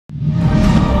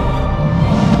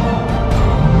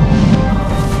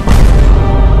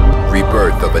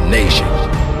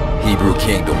Hebrew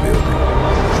kingdom building.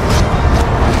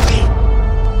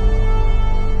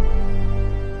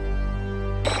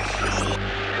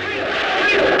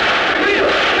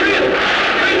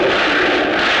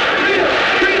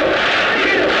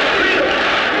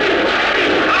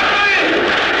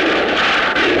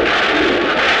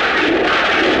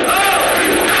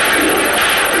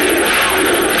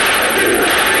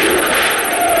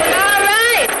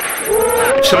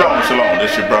 Shalom, shalom.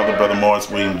 This is your brother Morris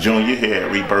Williams Jr. here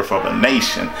at Rebirth of a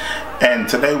Nation. And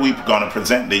today we're going to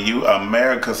present to you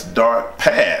America's Dark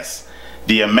Past,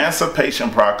 the Emancipation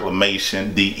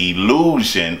Proclamation, the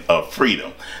illusion of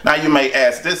freedom. Now you may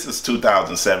ask, this is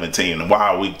 2017, and why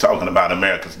are we talking about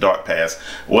America's dark past?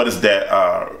 What is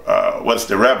that? What's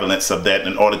the relevance of that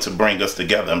in order to bring us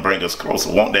together and bring us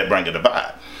closer? Won't that bring a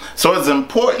divide? So it's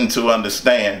important to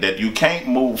understand that you can't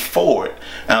move forward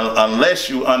unless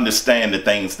you understand the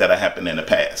things that have happened in the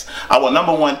past. Our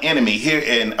number one enemy here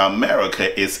in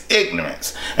America is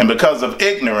ignorance. And because of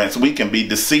ignorance, we can be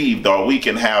deceived, or we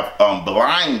can have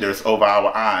blinders over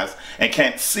our eyes and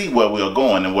can't see where we're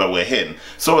going and where we're heading.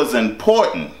 So it's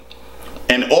important,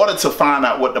 in order to find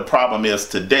out what the problem is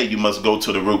today, you must go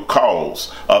to the root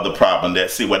cause of the problem, that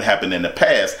see what happened in the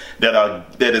past that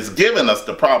is giving us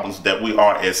the problems that we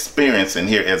are experiencing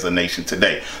here as a nation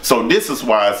today. So this is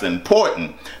why it's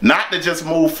important not to just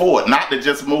move forward, not to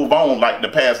just move on like the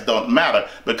past don't matter,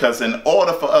 because in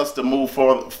order for us to move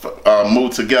forward,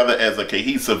 move together as a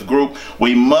cohesive group,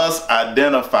 we must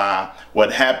identify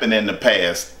what happened in the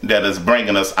past that is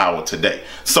bringing us our today.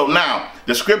 So now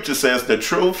the scripture says the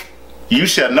truth, you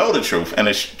shall know the truth, and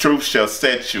the truth shall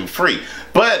set you free.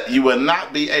 But you will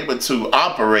not be able to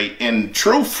operate in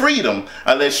true freedom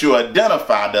unless you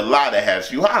identify the lie that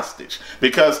has you hostage.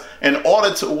 Because in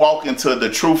order to walk into the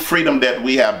true freedom that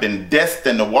we have been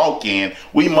destined to walk in,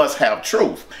 we must have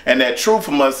truth. And that truth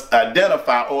must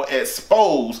identify or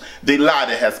expose the lie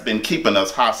that has been keeping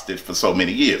us hostage for so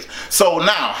many years. So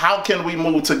now, how can we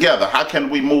move together? How can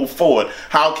we move forward?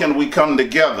 How can we come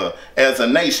together as a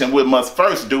nation? We must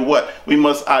first do what? We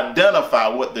must identify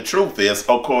what the truth is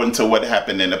according to what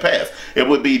happened in the past. It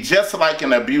would be just like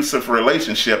an abusive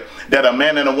relationship, that a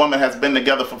man and a woman has been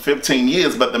together for 15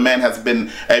 years, but the man has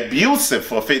been abusive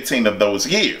for 15 of those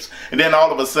years. And then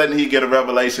all of a sudden he get a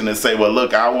revelation and say, well,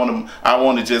 look, I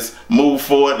want to just move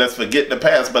forward. Let's forget the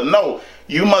past. But no,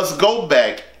 you must go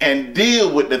back and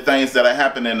deal with the things that are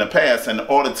happening in the past in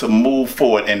order to move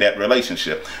forward in that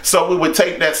relationship. So we would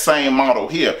take that same model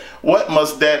here. What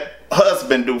must that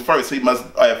husband do first? He must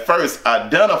at first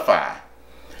identify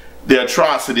the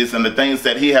atrocities and the things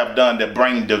that he have done that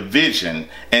bring division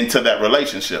into that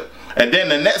relationship. And then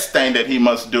the next thing that he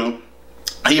must do,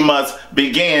 he must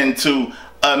begin to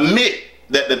admit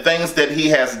that the things that he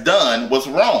has done was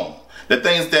wrong. The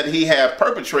things that he had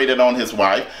perpetrated on his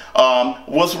wife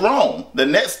was wrong. The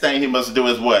next thing he must do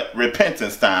is what?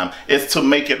 Repentance time. Is to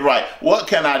make it right. What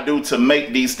can I do to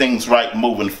make these things right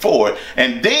moving forward?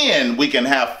 And then we can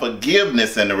have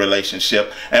forgiveness in the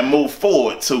relationship and move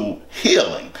forward to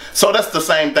healing. So that's the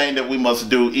same thing that we must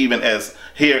do even as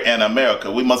here in America.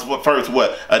 We must first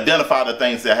what? Identify the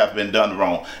things that have been done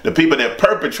wrong. The people that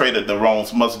perpetrated the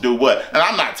wrongs must do what? And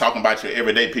I'm not talking about your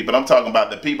everyday people. I'm talking about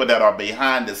the people that are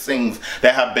behind the scenes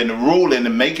that have been ruling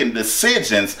and making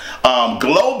decisions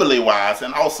globally wise,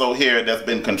 and also here that's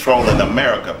been controlling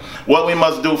America. What we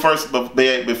must do first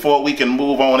before we can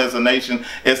move on as a nation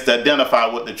is to identify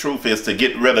what the truth is, to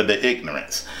get rid of the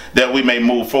ignorance, that we may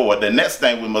move forward. The next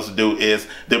thing we must do is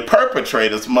the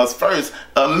perpetrators must first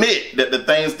admit that the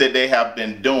things that they have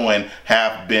been doing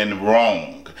have been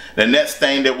wrong. The next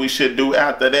thing that we should do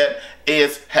after that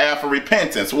is have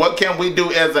repentance. What can we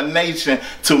do as a nation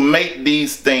to make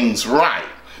these things right?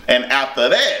 And after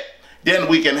that, then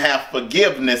we can have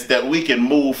forgiveness, that we can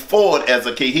move forward as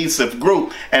a cohesive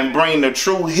group and bring the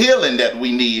true healing that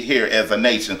we need here as a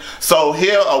nation. So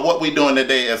here are what we're doing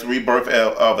today as Rebirth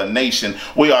of a Nation.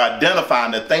 We are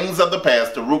identifying the things of the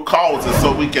past, the root causes,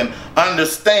 so we can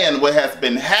understand what has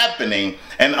been happening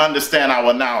and understand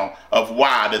our now of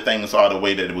why the things are the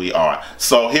way that we are.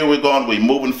 So here we're going, we're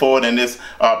moving forward in this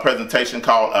presentation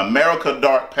called America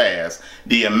Dark Past,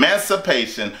 the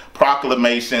Emancipation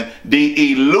Proclamation,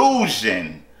 the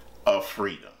illusion of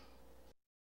freedom.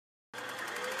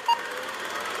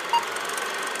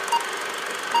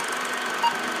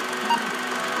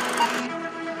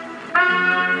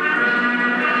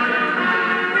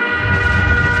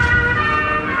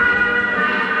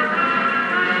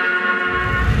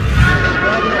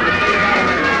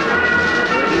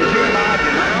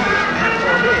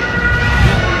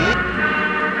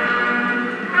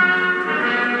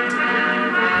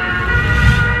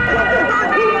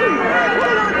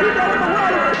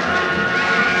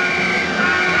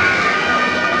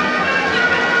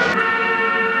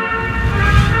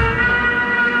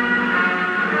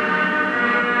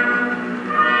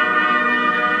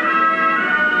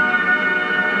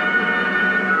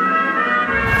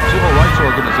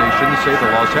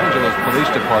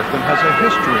 Police Department has a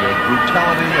history of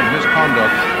brutality and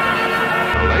misconduct.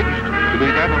 Alleged to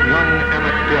be that of young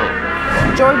Emmett Till.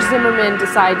 George Zimmerman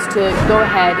decides to go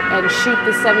ahead and shoot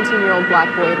the 17-year-old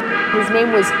black boy. His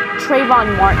name was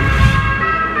Trayvon Martin.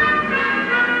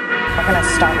 We're going to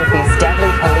start with these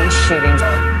deadly police shootings.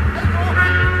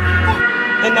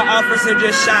 And the officer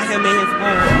just shot him in his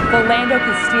arm. Philando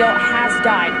Castile has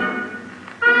died.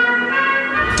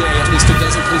 At least a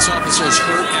dozen police officers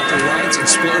hurt after riots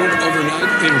exploded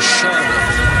overnight in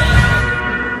Charlotte.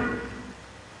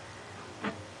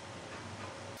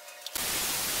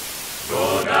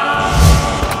 Go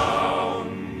down,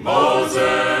 Moses,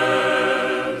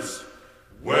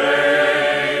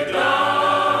 way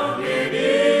down in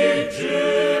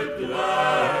Egypt land.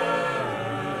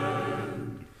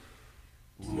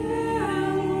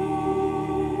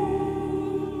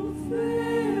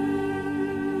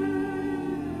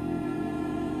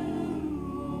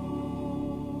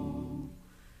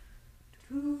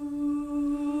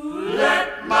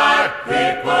 Let my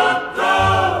people go.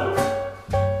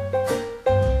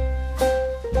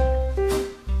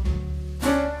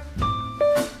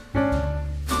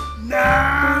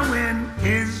 Now when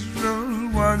Israel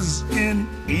was in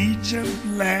Egypt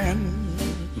land,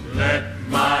 Let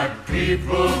my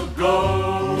people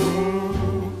go.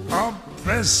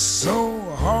 oppressed so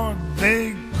hard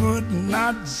they could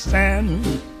not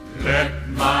stand. Let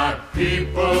my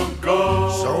people go.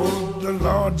 So the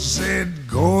Lord said,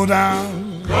 go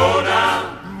down, Go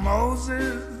down,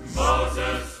 Moses,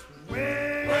 Moses,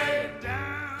 way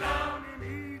down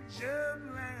in Egypt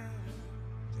land.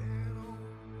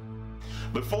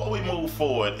 Before we move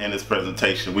forward in this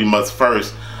presentation, we must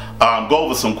first go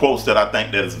over some quotes that I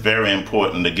think that is very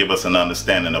important to give us an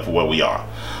understanding of where we are.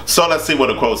 So let's see what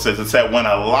the quote says. It said, when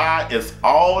a lie is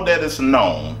all that is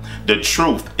known, the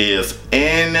truth is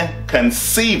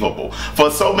inconceivable. For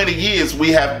so many years we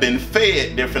have been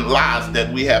fed different lies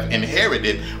that we have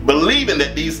inherited, believing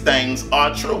that these things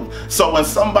are true. So when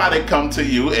somebody come to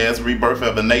you as Rebirth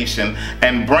of a Nation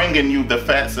and bringing you the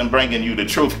facts and bringing you the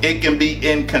truth, it can be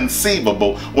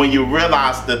inconceivable when you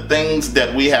realize the things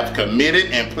that we have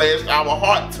committed and pledged our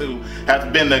heart to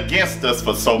have been against us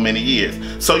for so many years.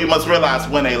 So you must realize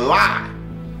when a lie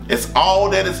is all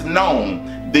that is known,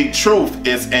 the truth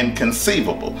is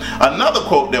inconceivable. Another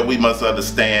quote that we must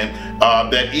understand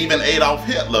that even Adolf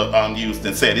Hitler used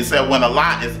and said, he said, when a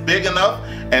lie is big enough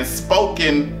and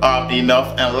spoken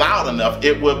enough and loud enough,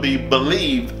 it will be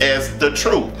believed as the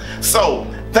truth. So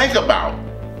think about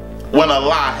when a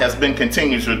lie has been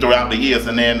continuous throughout the years,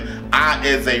 and then I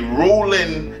as a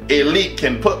ruling elite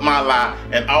can put my lie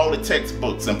in all the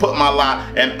textbooks and put my lie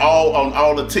in on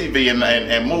all the TV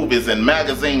and movies and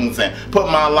magazines and put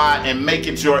my lie and make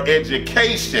it your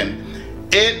education,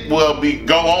 it will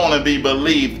go on and be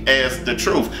believed as the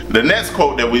truth. The next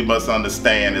quote that we must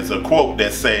understand is a quote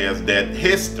that says that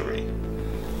history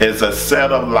is a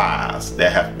set of lies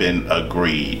that have been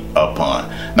agreed upon.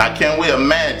 Now, can we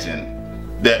imagine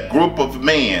that group of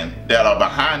men that are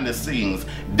behind the scenes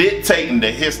dictating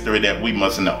the history that we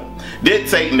must know,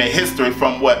 dictating the history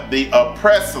from what the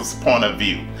oppressor's point of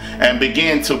view, and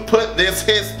begin to put this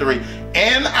history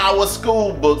in our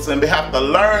school books, and we have to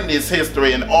learn this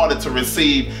history in order to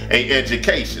receive an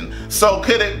education. So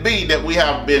could it be that we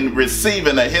have been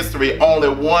receiving a history only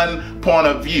one point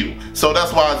of view? So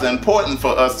that's why it's important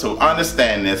for us to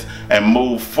understand this and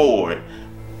move forward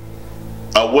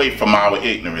away from our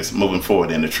ignorance, moving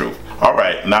forward in the truth. All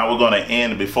right, now we're going to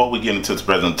end, before we get into this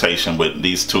presentation, with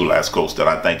these two last quotes that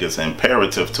I think is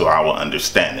imperative to our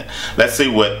understanding. Let's see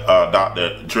what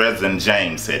Dr. Dresden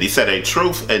James said. He said, a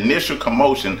truth's initial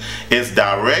commotion is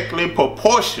directly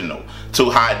proportional to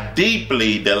how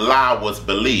deeply the lie was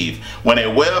believed. When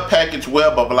a well-packaged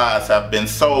web of lies have been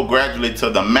sold gradually to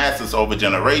the masses over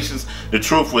generations, the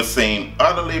truth would seem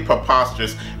utterly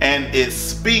preposterous and its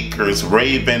speakers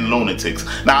raving lunatics.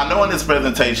 Now, I know in this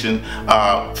presentation,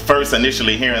 first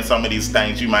initially hearing some of these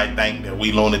things, you might think that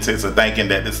we lunatics are thinking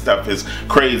that this stuff is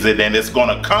crazy, and it's going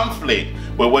to conflict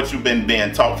with what you've been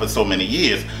being taught for so many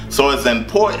years. So it's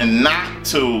important not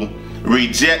to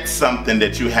reject something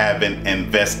that you haven't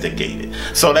investigated.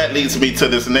 So that leads me to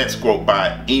this next quote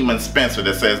by Eamon Spencer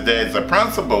that says, there is a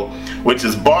principle which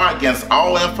is bar against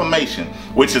all information,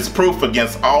 which is proof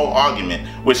against all argument,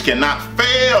 which cannot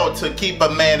fail to keep a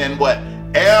man in what?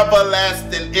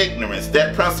 Everlasting ignorance.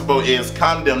 That principle is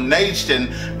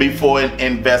condemnation before an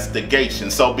investigation.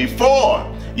 So before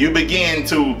you begin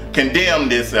to condemn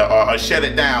this or shut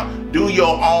it down, do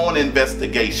your own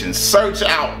investigation. Search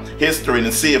out history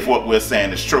and see if what we're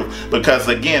saying is true. Because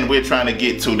again, we're trying to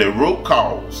get to the root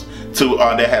cause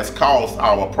that has caused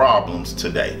our problems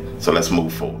today. So let's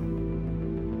move forward.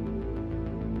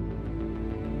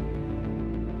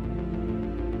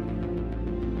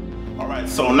 All right,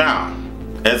 so now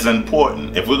it's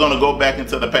important. If we're going to go back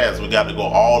into the past, we got to go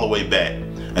all the way back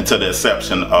into the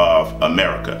inception of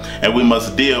America. And we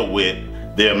must deal with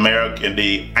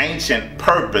the ancient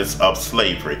purpose of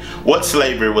slavery. What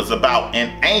slavery was about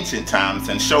in ancient times,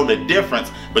 and show the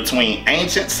difference between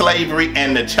ancient slavery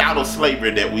and the chattel slavery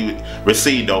that we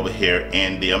received over here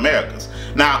in the Americas.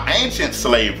 Now, ancient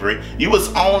slavery, you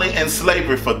was only in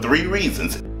slavery for 3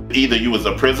 reasons. Either you was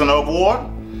a prisoner of war,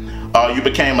 you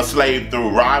became a slave through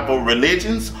rival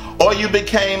religions, or you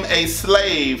became a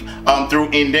slave through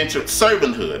indentured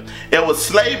servanthood.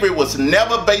 Slavery was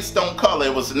never based on color,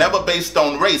 it was never based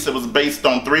on race, it was based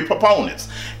on 3 proponents.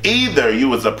 Either you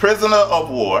was a prisoner of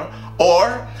war,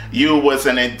 or you was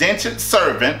an indentured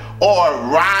servant, or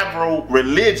rival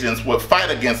religions would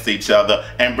fight against each other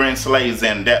and bring slaves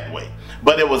in that way.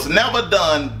 But it was never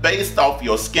done based off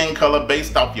your skin color,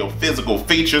 based off your physical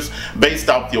features, based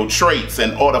off your traits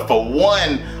in order for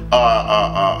one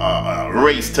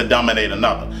race to dominate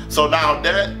another. So now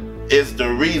that is the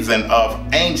reason of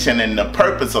ancient and the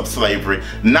purpose of slavery,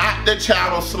 not the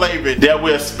chattel slavery that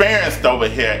we experienced over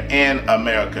here in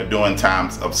America during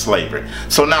times of slavery.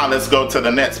 So now let's go to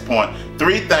the next point.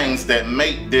 3 things that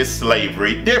make this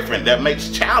slavery different, that makes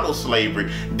chattel slavery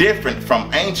different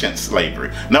from ancient slavery.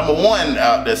 Number 1,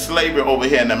 the slavery over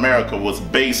here in America was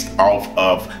based off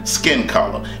of skin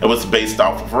color. It was based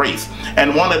off of race.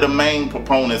 And one of the main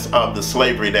proponents of the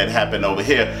slavery that happened over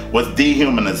here was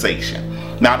dehumanization.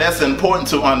 Now that's important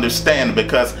to understand,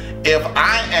 because if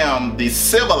I am the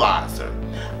civilizer,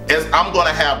 I'm going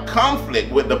to have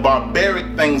conflict with the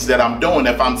barbaric things that I'm doing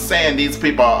if I'm saying these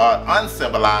people are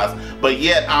uncivilized, but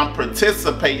yet I'm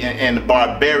participating in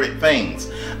barbaric things.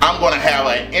 I'm going to have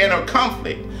an inner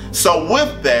conflict. So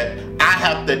with that, I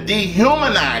have to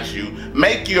dehumanize you,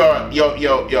 make your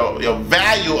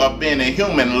value of being a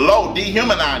human low,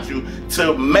 dehumanize you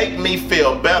to make me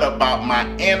feel better about my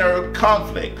inner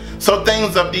conflict. So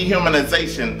things of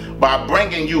dehumanization by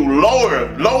bringing you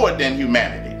lower than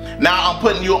humanity. Now I'm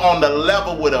putting you on the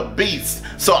level with a beast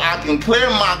so I can clear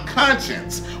my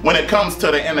conscience when it comes to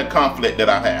the inner conflict that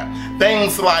I have.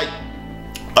 Things like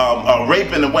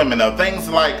raping the women, or things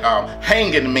like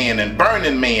hanging men and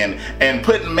burning men and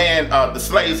putting the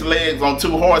slaves' legs on 2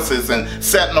 horses and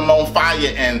setting them on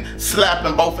fire and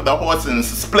slapping both of the horses and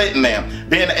splitting them,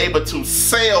 being able to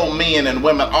sell men and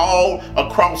women all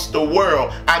across the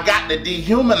world. I got to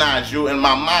dehumanize you in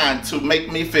my mind to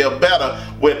make me feel better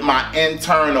with my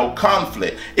internal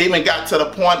conflict. Even got to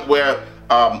the point where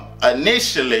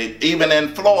initially, even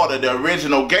in Florida, the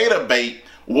original gator bait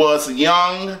was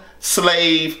young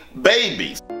slave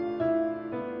babies.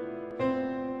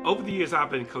 Over the years, I've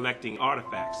been collecting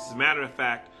artifacts. As a matter of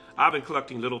fact, I've been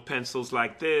collecting little pencils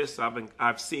like this.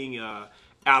 I've seen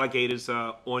alligators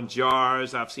on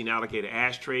jars. I've seen alligator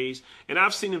ashtrays, and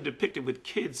I've seen them depicted with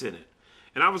kids in it.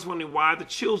 And I was wondering why the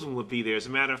children would be there. As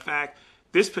a matter of fact,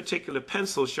 this particular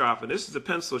pencil sharpener, this is a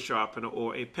pencil sharpener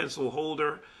or a pencil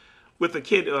holder with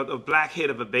a black head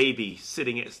of a baby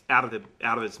sitting out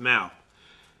of its mouth.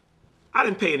 I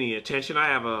didn't pay any attention. I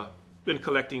have been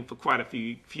collecting for quite a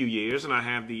few years, and I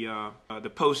have the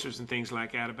posters and things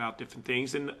like that about different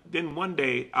things. And then one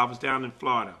day I was down in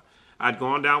Florida. I'd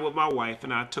gone down with my wife,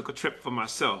 and I took a trip for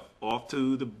myself off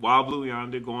to the Wild Blue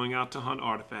Yonder, going out to hunt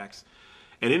artifacts.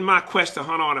 And in my quest to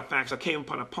hunt artifacts, I came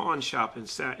upon a pawn shop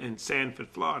in Sanford,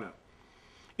 Florida.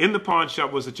 In the pawn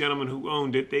shop was a gentleman who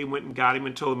owned it. They went and got him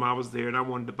and told him I was there, and I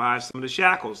wanted to buy some of the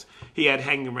shackles he had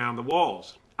hanging around the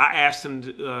walls. I asked him,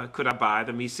 could I buy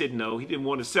them? He said no. He didn't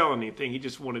want to sell anything. He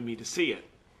just wanted me to see it.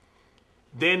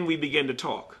 Then we began to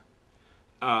talk.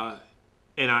 And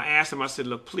I asked him, I said,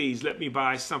 look, please let me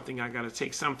buy something. I got to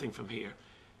take something from here.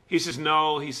 He says,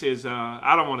 no. He says,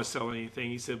 I don't want to sell anything.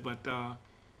 He said, but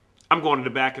I'm going to the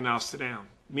back and I'll sit down.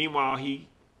 Meanwhile, he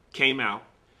came out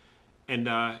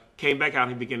and came back out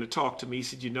and he began to talk to me. He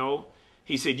said, you know,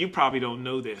 he said, you probably don't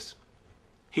know this.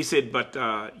 He said, but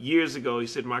years ago, he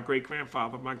said, my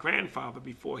grandfather,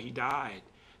 before he died,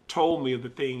 told me of the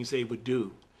things they would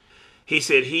do. He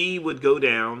said he would go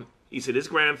down. He said his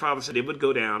grandfather said they would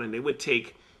go down and they would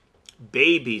take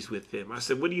babies with them. I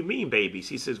said, what do you mean babies?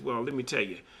 He says, well, let me tell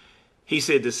you. He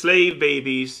said the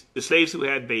slaves who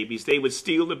had babies, they would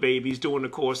steal the babies during the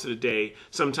course of the day,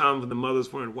 sometimes when the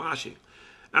mothers weren't watching.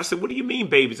 I said, what do you mean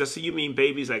babies? I said, you mean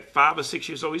babies like 5 or 6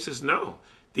 years old? He says, no.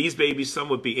 These babies, some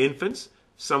would be infants.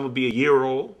 Some would be a year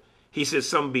old. He said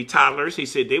some would be toddlers. He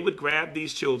said they would grab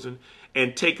these children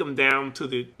and take them down to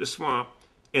the swamp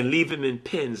and leave them in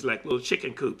pens like little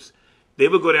chicken coops. They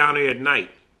would go down there at night,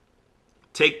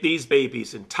 take these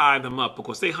babies and tie them up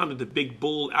because they hunted the big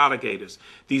bull alligators.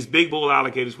 These big bull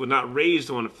alligators were not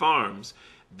raised on farms.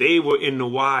 They were in the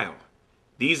wild.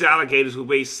 These alligators would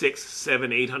weigh 600,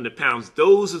 700, 800 pounds.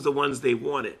 Those are the ones they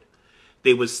wanted.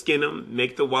 They would skin them,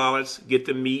 make the wallets, get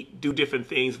the meat, do different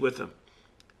things with them.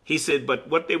 He said, but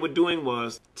what they were doing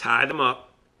was tie them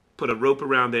up, put a rope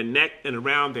around their neck and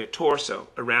around their torso,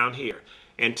 around here,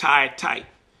 and tie it tight.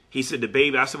 He said,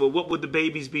 I said, well, what would the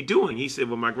babies be doing? He said,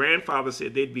 well, my grandfather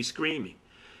said they'd be screaming.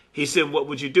 He said, what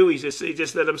would you do? He said,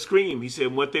 just let them scream. He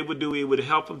said, what they would do, it would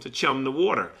help them to chum the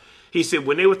water. He said,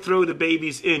 when they would throw the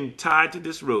babies in tied to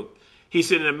this rope, he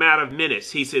said, in a matter of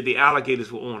minutes, he said, the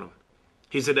alligators were on them.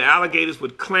 He said, the alligators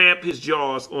would clamp his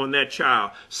jaws on that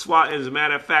child. As a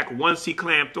matter of fact, once he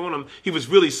clamped on him, he was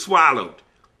really swallowed.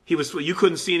 You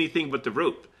couldn't see anything but the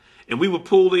rope. And we would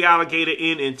pull the alligator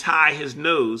in and tie his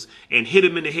nose and hit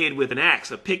him in the head with an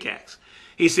axe, a pickaxe.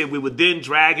 He said, we would then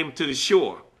drag him to the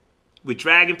shore. We'd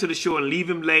drag him to the shore and leave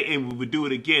him lay, and we would do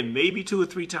it again, maybe 2 or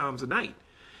 3 times a night.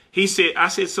 He said, I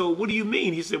said, so what do you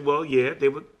mean? He said, well, yeah, they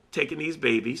were taking these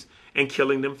babies and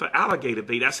killing them for alligator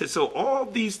bait. I said, so all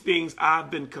these things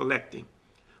I've been collecting,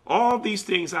 all these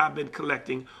things I've been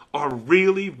collecting are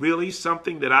really, really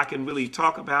something that I can really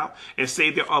talk about and say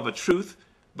they're of a truth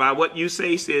by what you say.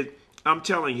 He said, I'm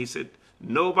telling you, he said,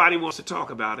 nobody wants to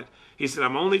talk about it. He said,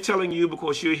 I'm only telling you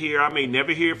because you're here. I may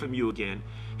never hear from you again.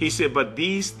 He said, but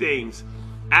these things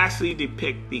actually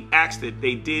depict the acts that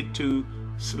they did to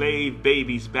slave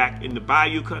babies back in the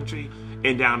Bayou country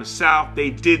and down the South.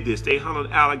 They did this. They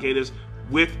hunted alligators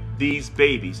with these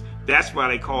babies. That's why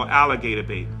they call alligator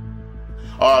bait.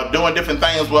 Doing different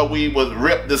things where we would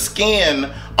rip the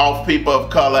skin off people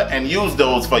of color and use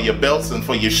those for your belts and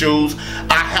for your shoes.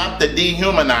 I have to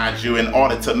dehumanize you in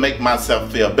order to make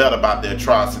myself feel better about the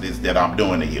atrocities that I'm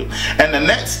doing to you. And the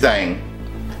next thing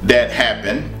that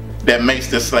happened that makes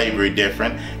the slavery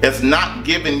different is not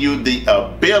giving you the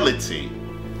ability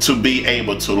to be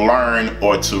able to learn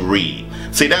or to read.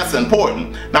 See, that's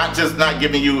important. Not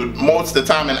giving you, most of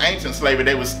the time in ancient slavery,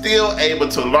 they were still able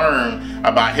to learn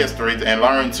about history and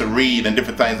learn to read and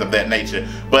different things of that nature.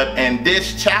 But in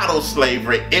this chattel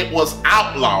slavery, it was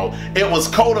outlawed. It was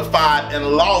codified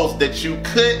in laws that you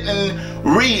couldn't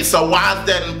read. So why is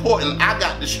that important? I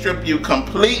got to strip you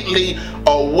completely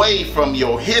away from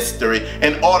your history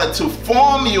in order to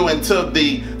form you into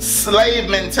the slave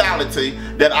mentality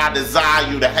that I desire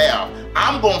you to have.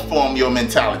 I'm going to form your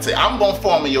mentality. I'm going to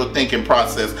form your thinking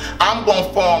process. I'm going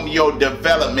to form your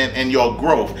development and your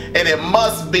growth. And it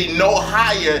must be no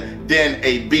higher than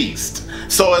a beast.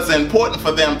 So it's important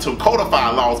for them to codify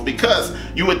laws, because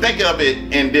you would think of it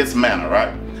in this manner,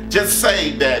 right? Just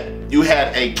say that you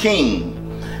had a king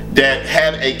that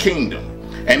had a kingdom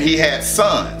and he had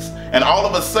sons. And all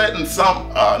of a sudden,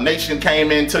 some nation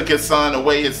came in, took his son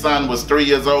away. His son was 3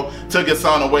 years old, took his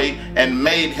son away and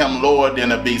made him lower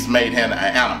than a beast, made him an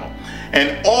animal.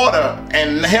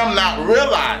 And him not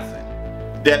realizing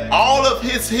that all of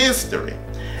his history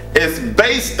is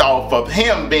based off of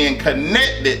him being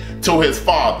connected to his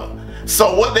father.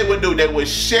 So what they would do, they would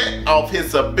shut off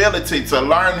his ability to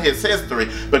learn his history,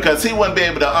 because he wouldn't be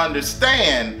able to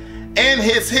understand. In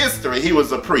his history, he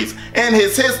was a priest. In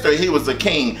his history, he was a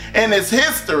king. In his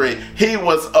history, he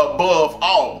was above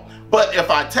all. But if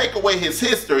I take away his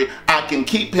history, I can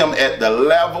keep him at the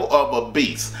level of a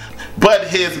beast. But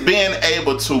his being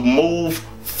able to move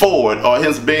forward, or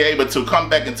his being able to come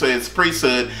back into his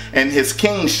priesthood and his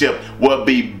kingship, will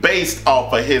be based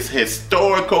off of his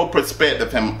historical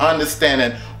perspective, him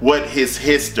understanding what his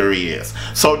history is.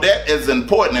 So that is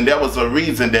important, and that was a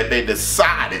reason that they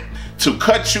decided to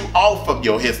cut you off of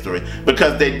your history,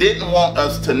 because they didn't want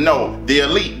us to know, the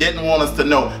elite didn't want us to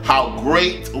know how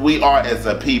great we are as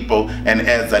a people and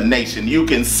as a nation. You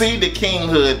can see the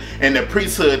kinghood and the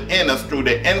priesthood in us through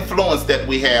the influence that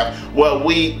we have, where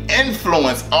we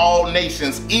influence all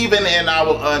nations, even in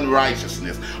our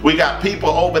unrighteousness. We got people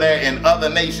over there in other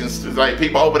nations, like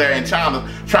people over there in China,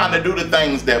 trying to do the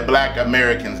things that black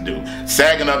Americans do,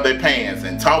 sagging up their pants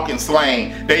and talking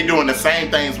slang. They doing the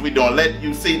same things we doing. Let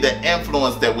you see the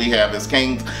influence that we have as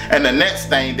kings. And the next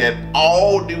thing, that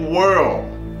all the world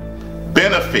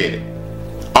benefited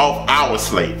off our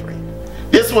slavery.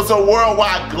 This was a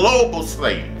worldwide global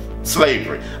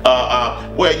slavery,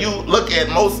 where you look at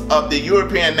most of the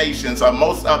European nations, or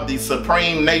most of the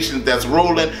supreme nations that's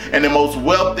ruling, and the most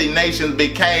wealthy nations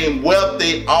became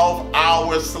wealthy off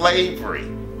our slavery.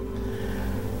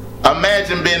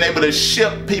 Imagine being able to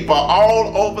ship people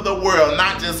all over the world,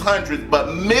 not just hundreds,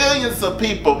 but millions of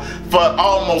people for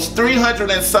almost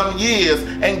 300 and some years,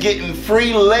 and getting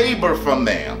free labor from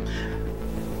them.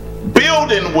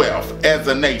 Building wealth as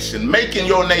a nation, making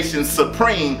your nation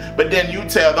supreme, but then you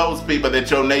tell those people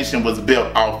that your nation was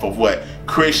built off of what?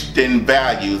 Christian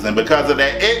values, and because of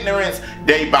their ignorance,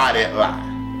 they buy that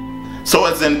lie. So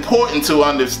it's important to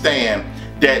understand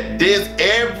that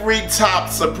every top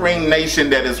supreme nation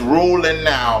that is ruling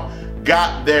now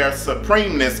got their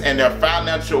supremeness and their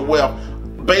financial wealth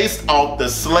based off the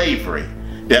slavery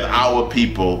that our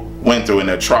people went through and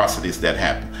the atrocities that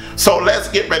happened. So let's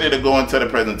get ready to go into the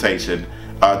presentation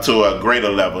to a greater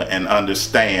level and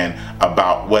understand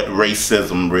about what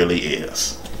racism really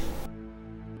is.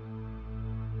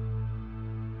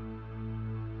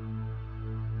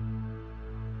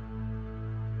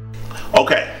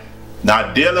 Okay,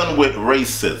 now dealing with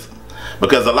racism,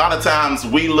 because a lot of times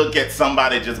we look at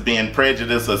somebody just being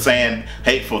prejudiced or saying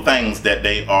hateful things that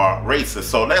they are racist.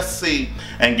 So let's see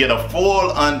and get a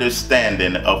full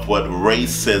understanding of what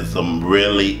racism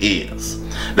really is.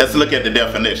 Let's look at the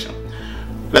definition.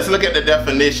 Let's look at the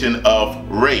definition of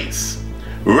race.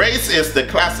 Race is the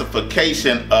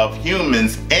classification of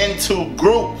humans into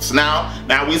groups. Now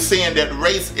we're seeing that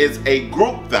race is a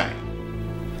group thing.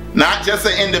 Not just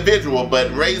an individual,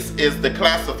 but race is the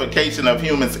classification of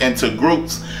humans into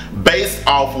groups based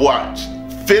off what?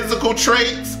 Physical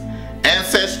traits,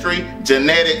 ancestry,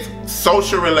 genetics,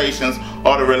 social relations,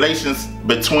 or the relations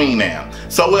between them.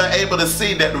 So we're able to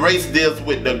see that race deals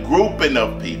with the grouping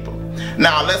of people.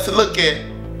 Now let's look at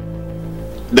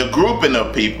the grouping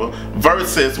of people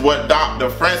versus what Dr.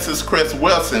 Francis Chris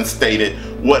Wilson stated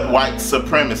what white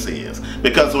supremacy is.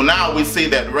 Because now we see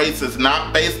that race is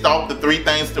not based off the three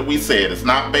things that we said. It's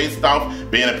not based off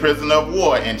being a prisoner of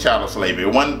war in chattel slavery.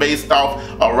 It wasn't based off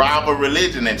a rival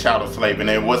religion in chattel slavery. And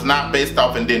it was not based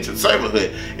off indentured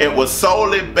servanthood. It was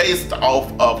solely based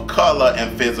off of color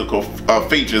and physical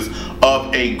features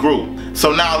of a group.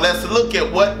 So now let's look at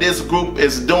what this group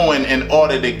is doing in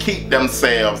order to keep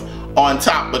themselves on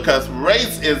top, because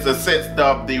race is the sense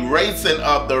of the racing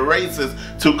of the races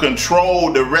to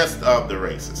control the rest of the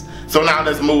races. So now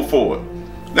let's move forward.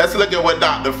 Let's look at what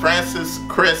Dr. Francis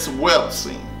Chris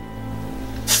Wilson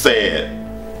said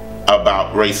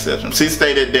about racism. She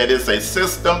stated that it's a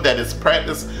system that is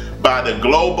practiced by the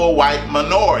global white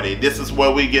minority. This is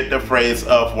where we get the phrase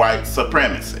of white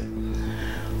supremacy,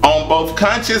 on both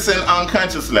conscious and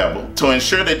unconscious level, to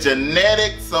ensure the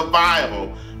genetic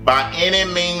survival by any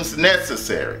means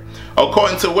necessary.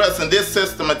 According to Wilson, this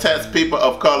system attacks people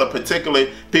of color,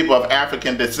 particularly people of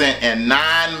African descent, in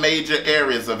 9 major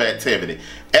areas of activity: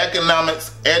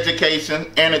 economics, education,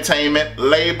 entertainment,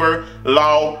 labor,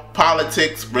 law,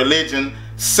 politics, religion,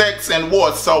 sex, and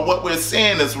war. So what we're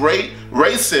seeing is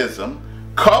racism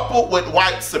coupled with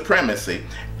white supremacy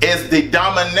is the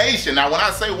domination. Now when I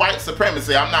say white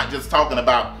supremacy, I'm not just talking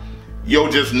about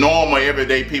just normal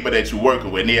everyday people that you're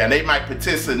working with. Yeah, and they might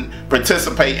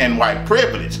participate in white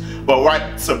privilege, but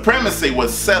white supremacy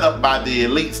was set up by the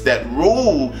elites that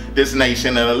rule this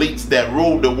nation and elites that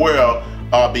rule the world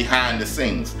behind the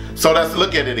scenes. So let's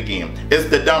look at it again. It's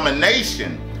the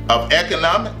domination of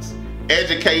economics,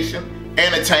 education,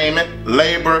 entertainment,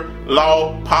 labor,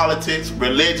 law, politics,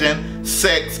 religion,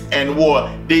 sex, and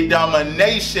war. The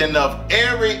domination of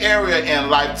every area in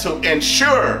life to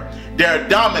ensure their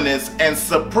dominance and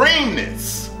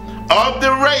supremeness of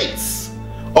the race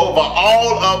over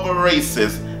all other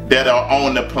races that are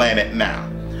on the planet now.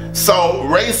 So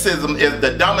racism is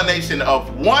the domination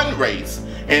of one race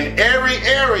in every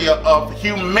area of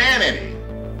humanity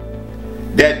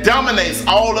that dominates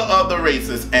all the other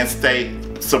races and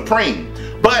stays supreme.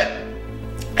 But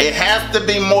it has to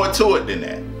be more to it than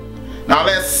that. Now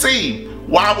let's see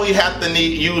why we have to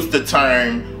use the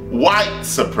term white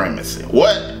supremacy.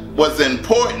 What was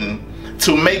important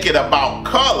to make it about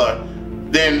color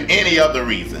than any other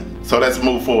reason? So let's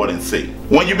move forward and see.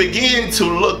 When you begin to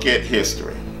look at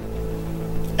history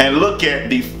and look at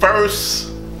the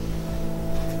first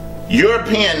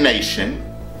European nation,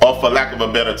 or for lack of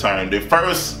a better term, the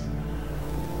first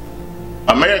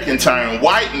American term,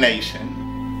 white nation,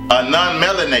 a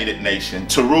non-melanated nation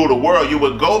to rule the world, you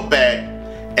would go back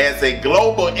as a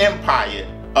global empire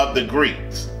of the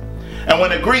Greeks. And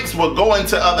when the Greeks would go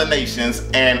into other nations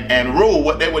and rule,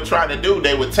 what they would try to do,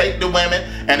 they would take the women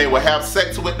and they would have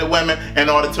sex with the women in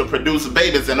order to produce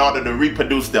babies, in order to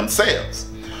reproduce themselves.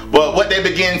 But what they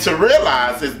began to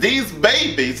realize is these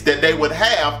babies that they would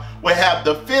have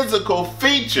the physical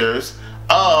features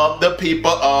of the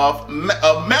people of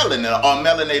melanin, or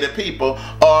melanated people,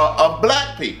 or of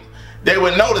black people. They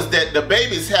would notice that the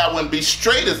baby's hair wouldn't be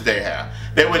straight as their hair.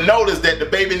 They would notice that the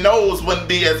baby nose wouldn't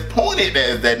be as pointed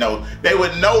as their nose. They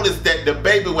would notice that the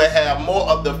baby would have more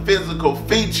of the physical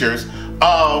features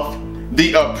of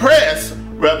the oppressed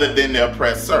rather than the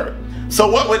oppressor. So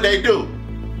what would they do?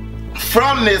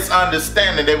 From this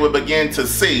understanding, they would begin to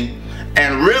see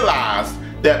and realized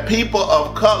that people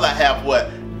of color have what?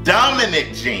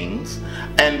 Dominant genes,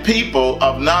 and people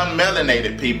of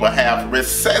non-melanated people have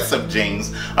recessive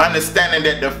genes, understanding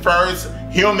that the first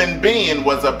human being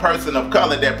was a person of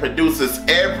color that produces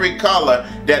every color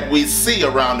that we see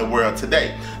around the world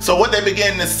today. So what they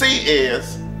begin to see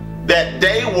is that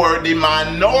they were the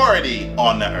minority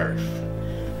on the earth.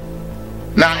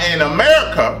 Now in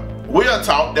America, we are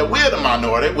taught that we're the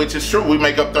minority, which is true. We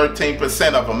make up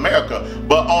 13% of America.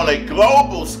 But on a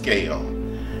global scale,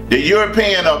 the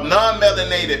European of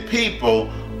non-melanated people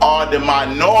are the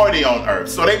minority on earth.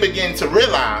 So they begin to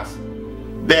realize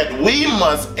that we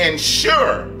must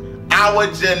ensure our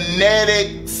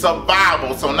genetic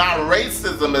survival. So now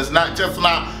racism is not just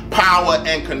about power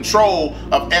and control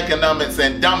of economics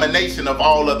and domination of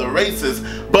all other races,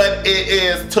 but it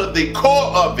is to the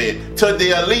core of it, to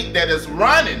the elite that is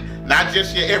running, not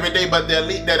just your everyday, but the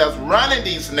elite that is running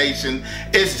these nations,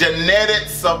 is genetic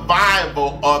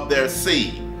survival of their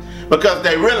seed. Because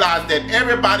they realize that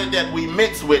everybody that we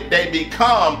mix with, they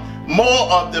become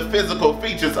more of the physical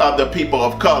features of the people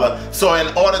of color. So in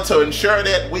order to ensure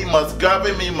that, we must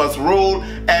govern, we must rule,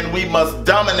 and we must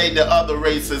dominate the other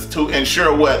races to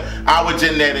ensure what? Our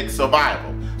genetic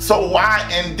survival. So why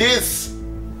in this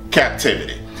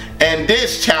captivity and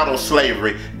this chattel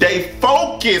slavery, they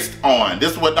focused on,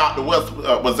 this is what Dr. West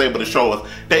was able to show us,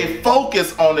 they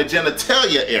focused on the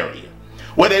genitalia area,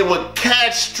 where they would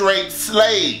castrate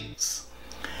slaves.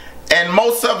 And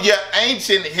most of your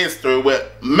ancient history with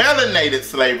melanated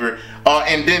slavery or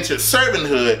indentured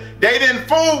servanthood, they didn't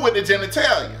fool with the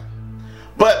genitalia.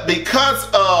 But because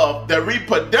of the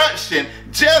reproduction,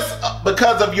 just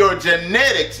because of your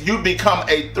genetics, you become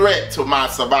a threat to my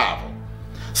survival.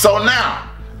 So now,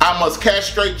 I must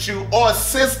castrate you or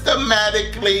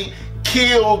systematically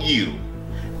kill you,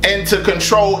 and to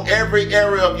control every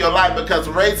area of your life, because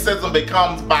racism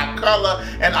becomes by color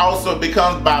and also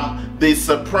becomes by the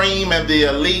supreme and the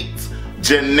elite's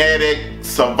genetic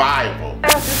survival.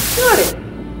 I understood it.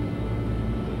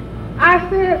 I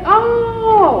said,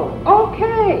 oh,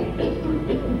 okay.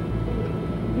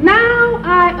 Now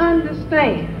I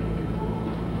understand.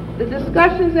 The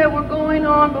discussions that were going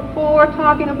on before,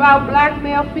 talking about black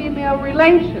male-female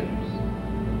relations,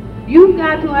 you've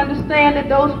got to understand that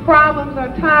those problems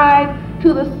are tied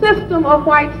to the system of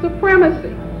white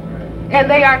supremacy. And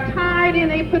they are tied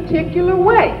in a particular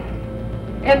way.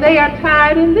 And they are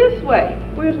tied in this way.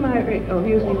 Where's my, oh,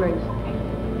 here's the eraser.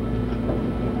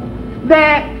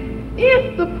 That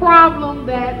if the problem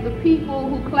that the people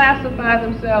who classify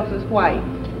themselves as white,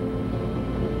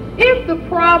 if the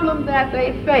problem that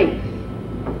they face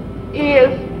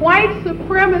is white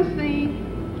supremacy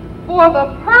for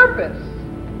the purpose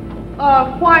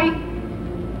of white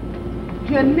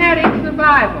genetic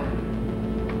survival.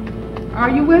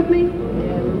 Are you with me?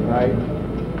 Right.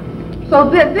 So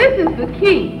this is the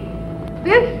key.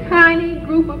 This tiny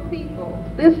group of people,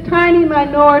 this tiny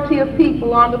minority of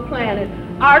people on the planet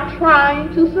are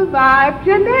trying to survive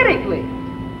genetically.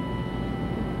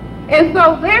 And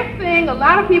so their thing, a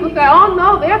lot of people say, oh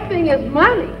no, their thing is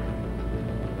money.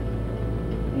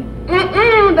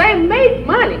 They make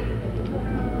money.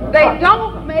 They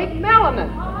don't make melanin.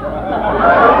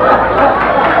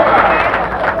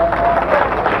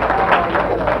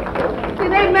 See,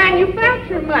 they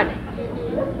manufacture money.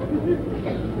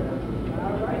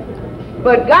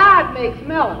 But God makes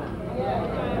melanin.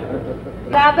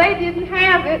 Now they didn't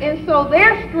have it, and so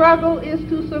their struggle is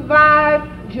to survive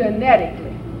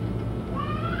genetically.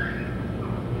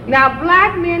 Now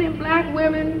black men and black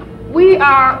women, we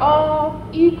are all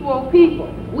equal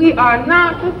people. We are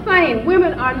not the same.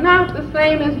 Women are not the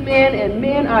same as men, and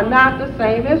men are not the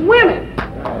same as women.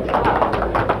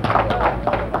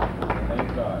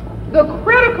 The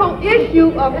critical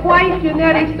issue of white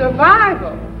genetic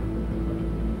survival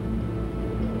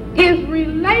is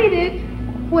related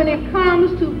when it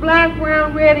comes to black,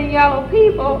 brown, red, and yellow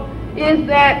people, is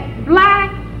that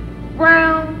black,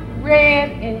 brown,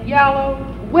 red, and yellow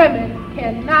women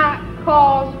cannot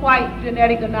cause white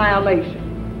genetic annihilation.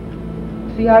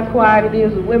 See how quiet it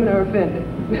is? The women are offended.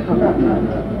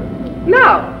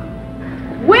 No.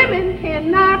 Women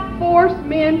cannot force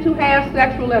men to have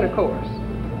sexual intercourse.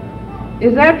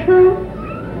 Is that true?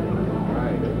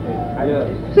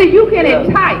 See, you can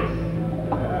entice.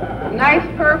 Nice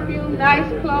perfume, nice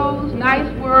clothes,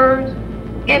 nice words,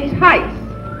 entice.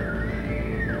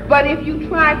 But if you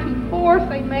try to force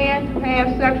a man to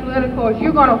have sexual intercourse,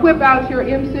 you're going to whip out your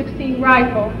M16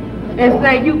 rifle and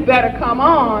say, you better come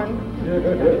on.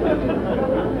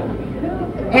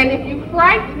 And if you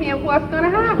frighten him, what's going to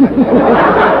happen?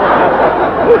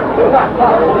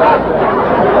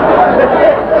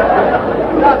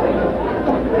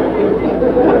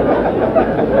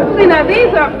 See, now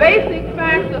these are basic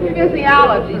facts of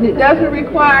physiology. It doesn't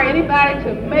require anybody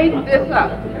to make this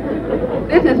up.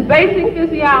 This is basic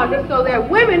physiology so that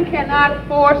women cannot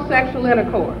force sexual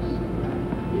intercourse.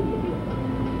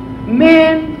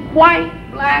 Men, white,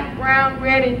 black, brown,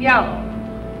 red, and yellow,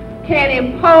 can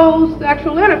impose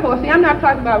sexual intercourse. See, I'm not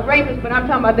talking about rapists, but I'm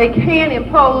talking about they can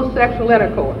impose sexual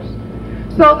intercourse.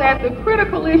 So that the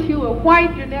critical issue of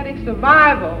white genetic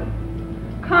survival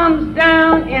comes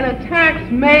down and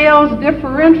attacks males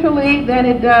differentially than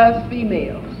it does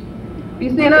females. You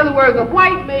see, in other words, a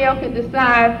white male can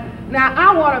decide, now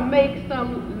I want to make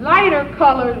some lighter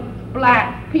colored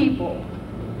black people.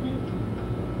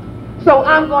 So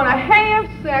I'm going to have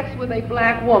sex with a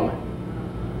black woman.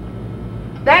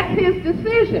 That's his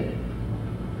decision.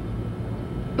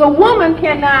 The woman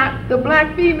cannot, the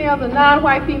black female, the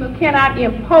non-white female cannot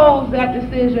impose that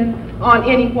decision on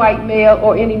any white male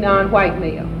or any non-white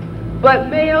male. But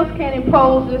males can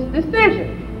impose this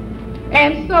decision.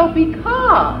 And so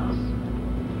because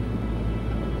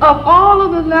of all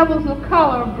of the levels of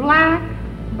color, black,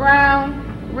 brown,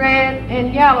 red,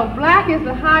 and yellow, black is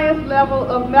the highest level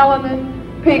of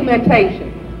melanin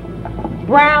pigmentation.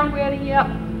 Brown, red, and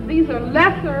yellow, these are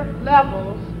lesser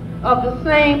levels of the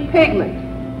same pigment.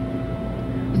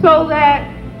 So that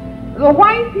the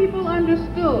white people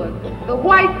understood, the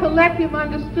white collective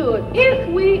understood, if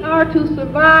we are to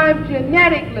survive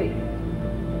genetically,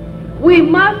 we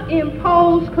must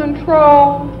impose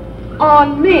control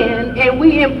on men, and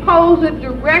we impose it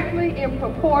directly in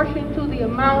proportion to the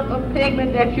amount of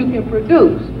pigment that you can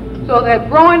produce. So that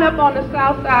growing up on the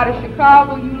south side of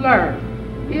Chicago, you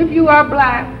learn, if you are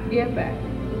black, get back.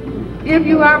 If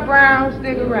you are brown,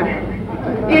 stick around.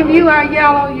 If you are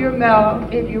yellow, you're mellow.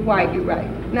 If you're white, you're right.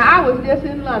 Now, I was just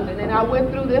in London, and I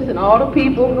went through this, and all the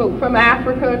people who, from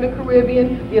Africa and the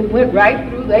Caribbean just went right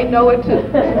through. They know it, too.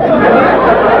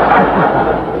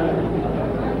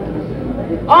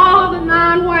 All of the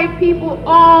non-white people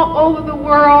all over the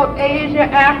world, Asia,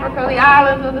 Africa, the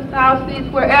islands of the South Seas,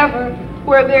 wherever,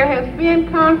 where there has been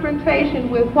confrontation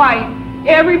with white,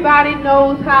 everybody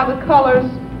knows how the colors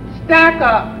stack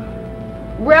up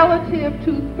relative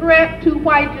to threat to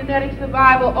white genetic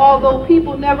survival, although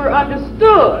people never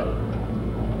understood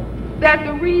that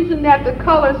the reason that the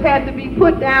colors had to be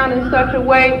put down in such a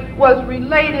way was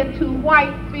related to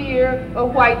white fear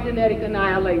of white genetic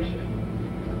annihilation.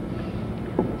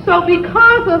 So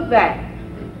because of that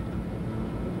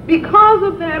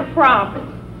problem,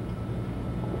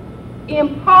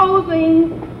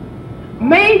 imposing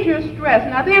major stress,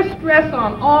 now there's stress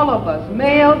on all of us,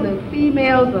 males and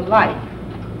females alike,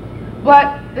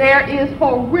 but there is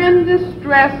horrendous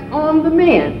stress on the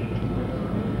men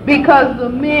because the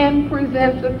men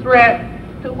present the threat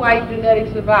to white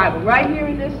genetic survival. Right here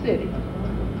in this city,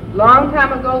 long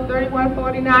time ago,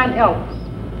 3149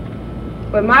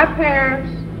 Elvis. But my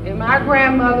parents and my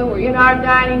grandmother were in our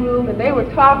dining room, and they were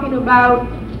talking about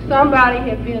somebody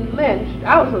had been lynched.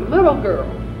 I was a little girl,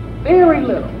 very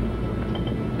little.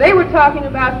 They were talking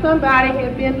about somebody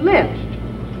had been lynched.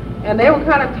 And they were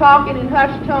kind of talking in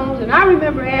hushed tones, and I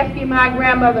remember asking my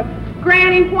grandmother,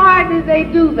 Granny, why did they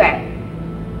do that?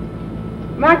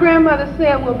 My grandmother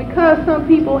said, well, because some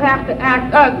people have to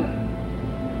act ugly.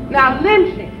 Now,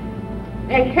 lynching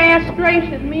and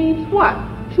castration means what?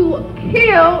 To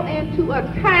kill and to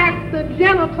attack the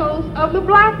genitals of the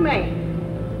black man.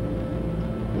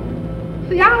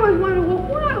 See, I always wondered,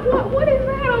 well, what is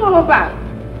that all about?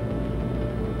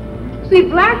 See,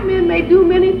 black men may do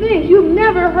many things. You've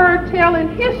never heard tell in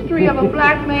history of a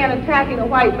black man attacking a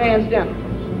white man's genitals.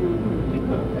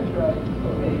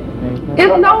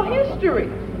 It's no history.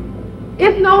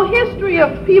 It's no history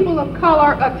of people of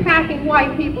color attacking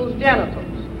white people's genitals.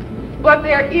 But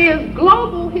there is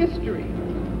global history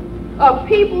of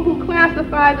people who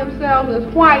classify themselves as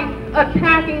white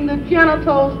attacking the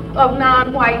genitals of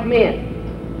non-white men.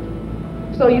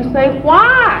 So you say,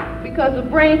 why? Because the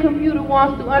brain computer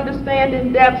wants to understand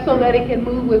in depth so that it can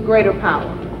move with greater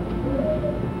power.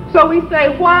 So we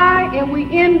say, why? And we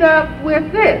end up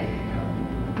with this.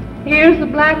 Here's the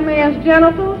black man's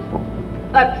genitals.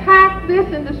 Attack this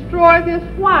and destroy this.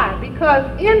 Why? Because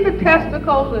in the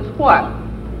testicles is what?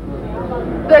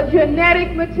 The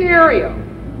genetic material.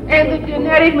 And the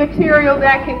genetic material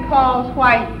that can cause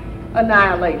white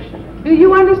annihilation. Do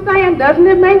you understand? Doesn't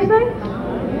it make sense?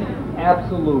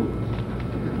 Absolutely.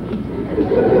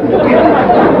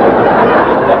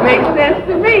 Makes sense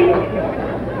to me.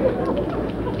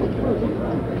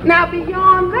 Now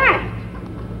beyond that,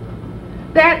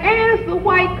 that as the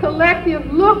white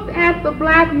collective looked at the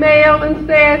black male and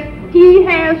says, he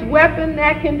has weapon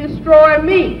that can destroy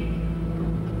me.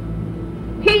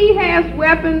 He has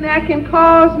weapon that can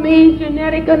cause me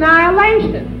genetic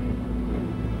annihilation.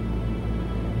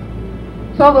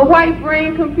 So the white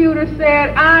brain computer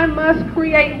said, I must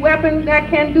create weapons that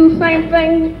can do same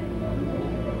thing.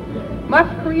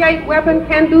 Must create weapon,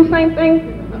 can do same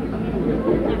thing.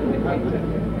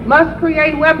 Must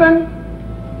create weapon.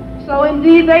 So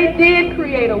indeed they did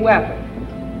create a weapon.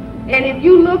 And if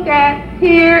you look at,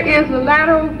 here is the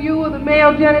lateral view of the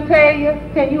male genitalia.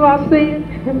 Can you all see it?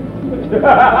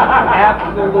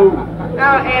 Absolutely.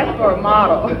 I'll ask for a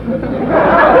model.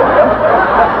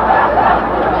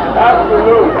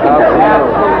 Absolutely.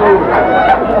 Absolutely.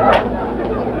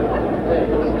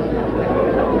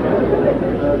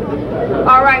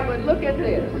 All right, but look at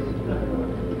this.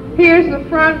 Here's the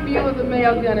front view of the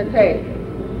male genitalia.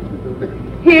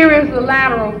 Here is the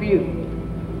lateral view.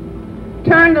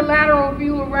 Turn the lateral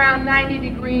view around 90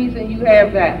 degrees and you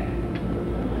have that.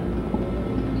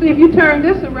 See, if you turn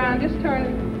this around, just turn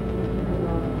it.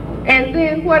 And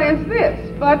then what is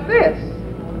this but this?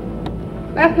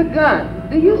 That's a gun.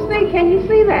 Do you see, can you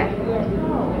see that?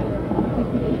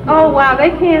 Oh wow,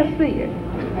 they can't see it.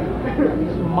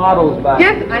 Some models back.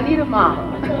 Yes, I need a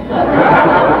model.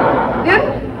 This.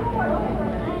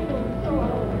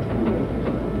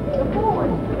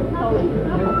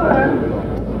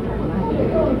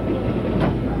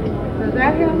 Does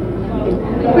that help?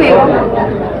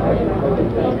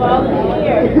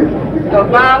 The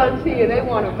volunteer. They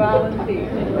want to volunteer.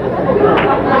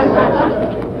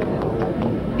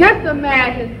 Just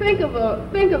imagine. Think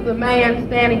of the man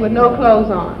standing with no clothes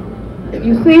on.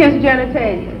 You see his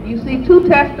genitalia. You see two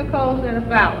testicles and a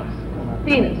phallus,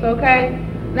 penis. Okay.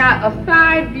 Now a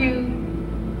side view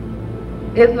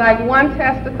is like one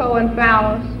testicle and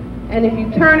phallus, and if you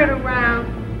turn it around,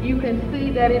 you can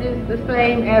see that it is the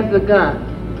same as the gun.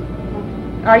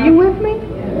 Are you with me?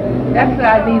 That's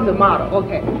why I need a model.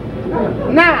 Okay.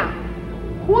 Now,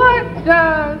 what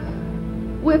does,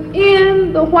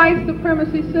 within the white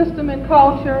supremacy system and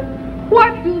culture,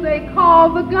 what do they call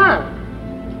the gun?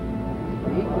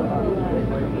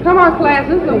 Come on, class,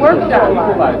 this is a workshop.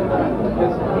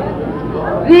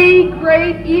 The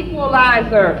great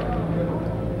equalizer.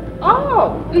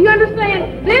 Oh, do you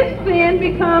understand? This then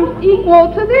becomes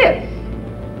equal to this.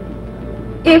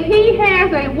 If he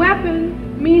has a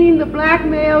weapon, meaning the black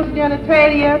male's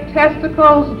genitalia,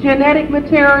 testicles, genetic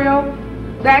material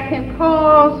that can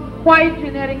cause white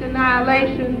genetic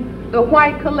annihilation, the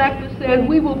white collective says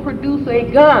we will produce a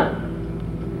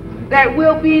gun that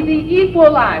will be the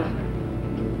equalizer.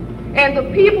 And the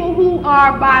people who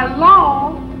are by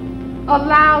law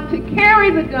allowed to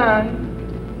carry the gun,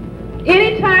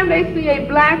 anytime they see a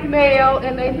black male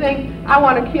and they think, I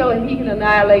want to kill him, he can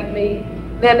annihilate me,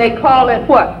 then they call it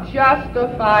what?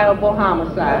 Justifiable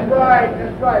homicide. That's right,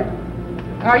 that's right.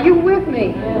 Are you with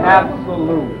me?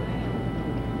 Absolutely.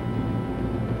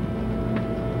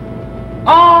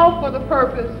 All for the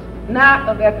purpose, not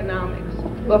of economics,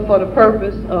 but for the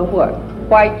purpose of what?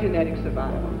 White genetic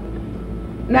survival.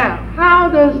 Now, how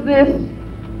does this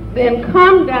then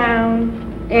come down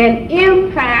and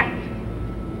impact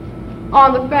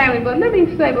on the family? But let me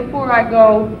say before I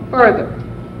go further,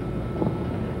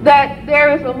 that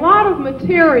there is a lot of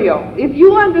material. If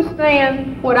you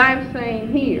understand what I'm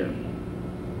saying here,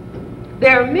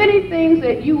 there are many things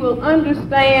that you will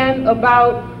understand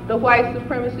about the white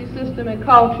supremacy system and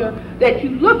culture that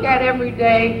you look at every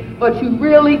day, but you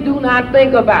really do not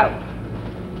think about.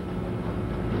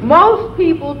 Most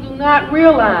people do not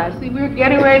realize, see, we're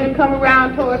getting ready to come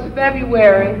around towards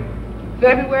February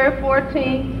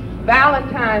 14th,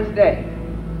 Valentine's Day.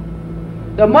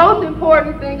 The most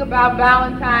important thing about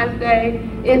Valentine's Day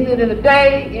is that it's a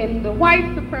day in the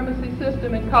white supremacy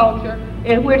system and culture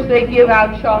in which they give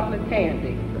out chocolate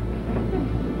candy.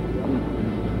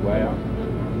 Wow.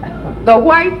 The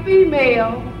white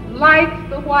female likes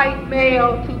the white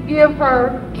male to give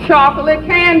her chocolate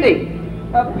candy.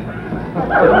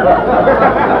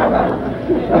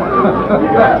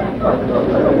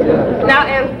 Now,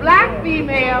 as black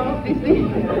females, you see,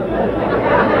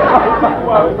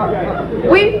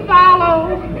 we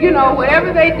follow, you know,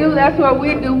 whatever they do, that's what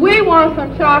we do. We want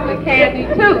some chocolate candy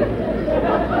too,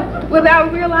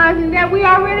 without realizing that we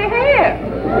already have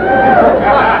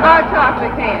our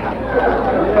chocolate candy.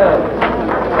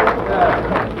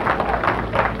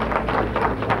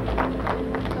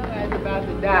 Somebody's about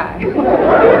to die.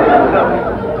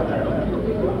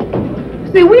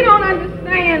 See, we don't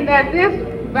understand that this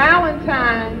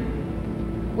Valentine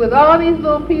with all these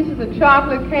little pieces of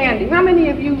chocolate candy. How many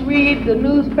of you read the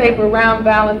newspaper around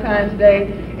Valentine's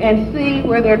Day and see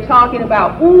where they're talking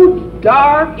about, ooh,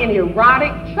 dark and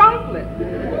erotic chocolate?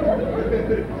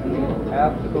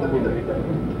 Absolutely.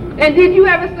 And did you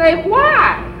ever say,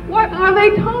 why? What are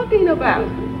they talking about?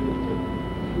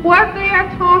 What they are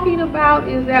talking about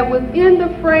is that within the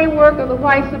framework of the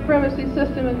white supremacy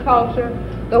system and culture,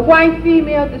 the white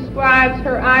female describes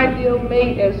her ideal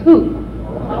mate as who?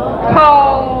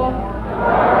 Tall,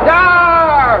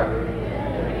 dark,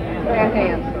 and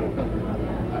handsome.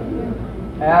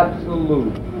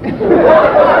 Absolute.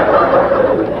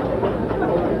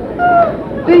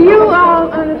 Do you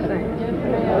all understand?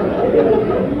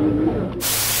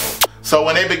 So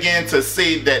when they began to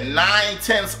see that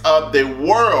 9/10 of the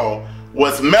world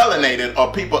was melanated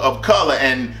or people of color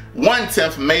and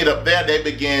 1/10 made up there, they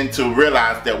began to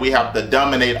realize that we have to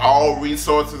dominate all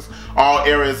resources, all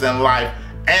areas in life,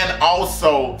 and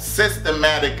also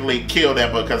systematically kill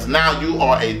them, because now you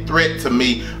are a threat to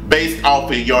me based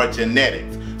off of your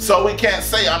genetics. So we can't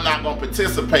say I'm not going to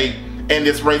participate in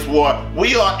this race war.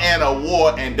 We are in a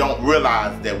war and don't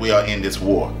realize that we are in this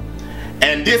war.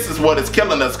 And this is what is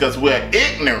killing us, because we're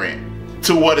ignorant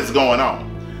to what is going on.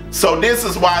 So this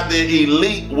is why the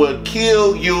elite will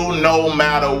kill you no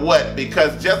matter what,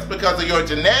 because just because of your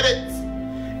genetics,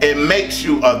 it makes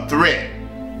you a threat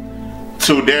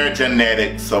to their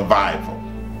genetic survival.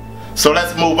 So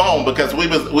let's move on, because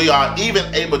we are even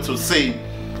able to see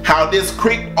how this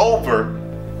creeped over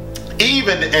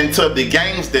even into the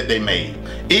games that they made,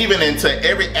 even into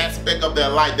every aspect of their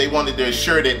life. They wanted to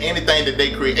ensure that anything that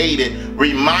they created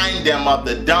remind them of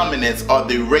the dominance or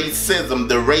the racism,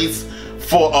 the race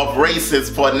of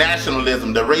races for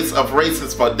nationalism, the race of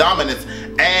races for dominance,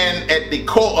 and at the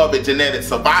core of it, genetic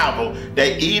survival.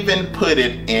 They even put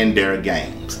it in their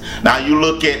games. Now you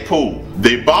look at pool.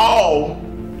 The ball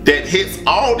that hits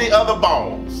all the other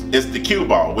balls is the cue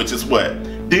ball, which is what?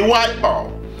 The white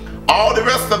ball. All the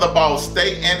rest of the balls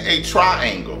stay in a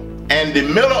triangle. And the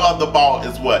middle of the ball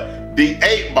is what? The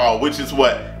 8 ball, which is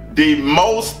what? The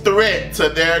most threat to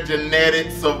their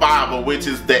genetic survival, which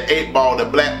is the 8 ball, the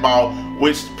black ball,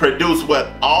 which produce what?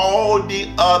 All the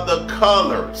other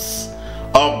colors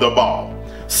of the ball.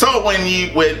 So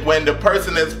when the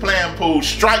person that's playing pool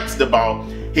strikes the ball,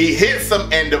 he hits them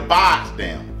and divides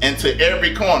them into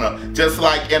every corner. Just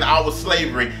like in our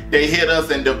slavery, they hit us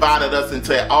and divided us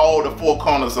into all the 4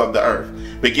 corners of the earth.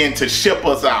 Begin to ship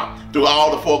us out through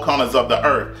all the 4 corners of the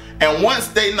earth. And once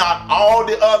they knock all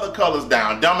the other colors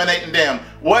down, dominating them,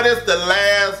 what is the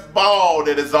last ball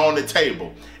that is on the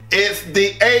table? It's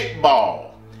the 8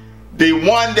 ball. The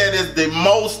one that is the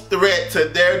most threat to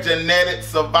their genetic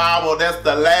survival. That's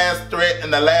the last threat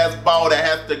and the last ball that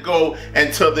has to go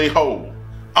into the hole,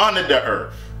 under the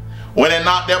earth. When they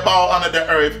knock that ball under the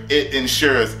earth, it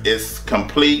ensures its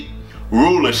complete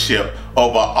rulership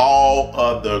over all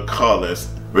other colors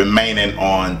remaining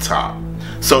on top.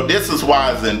 So this is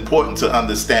why it's important to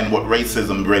understand what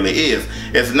racism really is.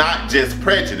 It's not just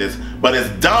prejudice, but it's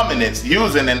dominance,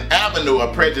 using an avenue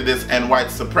of prejudice and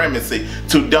white supremacy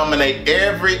to dominate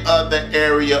every other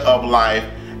area of life,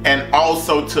 and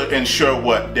also to ensure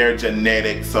what? Their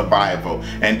genetic survival.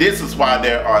 And this is why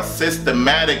there are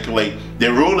systematically,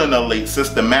 the ruling elite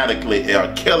systematically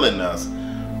are killing us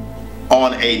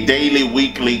on a daily,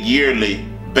 weekly, yearly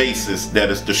basis that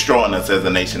is destroying us as a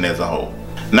nation as a whole.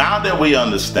 Now that we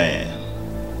understand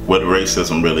what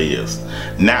racism really is,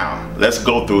 now let's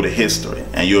go through the history,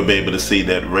 and you'll be able to see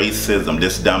that racism,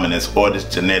 this dominance or this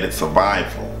genetic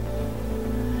survival,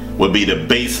 would be the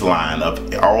baseline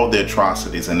of all the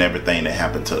atrocities and everything that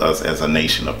happened to us as a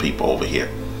nation of people over here.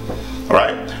 All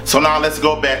right, so now let's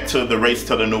go back to the race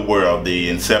to the new world, the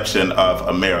inception of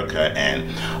America,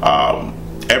 and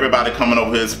everybody coming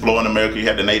over here exploring America. You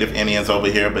had the native Indians over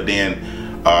here, but then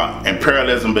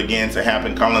imperialism began to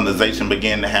happen, colonization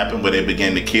began to happen, where they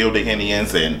began to kill the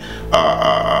Indians and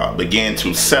began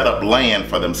to set up land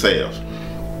for themselves.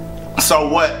 So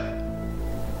what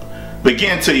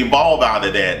began to evolve out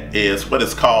of that is what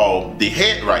is called the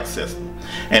head right system.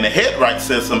 And the head right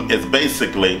system is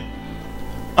basically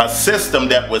a system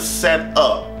that was set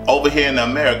up over here in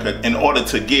America in order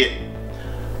to get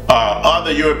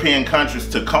other European countries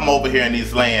to come over here in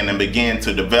these land and begin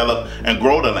to develop and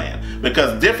grow the land.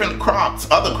 because different crops,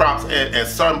 other crops at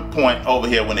some point over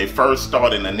here when they first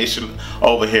started initially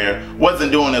over here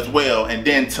wasn't doing as well, and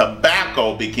then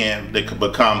tobacco began to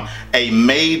become a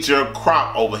major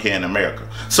crop over here in America.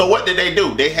 So what did they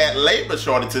do? They had labor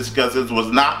shortages because there was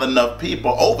not enough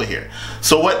people over here.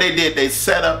 So what they did, they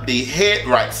set up the head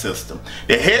right system.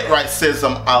 The head right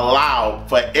system allowed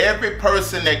for every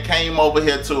person that came over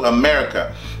here to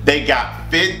America, they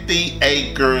got 50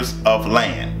 acres of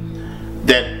land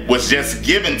that was just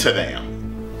given to them.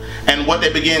 And what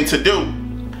they began to do,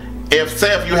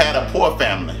 if you had a poor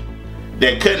family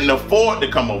that couldn't afford to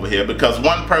come over here, because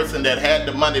one person that had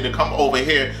the money to come over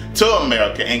here to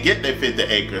America and get their 50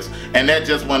 acres, and that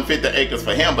just wasn't 50 acres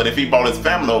for him, but if he brought his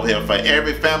family over here, for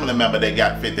every family member they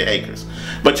got 50 acres.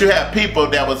 But you have people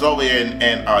that was over here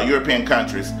in European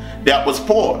countries that was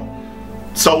poor.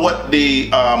 So what the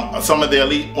some of the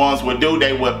elite ones would do,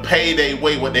 they would pay their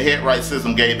way. What the head right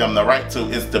system gave them the right to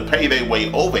is to pay their way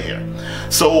over here.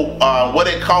 So what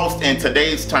it cost in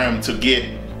today's term to get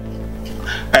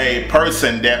a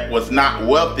person that was not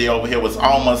wealthy over here was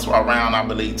almost around, I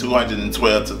believe,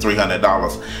 $212 to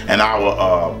 $300 an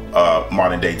hour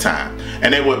modern day time.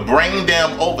 And they would bring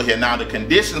them over here. Now the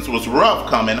conditions was rough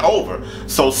coming over,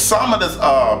 so some of the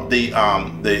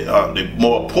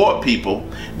more poor people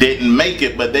didn't make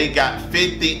it, but they got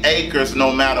 50 acres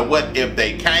no matter what, if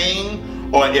they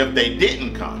came or if they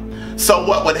didn't come. So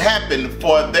what would happen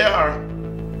for their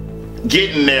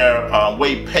getting their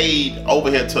way paid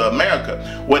over here to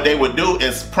America, what they would do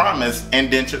is promise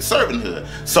indentured servanthood.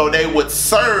 So they would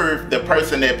serve the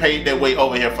person that paid their way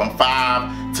over here from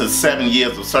 5 to 7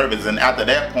 years of service, and after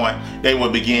that point they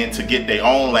would begin to get their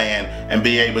own land and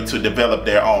be able to develop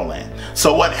their own land.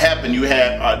 So what happened, you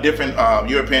had different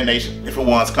European nations, different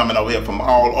ones coming over here from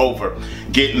all over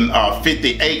getting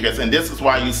 50 acres, and this is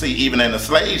why you see even in the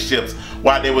slave ships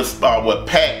why they would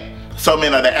pack so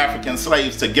many of the African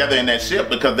slaves together in that ship,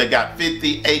 because they got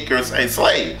 50 acres a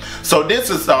slave. So this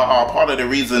is part of the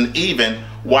reason even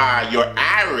why your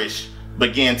Irish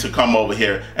began to come over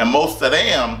here, and most of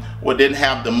them didn't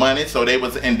have the money, so they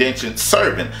was indentured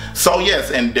servant. So yes,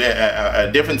 and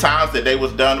different times that they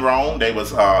was done wrong, they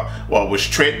was was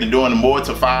tricked and doing more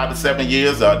to 5 to 7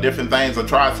 years, different things,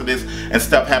 atrocities and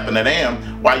stuff happened to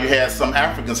them, while you had some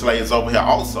African slaves over here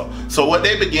also. So what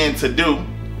they began to do,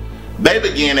 they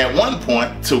began at one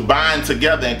point to bind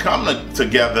together and come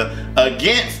together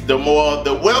against the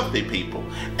wealthy people,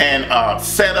 and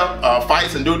set up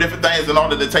fights and do different things in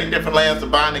order to take different lands to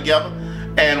bind together.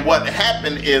 And what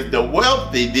happened is the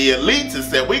wealthy, the elites,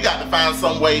 said we got to find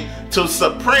some way to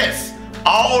suppress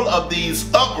all of these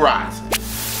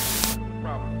uprisings.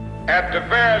 At the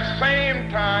very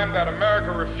same time that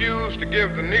America refused to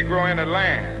give the Negro any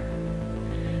land,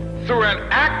 through an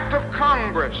act of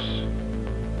Congress,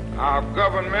 our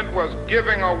government was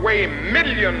giving away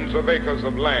millions of acres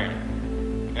of land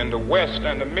in the West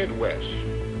and the Midwest,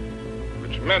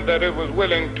 which meant that it was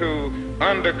willing to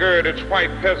undergird its white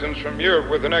peasants from Europe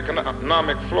with an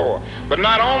economic floor. But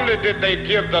not only did they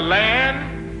give the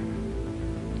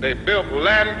land, they built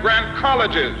land grant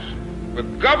colleges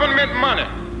with government money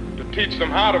to teach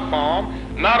them how to farm.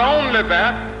 Not only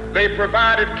that, they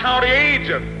provided county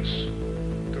agents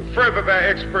to further their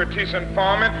expertise in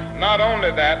farming. Not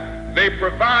only that, they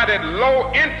provided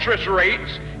low interest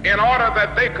rates in order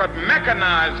that they could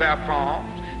mechanize their farms.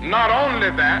 Not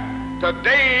only that,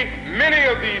 today many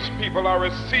of these people are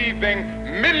receiving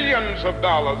millions of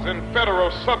dollars in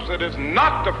federal subsidies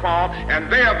not to farm,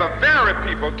 and they are the very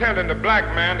people telling the black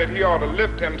man that he ought to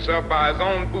lift himself by his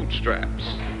own bootstraps.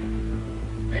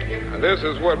 And this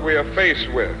is what we are faced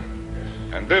with,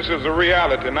 and this is the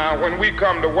reality. Now, when we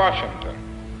come to Washington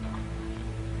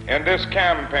in this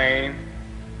campaign,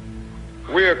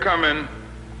 we are coming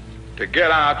to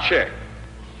get our check.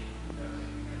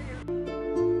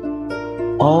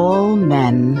 All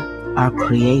men are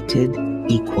created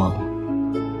equal.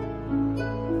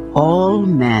 All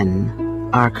men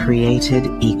are created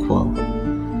equal.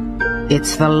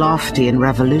 It's the lofty and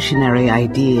revolutionary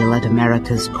ideal at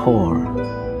America's core.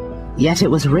 Yet it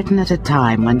was written at a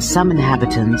time when some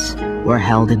inhabitants were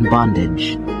held in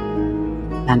bondage,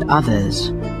 and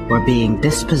others were being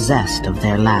dispossessed of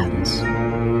their lands.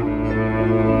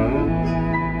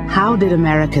 How did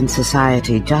American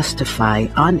society justify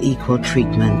unequal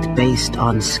treatment based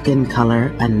on skin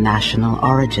color and national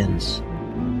origins?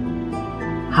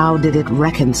 How did it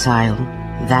reconcile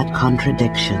that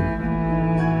contradiction?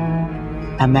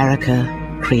 America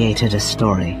created a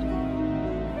story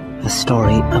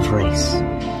of race.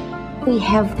 We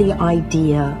have the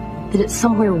idea that it's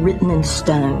somewhere written in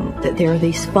stone that there are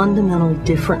these fundamental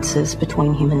differences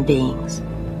between human beings.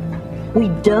 we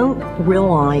don't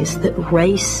realize that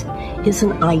race is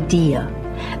an idea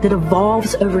that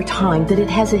evolves over time, that it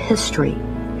has a history,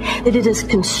 that it is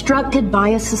constructed by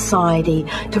a society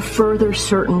to further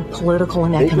certain political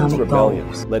and economic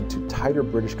rebellions goals. led to tighter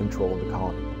British control of the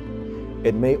colony.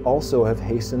 It may also have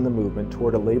hastened the movement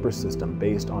toward a labor system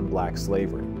based on black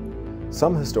slavery.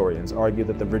 Some historians argue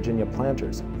that the Virginia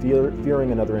planters,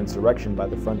 fearing another insurrection by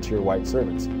the frontier white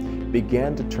servants,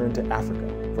 began to turn to Africa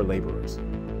for laborers.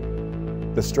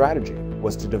 The strategy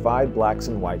was to divide blacks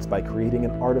and whites by creating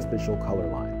an artificial color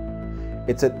line.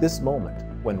 It's at this moment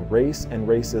when race and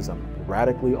racism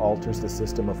radically alters the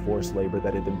system of forced labor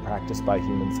that had been practiced by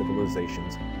human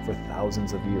civilizations for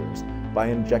thousands of years by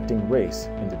injecting race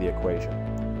into the equation.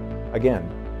 Again,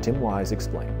 Tim Wise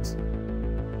explains.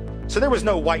 So there was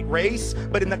no white race,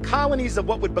 but in the colonies of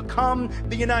what would become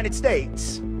the United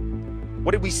States,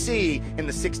 what did we see in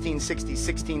the 1660s,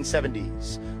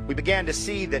 1670s? We began to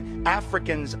see that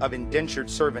Africans of indentured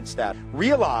servant status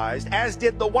realized, as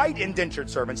did the white indentured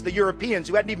servants, the Europeans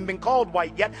who hadn't even been called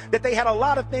white yet, that they had a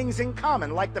lot of things in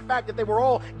common, like the fact that they were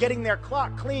all getting their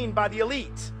clock cleaned by the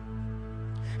elite.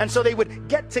 And so they would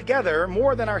get together,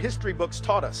 more than our history books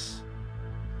taught us,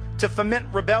 to foment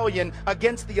rebellion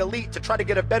against the elite, to try to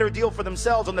get a better deal for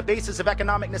themselves on the basis of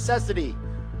economic necessity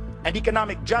and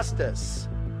economic justice.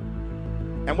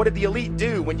 And what did the elite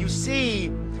do? When you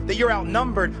see that you're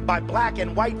outnumbered by black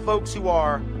and white folks who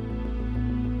are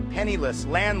penniless,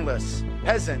 landless,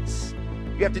 peasants,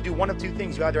 you have to do one of two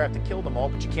things. You either have to kill them all,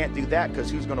 but you can't do that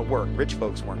because who's going to work? Rich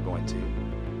folks weren't going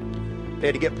to. They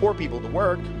had to get poor people to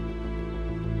work.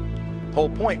 The whole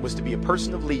point was to be a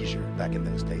person of leisure back in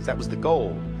those days. That was the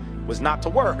goal, was not to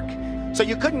work. So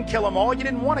you couldn't kill them all. You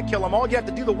didn't want to kill them all. You have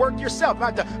to do the work yourself. You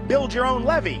have to build your own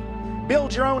levee,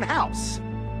 build your own house.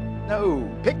 No,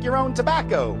 pick your own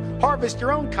tobacco, harvest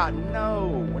your own cotton.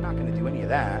 No, we're not going to do any of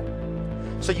that.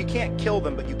 So you can't kill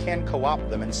them, but you can co-opt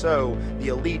them. And so the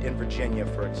elite in Virginia,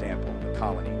 for example, the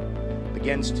colony,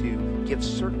 begins to give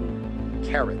certain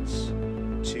carrots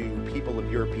to people of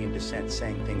European descent,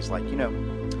 saying things like, you know,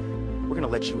 we're going to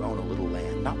let you own a little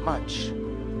land, not much,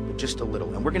 but just a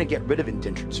little. And we're going to get rid of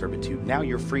indentured servitude. Now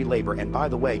you're free labor. And by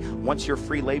the way, once you're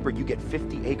free labor, you get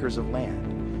 50 acres of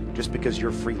land. Just because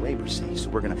you're free labor, see. So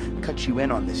we're going to cut you in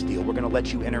on this deal. We're going to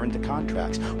let you enter into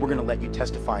contracts. We're going to let you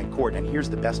testify in court. And here's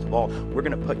the best of all. We're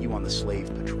going to put you on the slave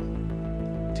patrol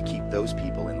to keep those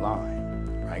people in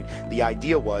line, right? The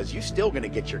idea was you're still going to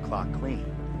get your clock clean.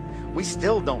 We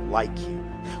still don't like you.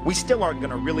 We still aren't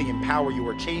going to really empower you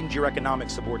or change your economic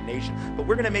subordination. But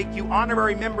we're going to make you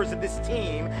honorary members of this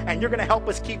team, and you're going to help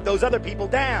us keep those other people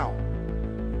down.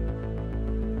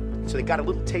 So they got a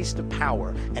little taste of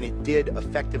power, and it did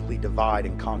effectively divide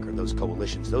and conquer those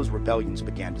coalitions. Those rebellions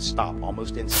began to stop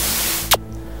almost instantly.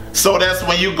 So that's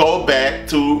when you go back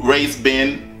to race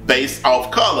being based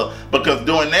off color, because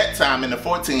during that time in the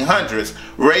 1400s,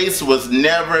 race was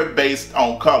never based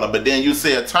on color. But then you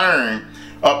see a turn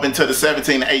up into the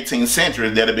 17th and 18th century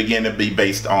that it began to be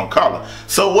based on color.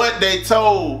 So what they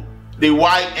told the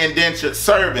white indentured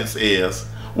servants is,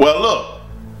 well, look,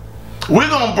 we're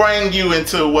going to bring you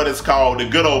into what is called the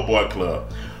good old boy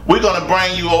club. We're going to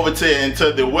bring you over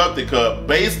into the wealthy club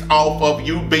based off of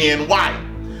you being white.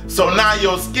 So now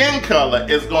your skin color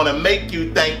is going to make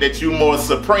you think that you're more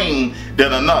supreme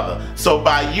than another. So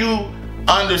by you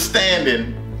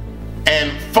understanding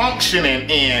and functioning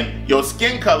in your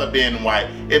skin color being white,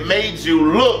 it made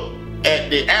you look at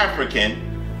the African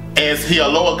as he a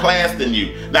lower class than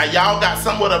you. Now y'all got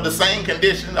somewhat of the same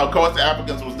condition. Of course the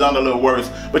Africans was done a little worse,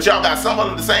 but y'all got somewhat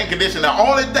of the same condition. The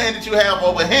only thing that you have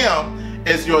over him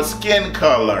is your skin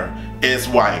color is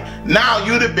white. Now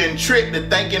you'd have been tricked to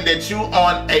thinking that you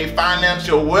on a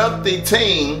financial wealthy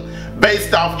team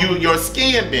based off your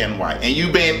skin being white and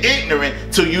you being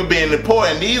ignorant to you being the poor.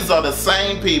 And these are the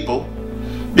same people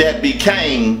that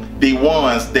became the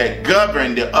ones that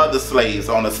governed the other slaves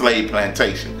on the slave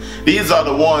plantation. These are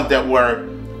the ones that were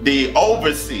the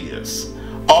overseers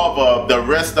of the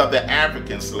rest of the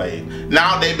African slave.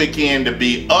 Now they began to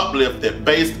be uplifted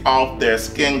based off their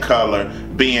skin color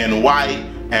being white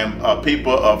and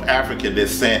people of African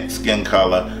descent skin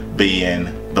color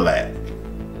being black.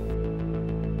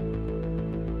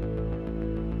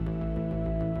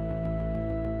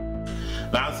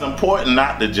 Now it's important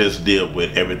not to just deal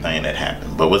with everything that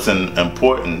happened, but what's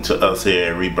important to us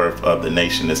here at Rebirth of the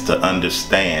Nation is to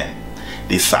understand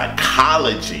the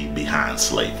psychology behind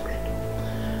slavery.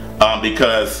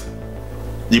 Because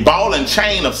the ball and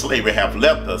chain of slavery have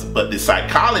left us, but the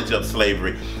psychology of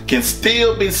slavery can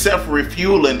still be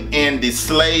self-refueling in the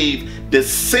slave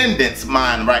descendants'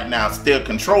 mind right now still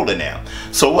controlling them.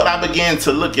 So what I began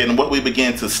to look at and what we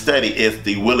began to study is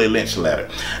the Willie Lynch letter.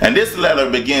 And this letter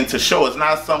began to show, it's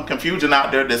not some confusion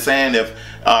out there that's saying if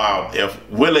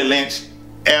Willie Lynch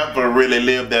ever really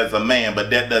lived as a man,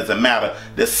 but that doesn't matter.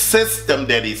 The system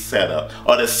that he set up,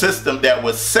 or the system that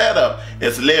was set up,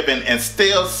 is living and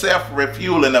still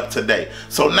self-refueling up today.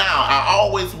 So now I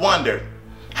always wonder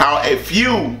how a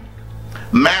few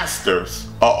masters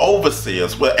or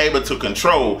overseers were able to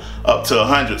control up to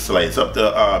 100 slaves, up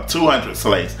to 200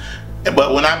 slaves.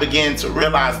 But when I began to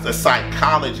realize the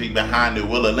psychology behind the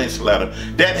Willie Lynch letter,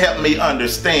 that helped me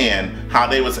understand how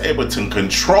they was able to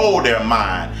control their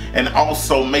mind and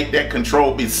also make that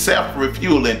control be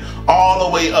self-refueling all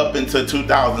the way up into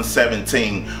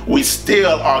 2017. We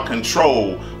still are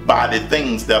controlled by the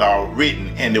things that are written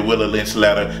in the Willie Lynch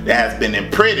letter that has been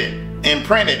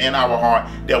imprinted in our heart,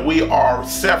 that we are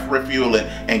self-refueling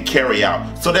and carry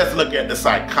out. So let's look at the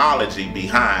psychology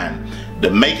behind the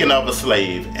making of a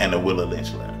slave and the Willie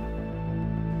Lynch letter.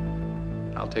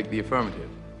 I'll take the affirmative.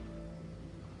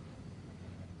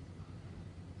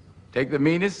 Take the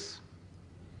meanest,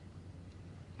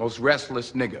 most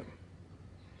restless nigger.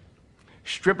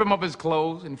 Strip him of his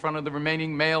clothes in front of the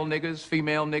remaining male niggers,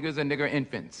 female niggers, and nigger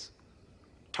infants.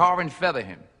 Tar and feather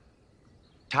him.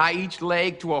 Tie each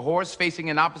leg to a horse facing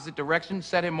in opposite direction,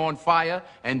 set him on fire,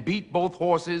 and beat both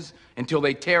horses until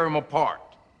they tear him apart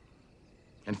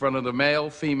in front of the male,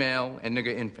 female, and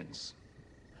nigger infants.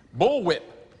 Bullwhip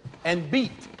and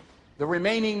beat the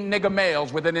remaining nigger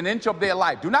males within an inch of their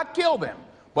life. Do not kill them,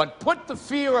 but put the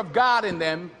fear of God in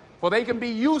them, for they can be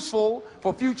useful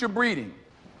for future breeding.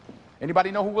 Anybody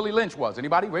know who Willie Lynch was?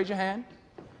 Anybody? Raise your hand.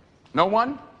 No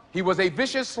one? He was a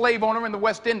vicious slave owner in the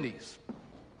West Indies.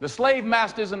 The slave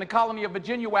masters in the colony of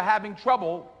Virginia were having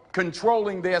trouble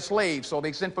controlling their slaves, so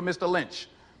they sent for Mr. Lynch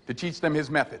to teach them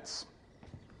his methods.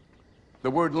 The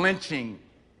word lynching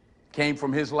came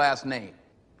from his last name.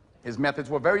 His methods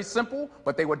were very simple,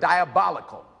 but they were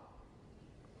diabolical.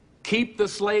 Keep the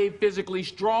slave physically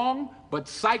strong, but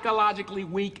psychologically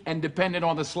weak and dependent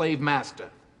on the slave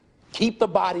master. Keep the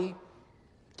body,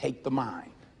 take the mind.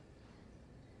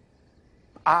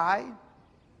 I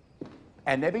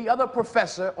and every other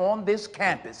professor on this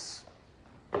campus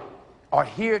are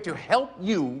here to help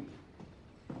you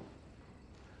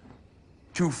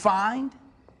to find,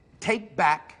 take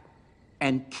back,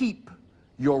 and keep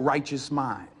your righteous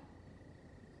mind.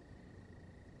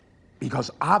 Because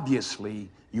obviously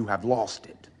you have lost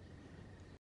it.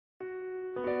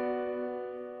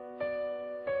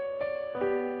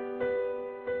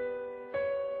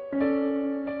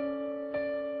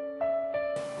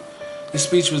 This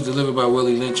speech was delivered by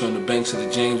Willie Lynch on the banks of the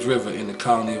James River in the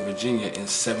colony of Virginia in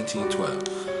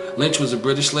 1712. Lynch was a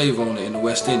British slave owner in the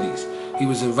West Indies. He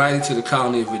was invited to the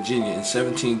colony of Virginia in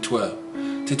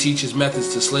 1712 to teach his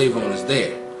methods to slave owners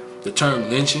there. The term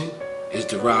lynching is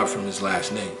derived from his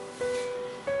last name.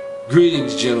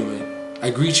 Greetings, gentlemen.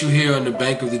 I greet you here on the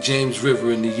bank of the James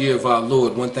River in the year of our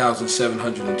Lord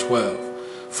 1712.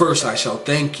 First, I shall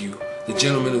thank you, the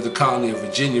gentlemen of the colony of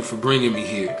Virginia, for bringing me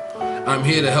here. I'm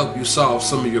here to help you solve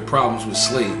some of your problems with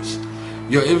slaves.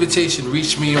 Your invitation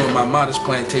reached me on my modest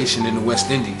plantation in the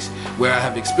West Indies, where I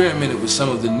have experimented with some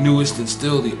of the newest and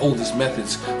still the oldest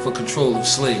methods for control of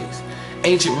slaves.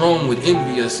 Ancient Rome would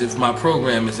envy us if my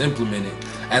program is implemented.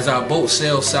 As our boat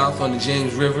sails south on the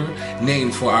James River,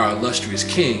 named for our illustrious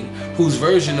king, whose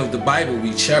version of the Bible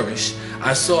we cherish,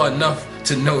 I saw enough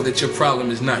to know that your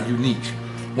problem is not unique.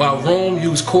 While Rome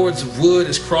used cords of wood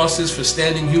as crosses for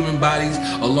standing human bodies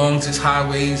along its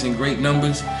highways in great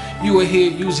numbers, you are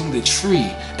here using the tree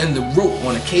and the rope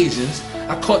on occasions.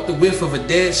 I caught the whiff of a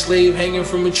dead slave hanging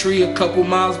from a tree a couple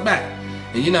miles back.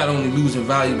 And you're not only losing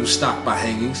valuable stock by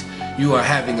hangings, you are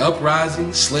having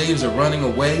uprisings, slaves are running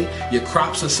away, your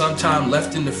crops are sometimes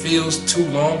left in the fields too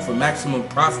long for maximum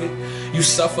profit, you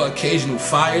suffer occasional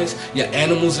fires, your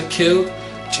animals are killed.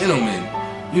 Gentlemen,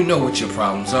 you know what your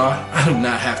problems are. I do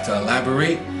not have to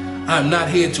elaborate. I'm not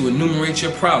here to enumerate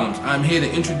your problems. I'm here to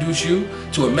introduce you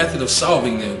to a method of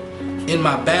solving them. In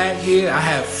my bag here, I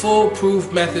have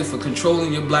foolproof method for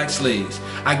controlling your black slaves.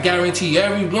 I guarantee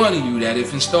every one of you that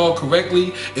if installed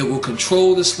correctly, it will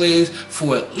control the slaves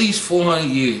for at least 400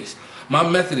 years. My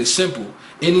method is simple.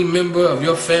 Any member of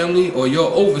your family or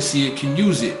your overseer can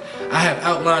use it. I have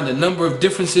outlined a number of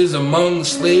differences among the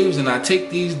slaves, and I take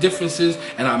these differences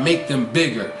and I make them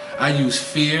bigger. I use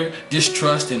fear,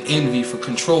 distrust, and envy for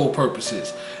control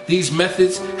purposes. These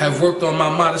methods have worked on my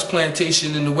modest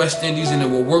plantation in the West Indies, and it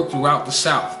will work throughout the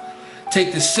South.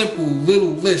 Take this simple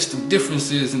little list of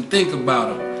differences and think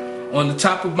about them. On the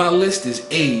top of my list is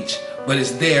age. but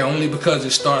it's there only because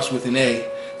it starts with an A.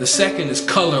 The second is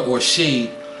color or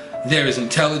shade. There is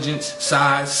intelligence,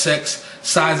 size, sex,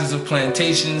 sizes of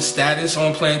plantations, status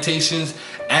on plantations,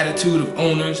 attitude of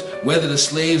owners, whether the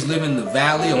slaves live in the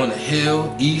valley, on a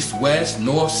hill, east, west,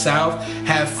 north, south,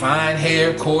 have fine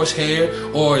hair, coarse hair,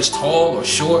 or is tall or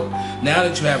short. Now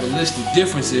that you have a list of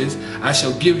differences, I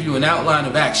shall give you an outline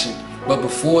of action. But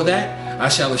before that, I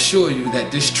shall assure you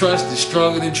that distrust is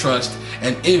stronger than trust,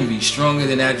 and envy stronger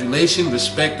than adulation,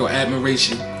 respect, or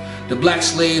admiration. The black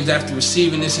slaves, after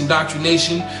receiving this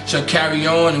indoctrination, shall carry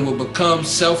on and will become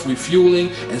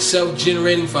self-refueling and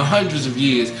self-generating for hundreds of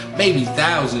years, maybe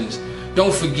thousands.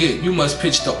 Don't forget, you must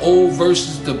pitch the old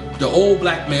versus the old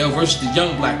black male versus the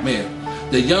young black male.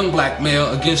 The young black male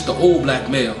against the old black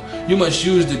male. You must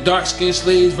use the dark-skinned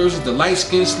slaves versus the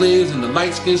light-skinned slaves, and the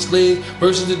light-skinned slaves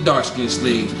versus the dark-skinned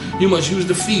slaves. You must use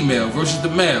the female versus the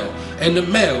male, and the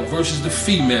male versus the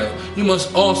female. You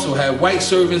must also have white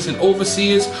servants and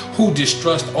overseers who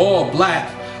distrust all black,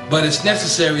 but it's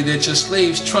necessary that your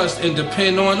slaves trust and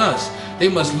depend on us. They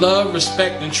must love,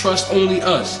 respect, and trust only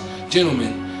us.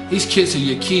 Gentlemen, these kids are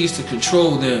your keys to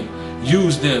control them.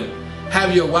 Use them.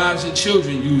 Have your wives and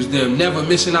children use them. Never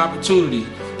miss an opportunity.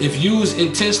 If used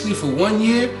intensely for 1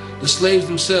 year, the slaves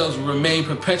themselves will remain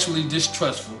perpetually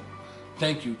distrustful.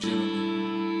 Thank you, gentlemen.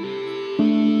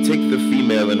 Take the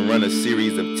female and run a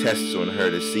series of tests on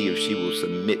her to see if she will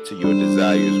submit to your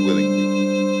desires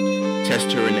willingly.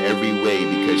 Test her in every way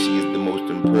because she is the most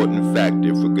important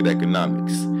factor for good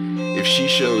economics. If she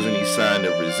shows any sign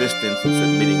of resistance and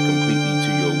submitting completely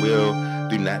to your will,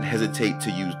 do not hesitate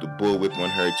to use the bullwhip on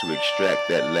her to extract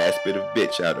that last bit of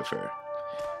bitch out of her.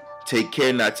 Take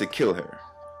care not to kill her,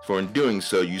 for in doing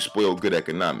so you spoil good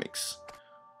economics.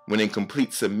 When in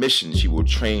complete submission, she will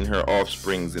train her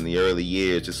offsprings in the early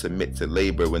years to submit to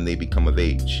labor when they become of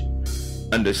age.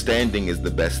 Understanding is the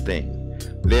best thing.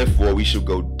 Therefore, we shall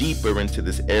go deeper into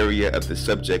this area of the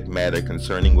subject matter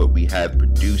concerning what we have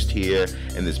produced here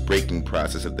in this breaking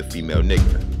process of the female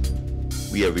nigger.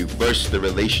 We have reversed the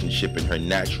relationship in her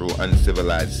natural,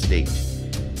 uncivilized state.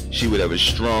 She would have a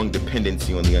strong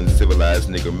dependency on the uncivilized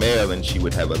nigger male, and she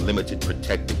would have a limited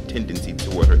protective tendency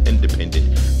toward her independent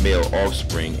male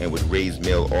offspring and would raise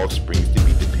male offsprings to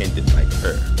be dependent like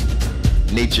her.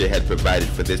 Nature had provided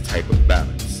for this type of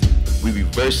balance. We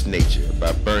reversed nature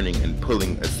by burning and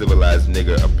pulling a civilized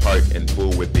nigger apart and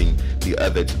bullwhipping the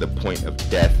other to the point of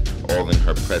death, all in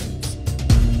her presence.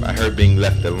 By her being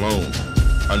left alone,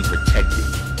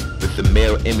 unprotected, with the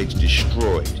male image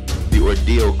destroyed, the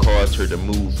ordeal caused her to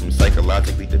move from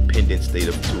psychologically dependent state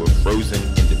to a frozen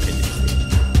independent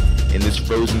state. In this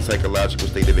frozen psychological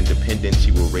state of independence,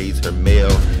 she will raise her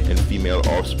male and female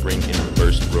offspring in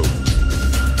reversed roles.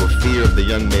 For fear of the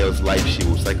young male's life, she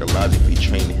will psychologically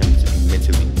train him to be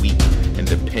mentally weak and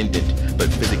dependent, but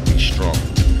physically strong.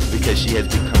 Because she has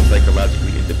become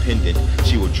psychologically independent,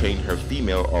 she will train her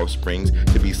female offsprings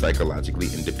to be psychologically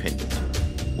independent.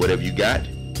 What have you got?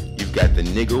 You've got the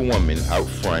nigger woman out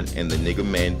front and the nigger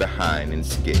man behind and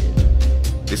scared.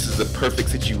 This is a perfect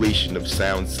situation of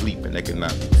sound sleep and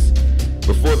economics.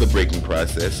 Before the breaking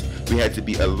process, we had to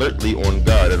be alertly on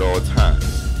guard at all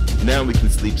times. Now we can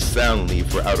sleep soundly,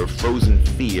 for out of frozen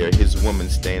fear, his woman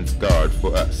stands guard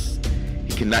for us.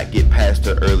 He cannot get past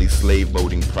her early slave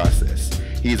boating process.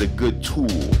 He is a good tool,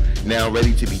 now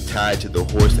ready to be tied to the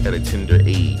horse at a tender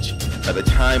age. By the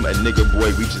time a nigger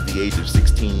boy reaches the age of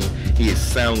 16, he is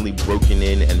soundly broken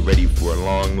in and ready for a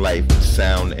long life of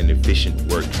sound and efficient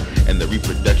work and the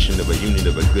reproduction of a unit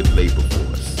of a good labor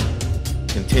force.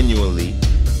 Continually,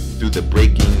 through the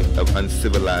breaking of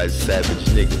uncivilized savage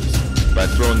niggers, by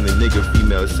throwing the nigger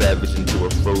female savage into a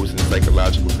frozen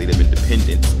psychological state of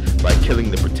independence, by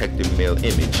killing the protective male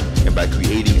image, and by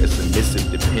creating a submissive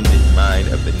dependent mind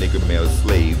of the nigger male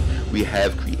slave, we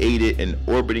have created an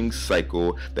orbiting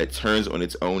cycle that turns on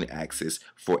its own axis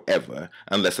forever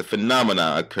unless a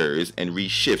phenomenon occurs and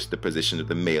reshifts the position of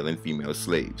the male and female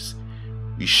slaves.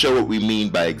 We show what we mean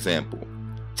by example.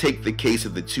 Take the case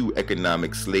of the two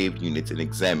economic slave units and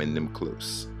examine them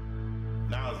close.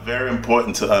 Now it's very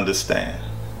important to understand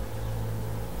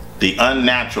the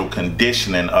unnatural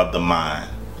conditioning of the mind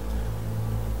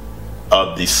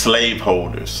of the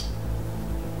slaveholders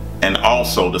and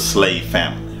also the slave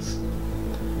families.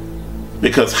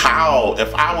 Because how,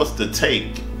 if I was to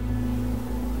take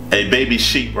a baby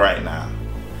sheep right now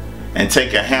and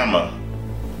take a hammer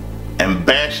and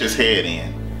bash his head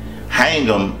in, hang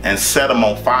him and set him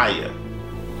on fire,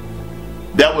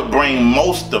 that would bring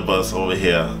most of us over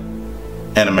here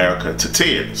in America to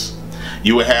tears.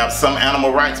 You would have some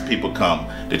animal rights people come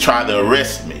to try to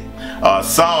arrest me.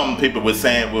 Some people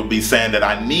would be saying that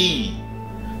I need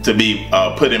to be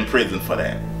put in prison for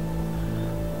that.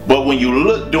 But when you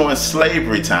look during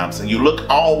slavery times and you look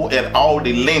at all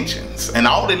the lynchings, and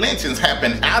all the lynchings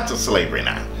happened after slavery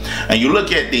now, and you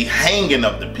look at the hanging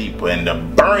of the people and the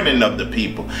burning of the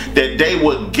people, that they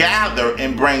would gather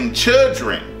and bring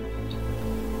children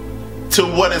to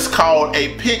what is called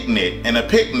a picnic. And a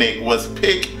picnic was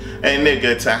pick a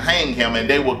nigga to hang him, and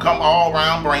they would come all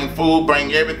around, bring food,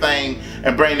 bring everything,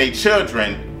 and bring their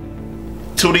children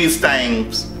to these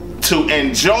things to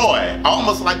enjoy,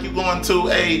 almost like you going to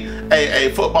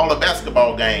a football or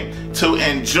basketball game, to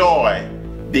enjoy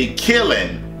the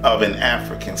killing of an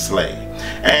African slave.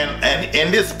 And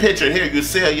in this picture here, you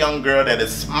see a young girl that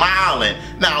is smiling.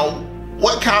 Now,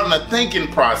 what kind of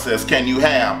thinking process can you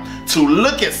have to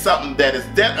look at something that is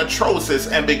that atrocious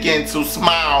and begin to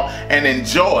smile and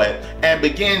enjoy it, and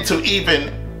begin to,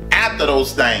 even after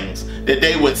those things, that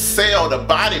they would sell the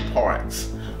body parts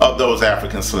of those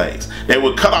African slaves? They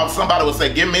would cut off, somebody would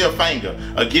say, give me a finger,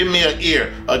 or give me an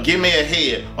ear, or give me a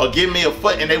head, or give me a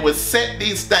foot, and they would set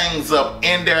these things up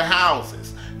in their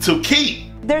houses to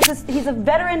keep. He's a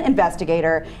veteran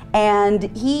investigator, and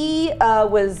he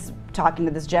was talking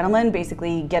to this gentleman,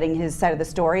 basically getting his side of the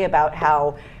story about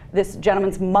how this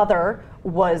gentleman's mother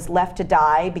was left to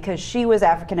die because she was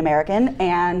African American,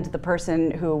 and the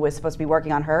person who was supposed to be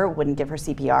working on her wouldn't give her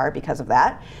CPR because of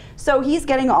that. So he's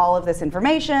getting all of this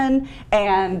information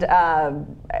and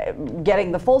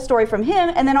getting the full story from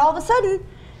him, and then all of a sudden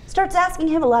starts asking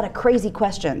him a lot of crazy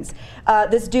questions.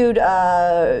 This dude,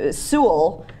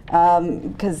 Sewell,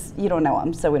 because you don't know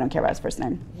him, so we don't care about his first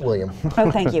name. William.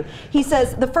 Oh, thank you. He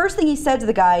says, the first thing he said to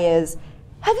the guy is,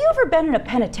 have you ever been in a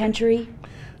penitentiary?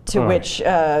 To which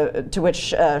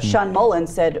Sean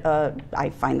Mullins said, I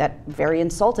find that very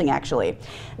insulting, actually.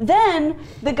 Then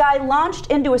the guy launched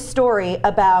into a story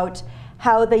about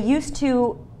how they used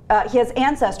to, he has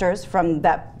ancestors from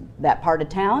that part of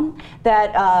town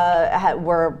that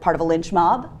were part of a lynch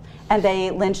mob, and they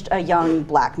lynched a young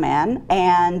black man,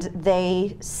 and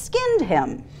they skinned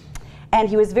him. And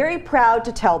he was very proud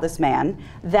to tell this man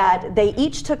that they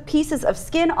each took pieces of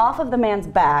skin off of the man's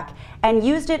back and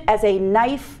used it as a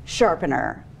knife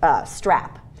sharpener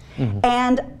strap. Mm-hmm.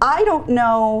 And I don't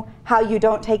know how you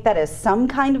don't take that as some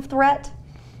kind of threat,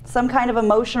 some kind of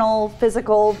emotional,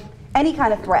 physical, any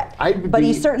kind of threat. But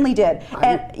he certainly did.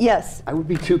 Yes. I would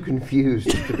be too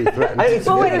confused to be threatened.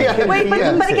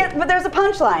 But there's a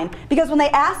punchline, because when they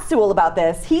asked Sewell about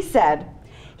this, he said,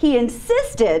 he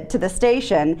insisted to the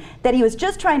station that he was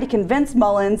just trying to convince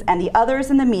Mullins and the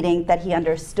others in the meeting that he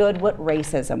understood what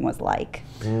racism was like.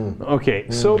 Okay,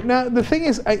 so now the thing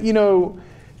is, I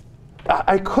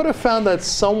could have found that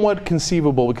somewhat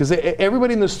conceivable, because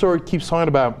everybody in the story keeps talking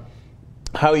about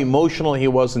how emotional he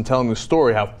was in telling the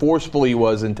story, how forceful he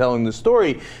was in telling the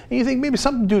story, and you think maybe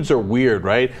some dudes are weird,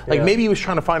 right? Like maybe he was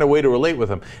trying to find a way to relate with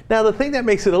him. Now the thing that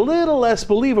makes it a little less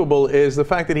believable is the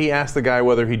fact that he asked the guy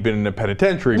whether he'd been in a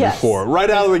penitentiary before, right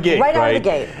out of the gate, right? Out of the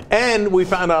gate. And we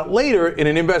found out later in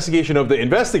an investigation of the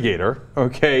investigator,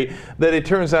 okay, that it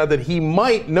turns out that he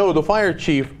might know the fire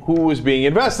chief who was being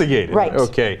investigated. Right.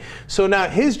 Okay. So now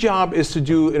his job is to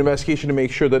do an investigation to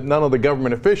make sure that none of the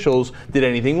government officials did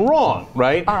anything wrong.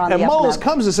 Right? And Mullins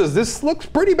comes and says, this looks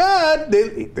pretty bad.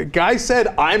 The guy said,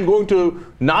 I'm going to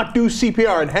not do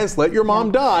CPR and hence let your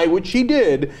mom die, which she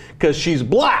did because she's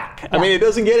black. I mean, it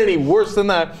doesn't get any worse than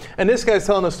that. And this guy's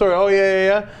telling the story, oh,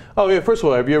 yeah. Oh, yeah, first of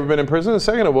all, have you ever been in prison? And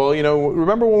second of all,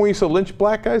 remember when we used to lynch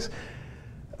black guys?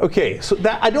 Okay, so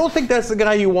I don't think that's the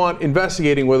guy you want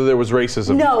investigating whether there was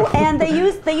racism. No, and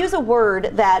they use a word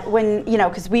that when,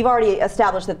 because we've already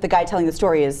established that the guy telling the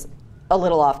story is a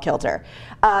little off kilter.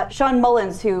 Sean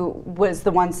Mullins, who was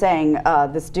the one saying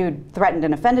this dude threatened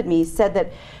and offended me, said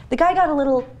that the guy got a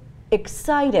little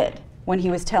excited when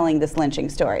he was telling this lynching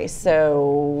story.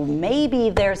 So maybe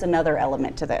there's another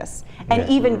element to this, an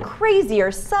even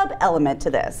crazier sub-element to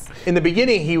this. In the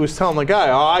beginning, he was telling the guy,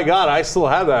 oh, I still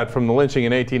have that from the lynching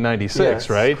in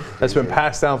 1896, right? That's been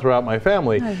passed down throughout my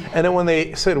family. And then when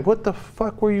they said, what the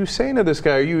fuck were you saying to this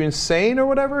guy? Are you insane or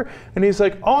whatever? And he's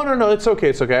like, oh, no, it's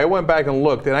okay. I went back and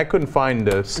looked, and I couldn't find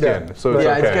the skin. So it's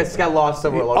okay. It's got lost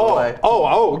somewhere along the way.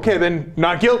 Oh, okay, then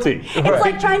not guilty. It's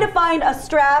like trying to find a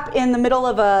strap in the middle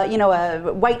of a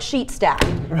white sheet stack.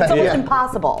 It's almost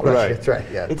impossible. Right. That's right.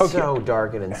 Yeah. It's so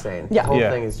dark and insane. Yeah. The whole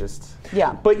thing is just.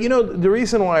 Yeah. But the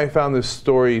reason why I found this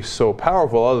story so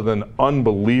powerful, other than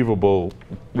unbelievable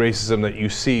racism that you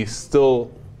see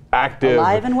still active,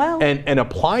 alive and well, and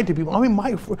applied to people. I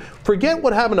mean, forget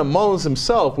what happened to Mullins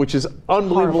himself, which is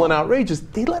unbelievable and outrageous.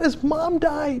 They let his mom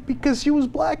die because she was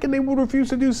black, and they would refuse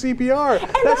to do CPR.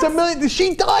 That's a million.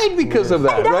 She died because of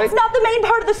that, and that's right? not the main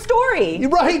part of the story.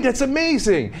 Right. That's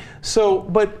amazing. So,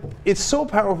 but it's so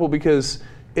powerful because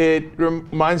it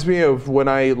reminds me of when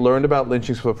I learned about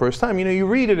lynchings for the first time. You know, you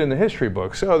read it in the history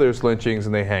books. Oh, there's lynchings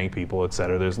and they hang people,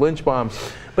 etc. There's lynch bombs,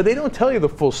 but they don't tell you the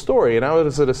full story. And I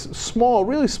was at a small,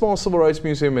 really small civil rights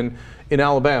museum in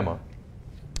Alabama,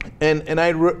 and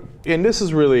this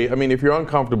is really, I mean, if you're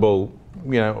uncomfortable,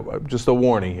 you know, just a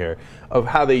warning here of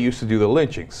how they used to do the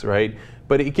lynchings, right?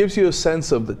 But it gives you a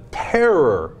sense of the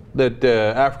terror that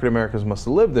African Americans must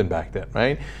have lived in back then,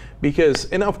 right? Because,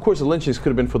 and of course the lynchings could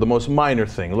have been for the most minor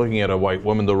thing, looking at a white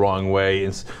woman the wrong way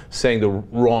and saying the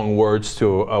wrong words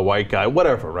to a white guy,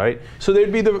 whatever, right? So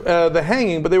there'd be the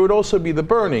hanging, but there would also be the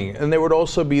burning, and there would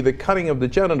also be the cutting of the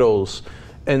genitals,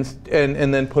 and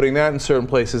then putting that in certain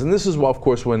places. And this is, well, of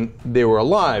course, when they were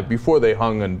alive, before they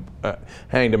hung and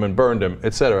hanged them and burned them,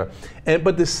 etc.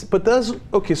 But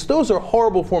those are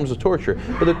horrible forms of torture.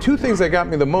 But the two things that got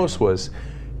me the most was,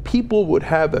 people would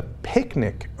have a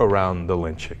picnic around the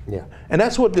lynching. Yeah. And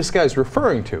that's what this guy's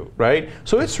referring to, right?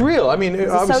 So it's real. I mean,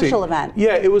 It's obviously, a social event.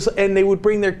 Yeah, it was, and they would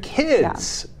bring their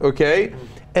kids, okay?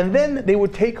 And then they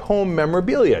would take home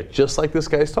memorabilia, just like this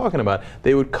guy's talking about.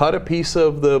 They would cut a piece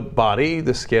of the body,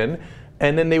 the skin,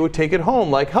 and then they would take it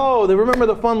home. Like, oh, they remember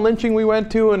the fun lynching we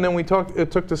went to, and then we took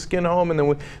the skin home, and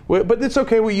then but it's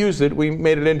okay, we used it, we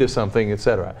made it into something,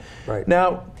 etc. Right.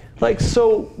 Now, like,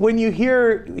 so when you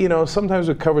hear, you know, sometimes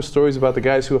we cover stories about the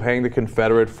guys who hang the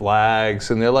Confederate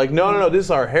flags, and they're like, no, this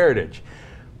is our heritage.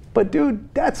 But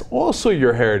dude, that's also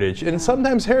your heritage. And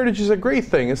sometimes heritage is a great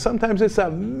thing, and sometimes it's a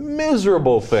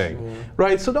miserable thing,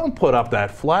 right? So don't put up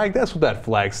that flag. That's what that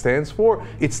flag stands for.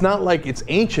 It's not like it's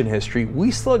ancient history.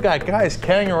 We still got guys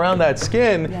carrying around that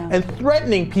skin and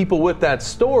threatening people with that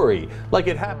story like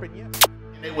it happened yesterday.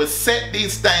 They would set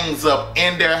these things up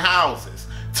in their houses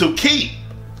to keep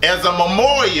as a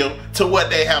memorial to what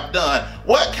they have done.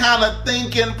 What kind of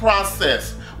thinking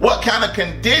process, what kind of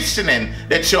conditioning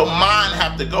that your mind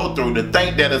have to go through to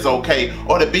think that is okay,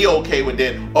 or to be okay with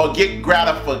it, or get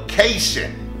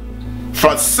gratification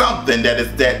for something that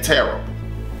is that terrible.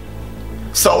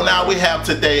 So now we have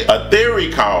today a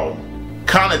theory called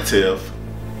cognitive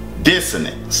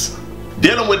dissonance,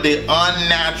 dealing with the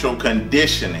unnatural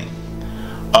conditioning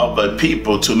of a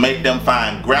people to make them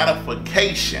find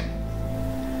gratification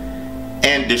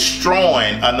and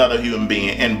destroying another human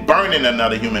being, and burning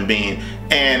another human being,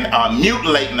 and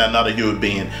mutilating another human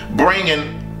being,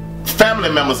 bringing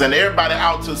family members and everybody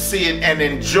out to see it and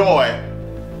enjoy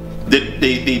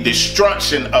the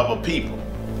destruction of a people.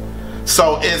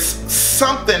 So it's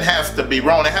something has to be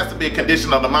wrong. It has to be a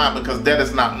condition of the mind, because that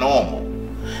is not normal.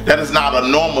 That is not a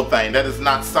normal thing. That is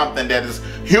not something that is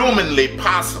humanly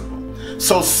possible.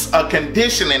 So a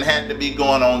conditioning had to be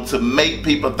going on to make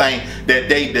people think that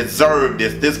they deserve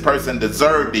this. This person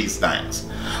deserved these things.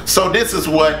 So this is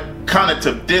what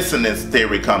cognitive dissonance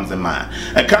theory comes in mind.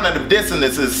 And cognitive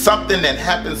dissonance is something that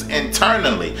happens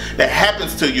internally, that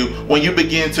happens to you when you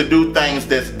begin to do things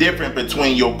that's different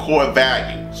between your core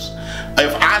values.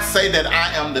 If I say that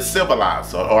I am the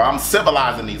civilizer, or I'm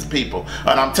civilizing these people,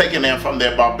 and I'm taking them from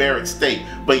their barbaric state,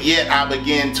 but yet I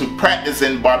begin to practice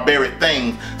in barbaric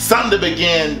things, something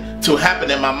begin to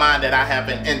happen in my mind, that I have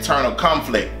an internal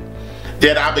conflict,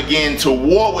 that I begin to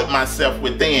war with myself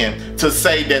within to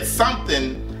say that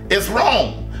something is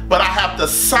wrong. But I have to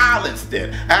silence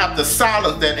that. I have to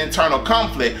silence that internal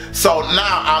conflict. So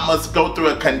now I must go through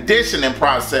a conditioning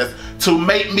process to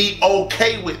make me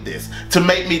okay with this, to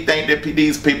make me think that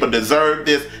these people deserve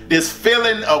this. This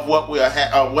feeling of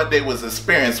what they was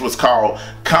experiencing was called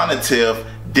cognitive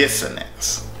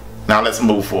dissonance. Now let's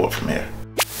move forward from here.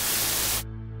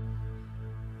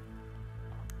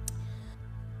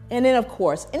 And then, of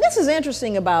course, and this is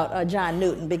interesting about John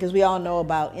Newton, because we all know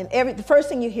about, the first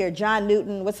thing you hear, John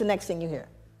Newton, what's the next thing you hear?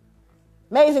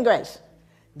 Amazing Grace.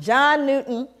 John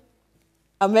Newton,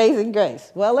 Amazing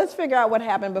Grace. Well, let's figure out what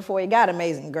happened before he got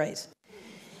Amazing Grace.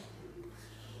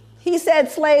 He said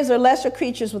slaves are lesser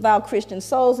creatures without Christian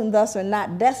souls, and thus are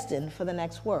not destined for the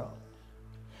next world.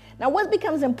 Now, what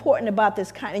becomes important about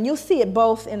this kind, and you'll see it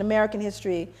both in American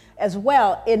history as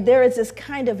well, there is this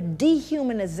kind of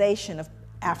dehumanization of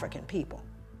African people.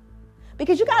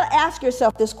 Because you got to ask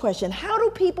yourself this question: how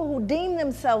do people who deem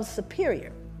themselves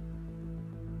superior,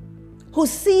 who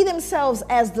see themselves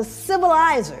as the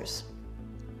civilizers,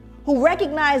 who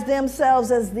recognize themselves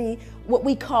as what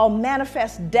we call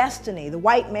manifest destiny, the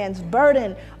white man's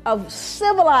burden of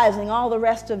civilizing all the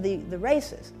rest of the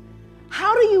races,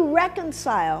 How do you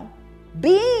reconcile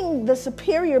being the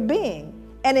superior being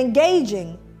and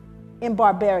engaging in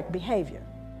barbaric behavior?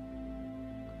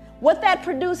 What that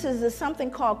produces is something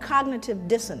called cognitive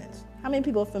dissonance. How many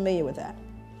people are familiar with that?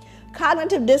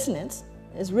 Cognitive dissonance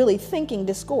is really thinking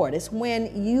discord. It's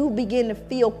when you begin to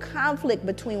feel conflict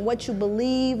between what you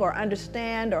believe or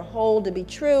understand or hold to be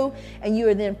true, and you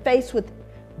are then faced with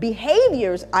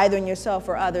behaviors, either in yourself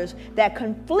or others, that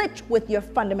conflict with your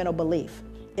fundamental belief.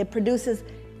 It produces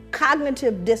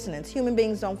cognitive dissonance. Human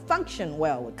beings don't function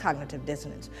well with cognitive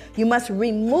dissonance. You must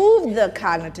remove the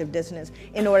cognitive dissonance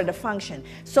in order to function.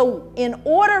 So in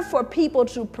order for people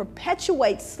to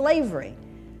perpetuate slavery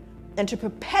and to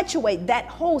perpetuate that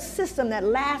whole system that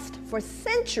lasts for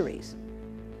centuries,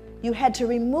 you had to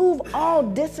remove all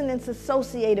dissonance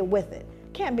associated with it.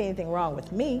 Can't be anything wrong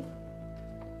with me.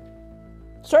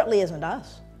 Certainly isn't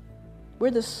us.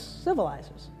 We're the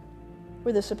civilizers.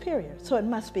 We're the superior, so it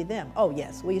must be them. Oh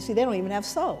yes, well you see, they don't even have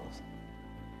souls.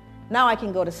 Now I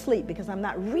can go to sleep because I'm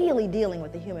not really dealing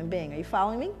with a human being. Are you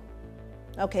following me?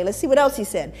 Okay, let's see what else he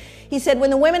said. He said,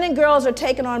 when the women and girls are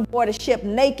taken on board a ship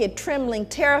naked, trembling,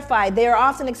 terrified, they are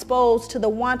often exposed to the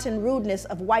wanton rudeness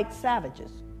of white savages.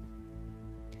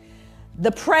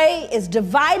 The prey is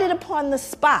divided upon the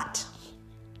spot.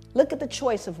 Look at the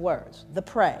choice of words, the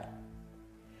prey.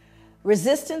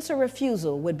 Resistance or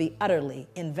refusal would be utterly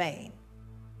in vain.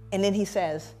 And then he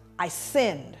says, I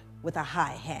sinned with a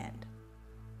high hand.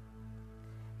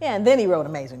 Yeah, and then he wrote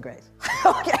Amazing Grace.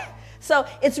 Okay, so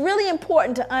it's really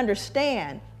important to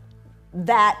understand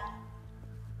that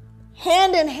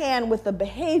hand in hand with the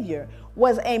behavior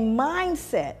was a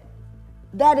mindset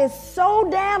that is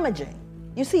so damaging.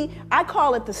 You see, I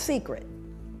call it the secret.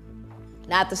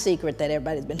 Not the secret that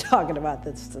everybody's been talking about,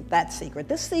 that secret.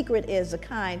 This secret is the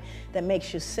kind that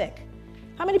makes you sick.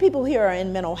 How many people here are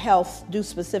in mental health,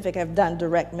 have done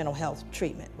direct mental health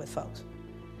treatment with folks?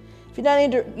 If you've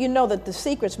done you know that the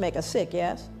secrets make us sick,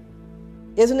 yes?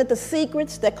 Isn't it the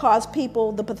secrets that cause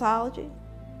people the pathology?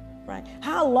 Right?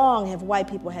 How long have white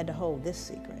people had to hold this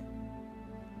secret?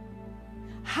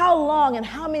 How long and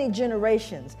how many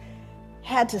generations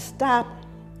had to stop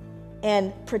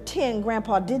and pretend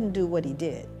Grandpa didn't do what he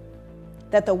did?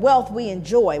 That the wealth we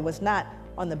enjoy was not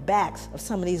on the backs of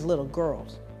some of these little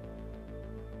girls.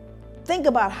 Think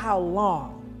about how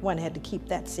long one had to keep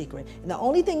that secret. And the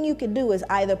only thing you could do is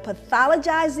either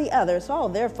pathologize the other. It's all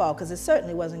their fault because it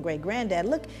certainly wasn't great granddad.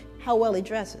 Look how well he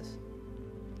dresses.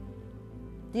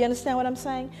 Do you understand what I'm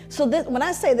saying? So when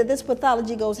I say that this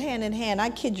pathology goes hand in hand, I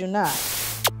kid you not.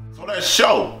 So let's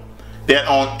show that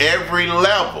on every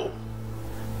level,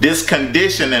 this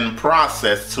conditioning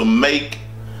process to make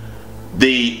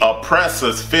the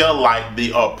oppressors feel like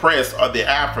the oppressed or the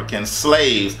African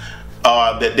slaves,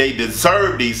 that they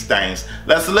deserve these things.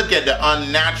 Let's look at the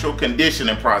unnatural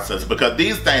conditioning process, because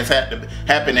these things have to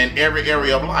happen in every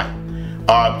area of life.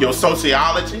 Your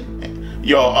sociology,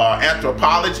 your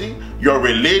anthropology, your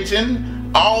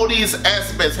religion, all these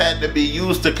aspects had to be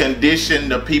used to condition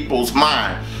the people's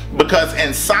mind. Because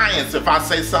in science, if I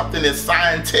say something is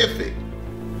scientific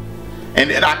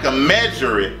and that I can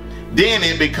measure it, then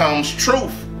it becomes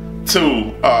truth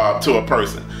to a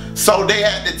person. So they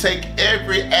had to take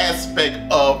every aspect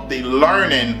of the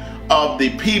learning of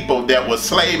the people that were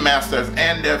slave masters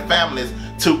and their families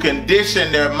to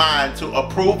condition their mind to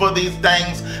approve of these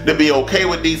things, to be okay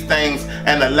with these things,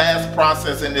 and the last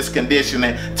process in this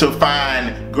conditioning to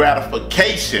find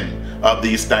gratification of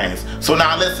these things. So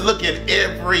now let's look at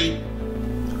every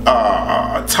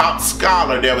top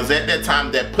scholar that was at that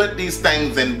time that put these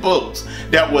things in books,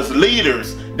 that was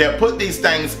leaders that put these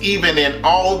things even in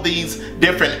all these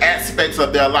different aspects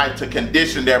of their life to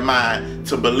condition their mind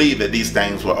to believe that these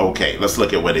things were okay. Let's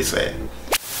look at what he said.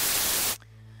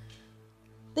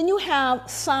 Then you have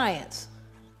science.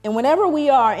 And whenever we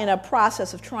are in a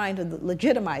process of trying to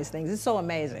legitimize things, it's so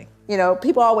amazing. You know,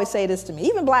 people always say this to me,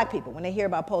 even black people, when they hear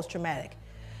about post-traumatic.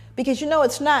 Because you know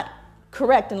it's not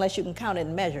correct unless you can count it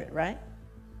and measure it, right?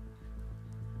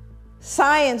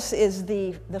 Science is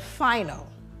the final.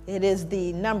 It is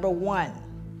the number one.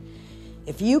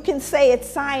 If you can say it's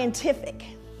scientific,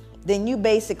 then you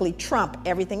basically trump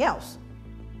everything else,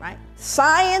 right?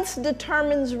 Science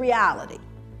determines reality.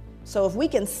 So if we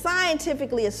can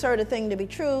scientifically assert a thing to be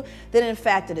true, then in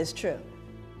fact it is true,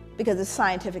 because it's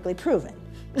scientifically proven.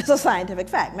 It's a scientific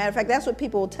fact. Matter of fact, that's what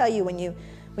people will tell you when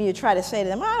you try to say to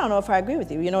them, I don't know if I agree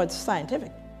with you. You know, it's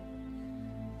scientific.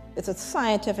 It's a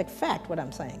scientific fact, what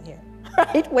I'm saying here,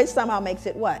 right? Which somehow makes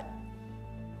it what?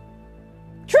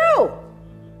 True.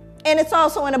 And it's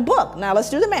also in a book. Now let's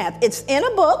do the math. It's in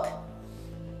a book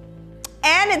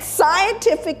and it's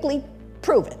scientifically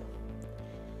proven.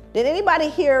 Did anybody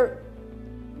here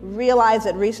realize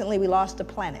that recently we lost a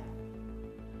planet?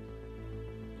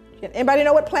 Anybody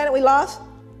know what planet we lost?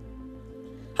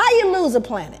 How you lose a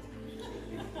planet?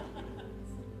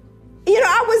 You know,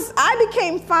 I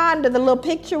became fond of the little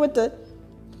picture with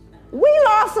we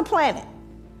lost a planet.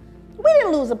 We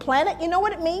didn't lose a planet. You know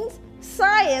what it means?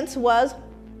 Science was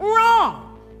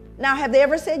wrong. Now, have they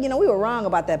ever said, you know, we were wrong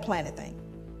about that planet thing?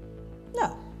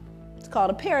 No. It's called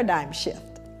a paradigm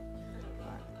shift.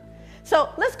 So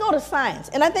let's go to science.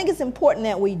 And I think it's important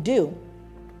that we do.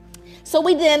 So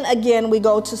we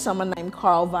go to someone named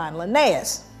Carl von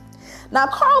Linnaeus. Now,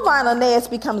 Carl von Linnaeus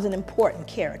becomes an important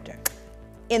character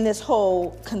in this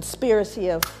whole conspiracy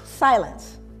of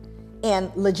silence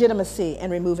and legitimacy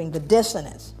and removing the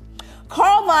dissonance.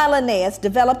 Carl von Linnaeus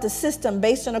developed a system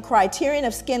based on a criterion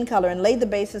of skin color and laid the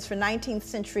basis for 19th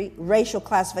century racial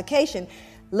classification.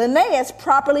 Linnaeus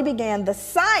properly began the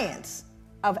science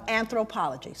of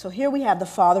anthropology. So here we have the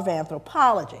father of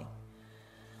anthropology.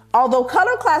 Although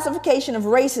color classification of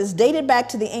races dated back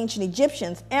to the ancient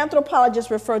Egyptians, anthropologists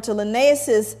refer to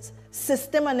Linnaeus's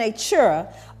Systema Naturae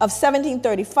of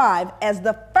 1735 as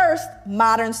the first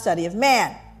modern study of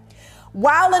man.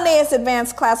 While Linnaeus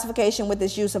advanced classification with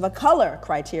his use of a color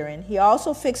criterion, he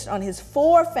also fixed on his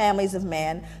 4 families of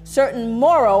man certain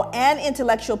moral and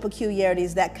intellectual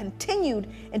peculiarities that continued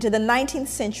into the 19th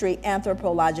century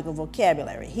anthropological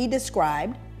vocabulary. He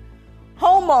described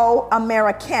Homo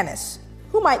Americanus.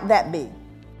 Who might that be?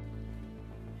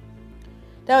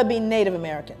 That would be Native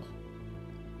Americans,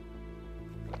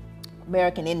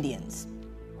 American Indians.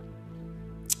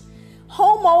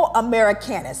 Homo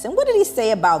Americanus. And what did he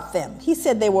say about them? He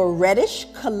said they were reddish,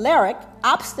 choleric,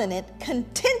 obstinate,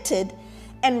 contented,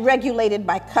 and regulated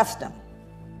by custom.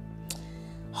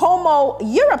 Homo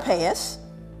Europaeus,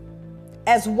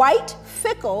 as white,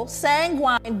 fickle,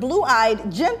 sanguine, blue-eyed,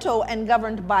 gentle, and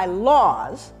governed by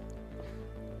laws.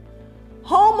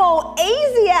 Homo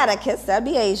Asiaticus, that'd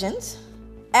be Asians,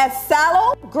 as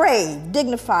sallow, grave,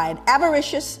 dignified,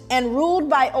 avaricious, and ruled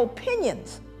by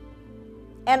opinions.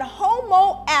 And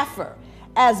Homo Afer,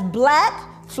 as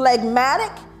black,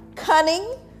 phlegmatic,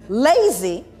 cunning,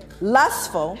 lazy,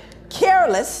 lustful,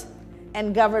 careless,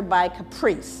 and governed by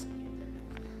caprice.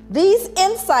 These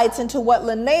insights into what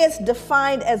Linnaeus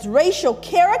defined as racial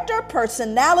character,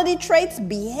 personality traits,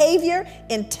 behavior,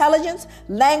 intelligence,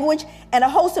 language, and a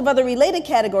host of other related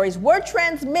categories were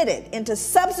transmitted into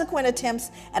subsequent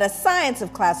attempts at a science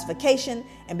of classification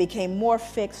and became more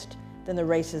fixed than the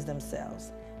races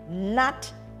themselves. Not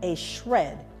a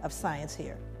shred of science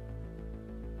here.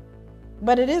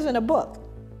 But it is in a book.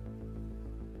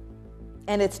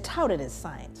 And it's touted as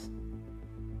science.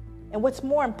 And what's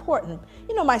more important,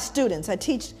 you know, my students, I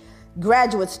teach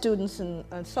graduate students in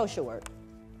social work.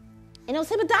 And they'll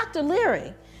say, but Dr.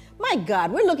 Leary, my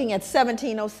God, we're looking at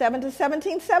 1707 to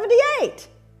 1778.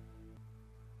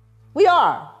 We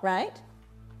are, right?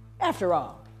 After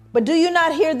all. But do you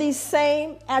not hear these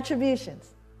same attributions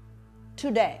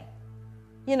today?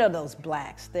 You know, those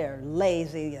blacks, they're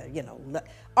lazy, you know,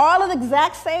 all of the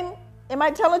exact same, am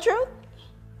I telling the truth?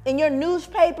 In your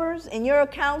newspapers, in your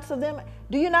accounts of them,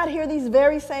 do you not hear these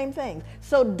very same things?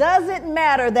 So does it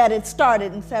matter that it started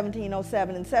in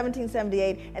 1707 and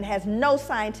 1778 and has no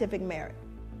scientific merit?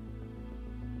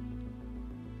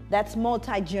 That's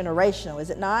multi-generational, is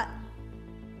it not?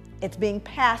 It's being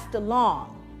passed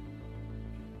along.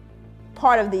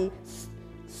 Part of the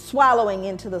swallowing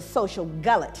into the social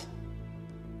gullet.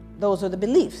 Those are the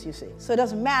beliefs, you see. So it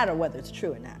doesn't matter whether it's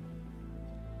true or not.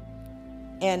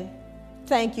 And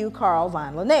thank you, Carl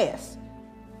von Linnaeus.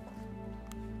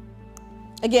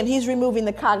 Again, he's removing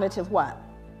the cognitive what?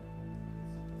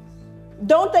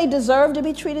 Don't they deserve to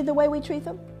be treated the way we treat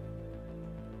them?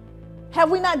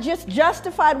 Have we not just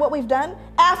justified what we've done?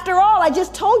 After all, I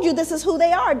just told you this is who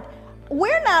they are.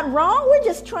 We're not wrong. We're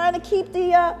just trying to keep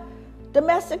the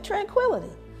domestic tranquility.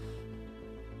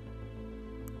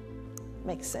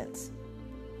 Makes sense.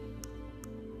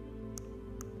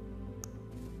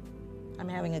 I'm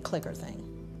having a clicker thing.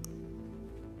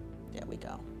 There we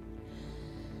go.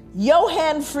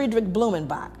 Johann Friedrich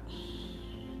Blumenbach.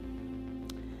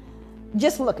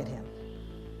 Just look at him.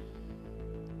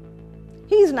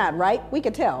 He's not right. We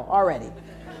could tell already.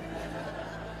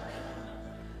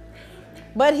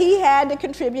 But he had to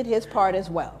contribute his part as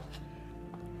well.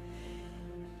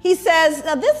 He says,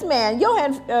 now this man,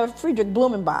 Johann Friedrich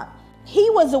Blumenbach, he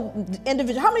was an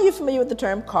individual. How many of you are familiar with the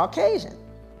term Caucasian?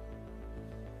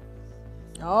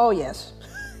 Oh, yes.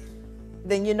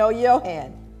 Then you know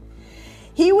Johann.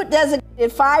 He designated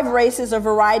did 5 races or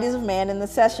varieties of man in the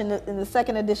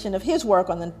second edition of his work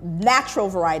on the natural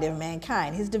variety of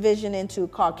mankind. His division into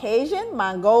Caucasian,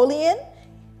 Mongolian,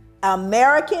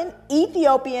 American,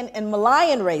 Ethiopian, and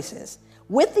Malayan races,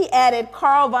 with the added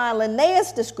Carl von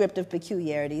Linnaeus descriptive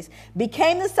peculiarities,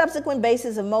 became the subsequent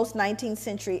basis of most 19th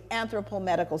century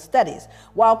anthropomedical studies.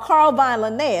 While Carl von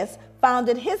Linnaeus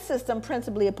founded his system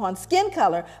principally upon skin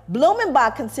color,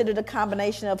 Blumenbach considered a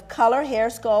combination of color, hair,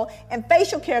 skull, and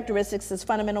facial characteristics as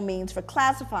fundamental means for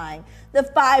classifying the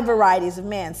 5 varieties of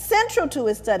man. Central to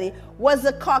his study was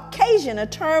the Caucasian, a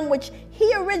term which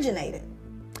he originated.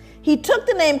 He took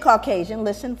the name Caucasian,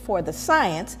 listen for the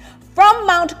science, from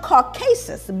Mount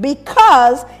Caucasus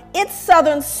because its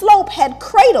southern slope had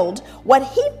cradled what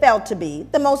he felt to be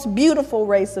the most beautiful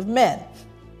race of men,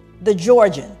 the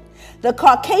Georgian. The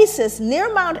Caucasus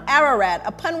near Mount Ararat,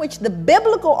 upon which the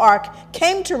biblical ark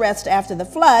came to rest after the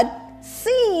flood,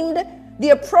 seemed the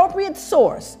appropriate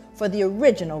source for the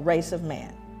original race of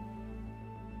man.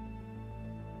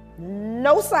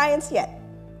 No science yet.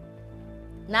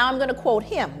 Now I'm going to quote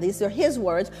him. These are his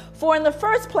words. For in the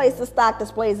first place, the stock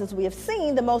displays, as we have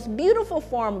seen, the most beautiful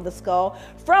form of the skull,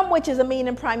 from which is a mean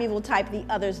and primeval type the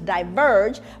others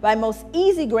diverge by most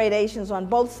easy gradations on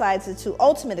both sides to 2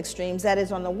 ultimate extremes. That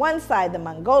is, on the one side, the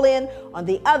Mongolian, on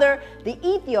the other, the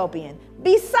Ethiopian.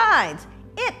 Besides,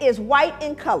 it is white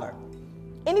in color.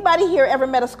 Anybody here ever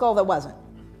met a skull that wasn't?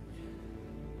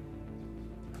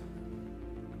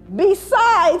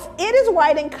 Besides, it is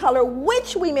white in color,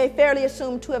 which we may fairly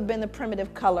assume to have been the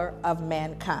primitive color of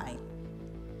mankind.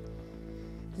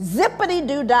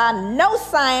 Zippity-doo-dah, no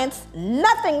science,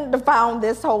 nothing to found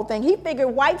this whole thing. He figured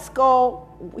white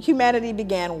skull, humanity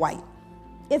began white.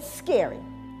 It's scary,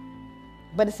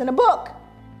 but it's in a book,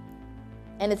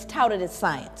 and it's touted as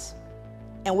science,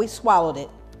 and we swallowed it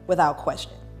without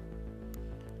question.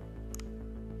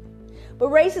 But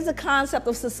race is a concept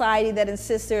of society that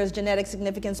insists there is genetic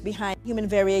significance behind human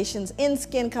variations in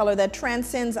skin color that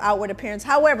transcends outward appearance.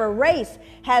 However, race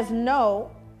has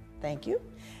no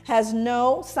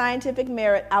scientific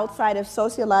merit outside of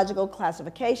sociological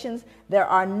classifications. There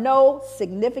are no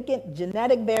significant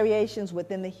genetic variations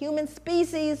within the human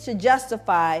species to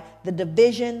justify the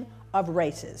division of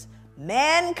races.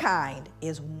 Mankind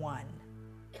is one.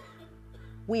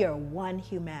 We are one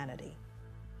humanity.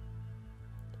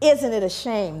 Isn't it a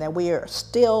shame that we are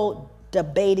still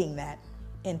debating that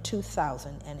in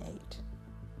 2008?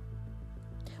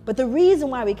 But the reason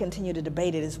why we continue to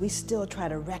debate it is we still try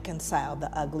to reconcile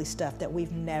the ugly stuff that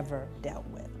we've never dealt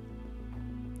with.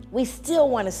 We still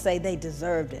want to say they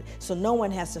deserved it, so no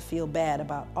one has to feel bad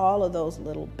about all of those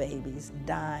little babies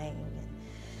dying, and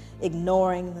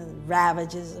ignoring the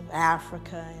ravages of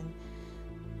Africa,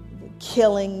 and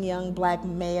killing young black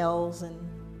males and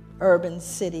urban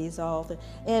cities,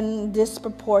 and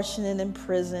disproportionate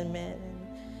imprisonment,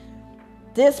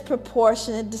 and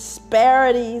disproportionate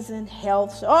disparities in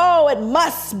health. Oh, it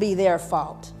must be their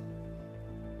fault.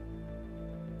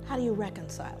 How do you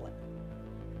reconcile it?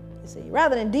 You see,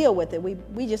 rather than deal with it,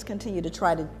 we just continue to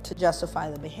try to justify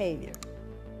the behavior.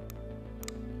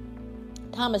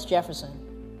 Thomas Jefferson,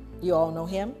 you all know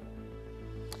him?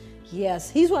 Yes,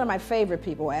 he's one of my favorite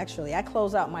people, actually. I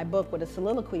close out my book with a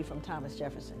soliloquy from Thomas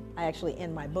Jefferson. I actually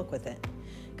end my book with it.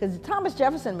 Because Thomas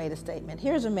Jefferson made a statement.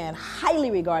 Here's a man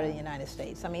highly regarded in the United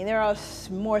States. I mean, there are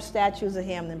more statues of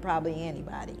him than probably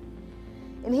anybody.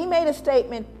 And he made a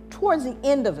statement towards the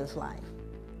end of his life.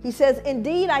 He says,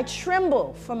 "Indeed, I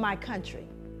tremble for my country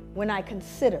when I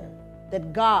consider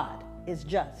that God is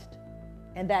just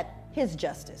and that his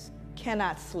justice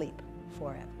cannot sleep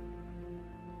forever."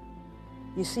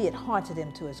 You see, it haunted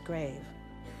him to his grave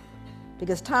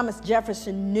because Thomas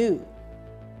Jefferson knew.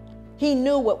 He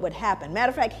knew what would happen.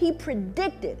 Matter of fact, he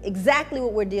predicted exactly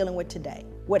what we're dealing with today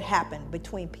would happen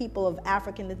between people of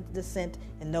African descent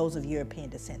and those of European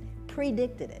descent.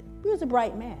 Predicted it. He was a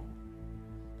bright man.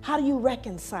 How do you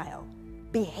reconcile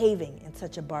behaving in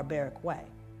such a barbaric way?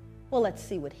 Well, let's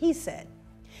see what he said.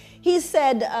 He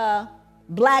said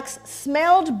blacks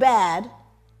smelled bad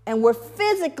and were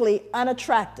physically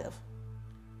unattractive.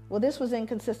 Well, this was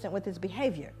inconsistent with his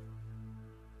behavior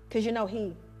because, you know,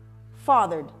 he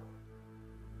fathered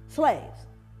slaves,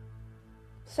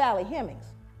 Sally Hemings.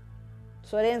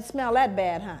 So it didn't smell that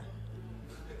bad, huh?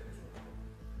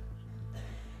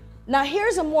 Now,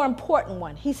 here's a more important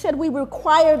one. He said we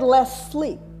required less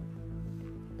sleep.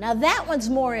 Now, that one's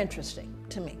more interesting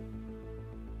to me.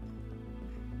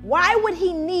 Why would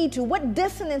he need to? What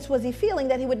dissonance was he feeling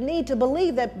that he would need to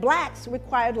believe that blacks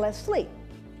required less sleep?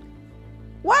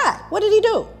 Why? What did he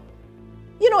do?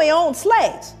 You know, he owned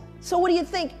slaves. So what do you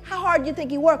think? How hard do you think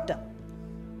he worked them?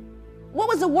 What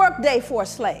was a work day for a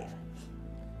slave?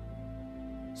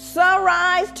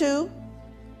 Sunrise to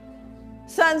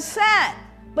sunset.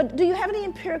 But do you have any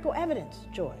empirical evidence,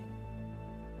 Joy?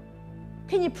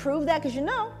 Can you prove that? Because you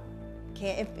know,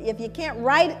 if you can't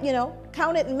write it,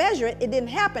 count it and measure it, it didn't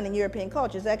happen in European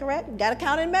culture. Is that correct? You got to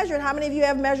count it and measure it. How many of you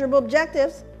have measurable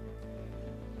objectives?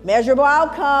 Measurable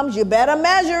outcomes. You better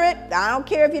measure it. I don't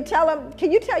care if you tell them.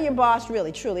 Can you tell your boss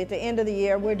really, truly, at the end of the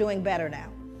year, we're doing better now?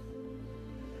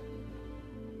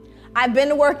 I've been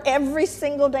to work every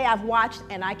single day. I've watched,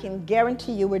 and I can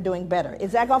guarantee you we're doing better.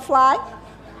 Is that going to fly?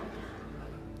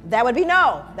 That would be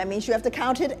no. That means you have to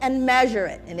count it and measure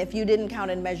it. And if you didn't count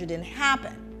it and measure it, it didn't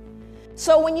happen.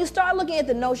 So when you start looking at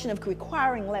the notion of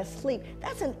requiring less sleep,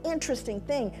 that's an interesting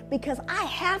thing, because I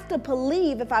have to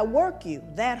believe if I work you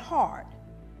that hard.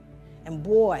 And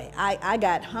boy, I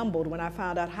got humbled when I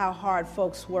found out how hard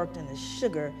folks worked in the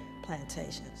sugar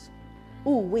plantations.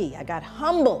 Ooh-wee, I got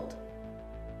humbled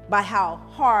by how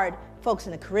hard folks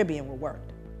in the Caribbean were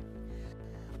worked.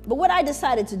 But what I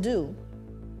decided to do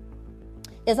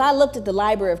is I looked at the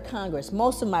Library of Congress.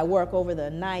 Most of my work over the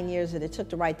 9 years that it took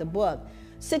to write the book,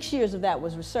 6 years of that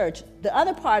was research. The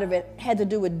other part of it had to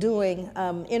do with doing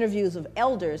interviews of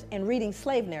elders and reading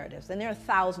slave narratives, and there are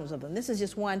thousands of them. This is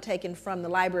just one taken from the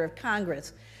Library of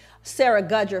Congress. Sarah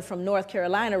Gudger from North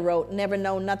Carolina wrote, "Never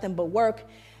known nothing but work,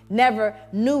 never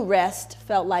knew rest,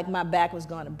 felt like my back was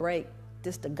going to break.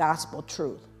 This the gospel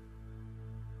truth."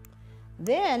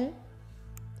 Then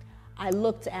I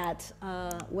looked at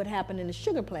what happened in the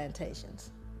sugar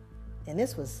plantations, and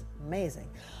this was amazing.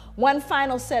 One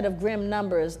final set of grim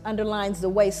numbers underlines the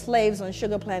way slaves on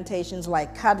sugar plantations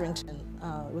like Codrington,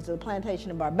 was a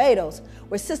plantation in Barbados,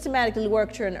 were systematically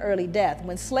worked to an early death.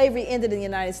 When slavery ended in the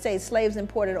United States, slaves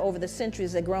imported over the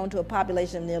centuries had grown to a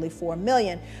population of nearly 4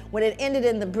 million. When it ended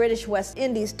in the British West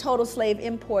Indies, total slave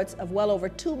imports of well over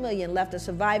 2 million left a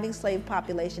surviving slave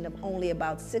population of only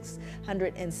about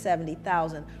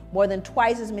 670,000. More than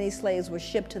twice as many slaves were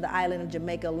shipped to the island of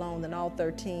Jamaica alone than all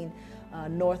 13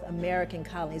 North American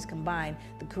colonies combined.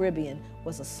 The Caribbean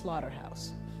was a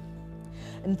slaughterhouse.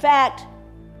 In fact,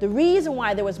 the reason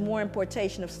why there was more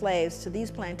importation of slaves to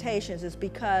these plantations is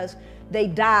because they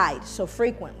died so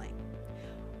frequently.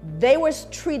 They were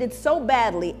treated so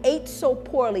badly, ate so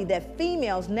poorly, that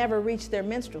females never reached their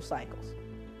menstrual cycles.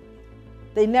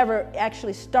 They never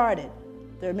actually started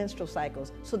their menstrual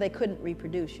cycles, so they couldn't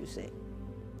reproduce, you see.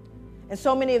 And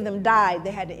so many of them died,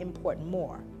 they had to import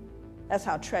more. That's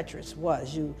how treacherous it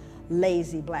was, you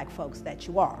lazy black folks that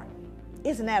you are.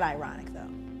 Isn't that ironic, though?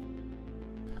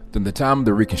 During the time of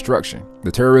the Reconstruction,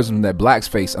 the terrorism that blacks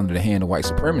faced under the hand of white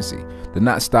supremacy did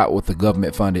not stop with the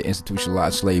government-funded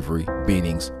institutionalized slavery,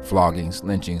 beatings, floggings,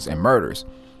 lynchings, and murders,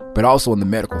 but also in the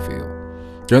medical field.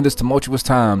 During this tumultuous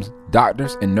times,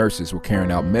 doctors and nurses were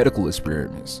carrying out medical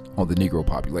experiments on the Negro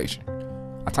population,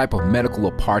 a type of medical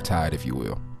apartheid, if you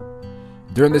will.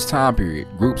 During this time period,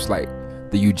 groups like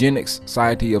the Eugenics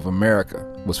Society of America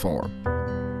was formed.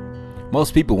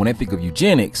 Most people, when they think of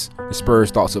eugenics, it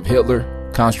spurs thoughts of Hitler,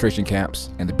 concentration camps,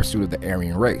 and the pursuit of the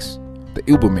Aryan race, the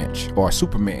Übermensch, or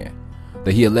Superman,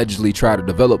 that he allegedly tried to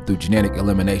develop through genetic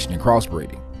elimination and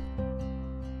crossbreeding.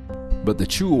 But the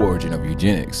true origin of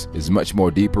eugenics is much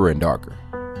more deeper and darker.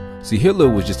 See, Hitler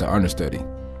was just an understudy.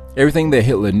 Everything that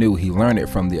Hitler knew, he learned it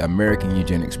from the American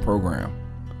Eugenics Program.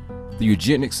 The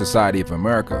Eugenics Society of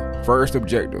America's first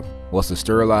objective was to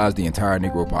sterilize the entire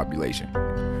Negro population.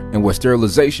 And where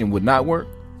sterilization would not work,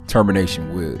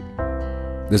 termination would.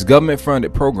 This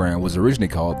government-funded program was originally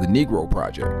called the Negro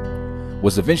Project,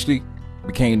 which eventually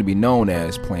became to be known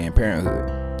as Planned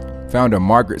Parenthood. Founder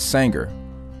Margaret Sanger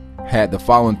had the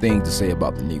following things to say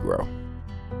about the Negro.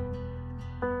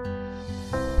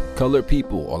 Colored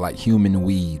people are like human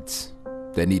weeds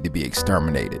that need to be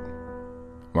exterminated.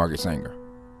 Margaret Sanger.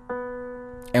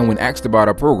 And when asked about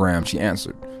our program, she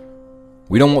answered,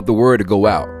 "We don't want the word to go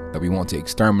out that we want to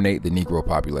exterminate the Negro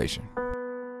population."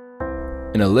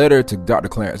 In a letter to Dr.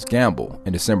 Clarence Gamble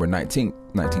in December 19,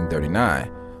 1939,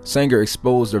 Sanger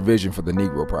exposed her vision for the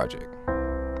Negro Project,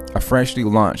 a freshly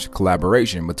launched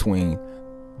collaboration between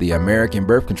the American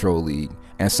Birth Control League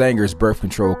and Sanger's Birth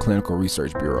Control Clinical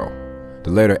Research Bureau.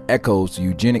 The letter echoes the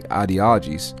eugenic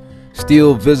ideologies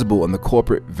still visible in the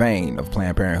corporate vein of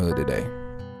Planned Parenthood today.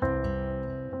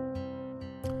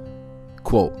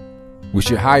 Quote, "We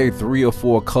should hire 3 or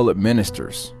 4 colored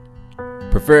ministers,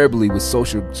 preferably with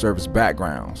social service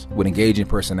backgrounds, with engaging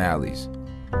personalities.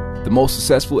 The most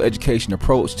successful education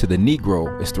approach to the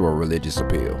Negro is through a religious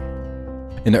appeal."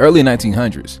 In the early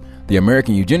 1900s, the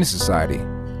American Eugenics Society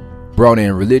brought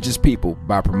in religious people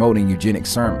by promoting eugenic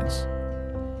sermons.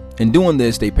 In doing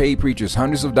this, they paid preachers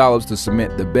hundreds of dollars to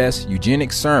submit the best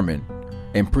eugenics sermon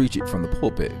and preach it from the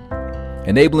pulpit,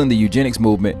 enabling the eugenics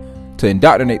movement to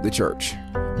indoctrinate the church.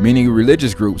 Many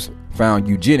religious groups found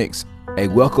eugenics a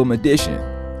welcome addition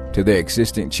to their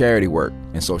existing charity work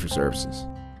and social services.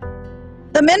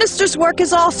 The minister's work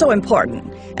is also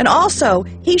important, and also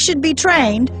he should be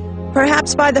trained,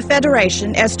 perhaps by the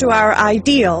Federation, as to our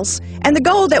ideals and the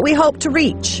goal that we hope to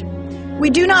reach. We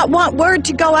do not want word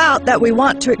to go out that we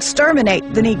want to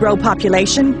exterminate the Negro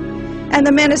population, and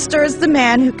the minister is the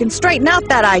man who can straighten out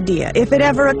that idea if it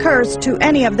ever occurs to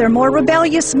any of their more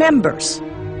rebellious members.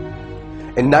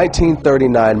 In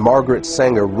 1939, Margaret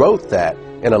Sanger wrote that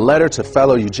in a letter to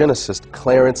fellow eugenicist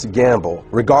Clarence Gamble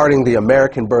regarding the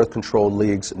American Birth Control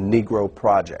League's Negro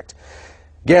Project.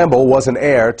 Gamble was an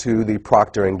heir to the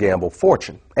Procter & Gamble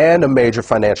fortune and a major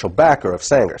financial backer of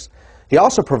Sanger's. He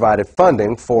also provided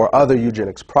funding for other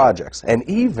eugenics projects and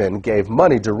even gave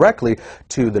money directly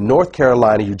to the North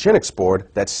Carolina Eugenics Board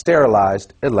that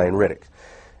sterilized Elaine Riddick.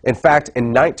 In fact,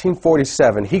 in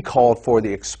 1947, he called for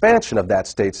the expansion of that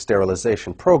state's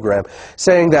sterilization program,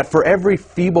 saying that for every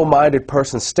feeble-minded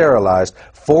person sterilized,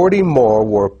 40 more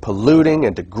were polluting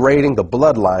and degrading the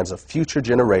bloodlines of future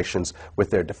generations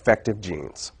with their defective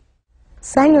genes.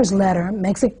 Sanger's letter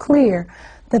makes it clear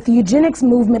that the eugenics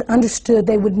movement understood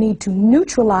they would need to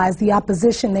neutralize the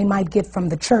opposition they might get from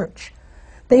the church.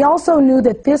 They also knew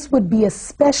that this would be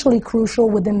especially crucial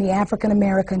within the African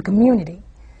American community.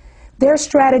 Their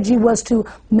strategy was to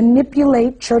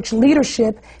manipulate church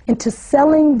leadership into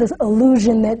selling the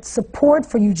illusion that support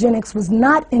for eugenics was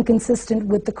not inconsistent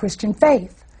with the Christian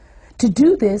faith. To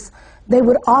do this, they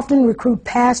would often recruit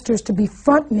pastors to be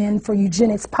frontmen for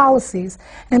eugenics policies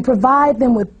and provide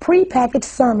them with prepackaged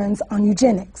sermons on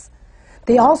eugenics.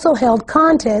 They also held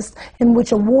contests in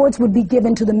which awards would be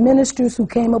given to the ministers who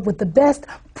came up with the best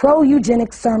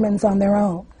pro-eugenics sermons on their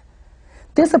own.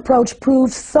 This approach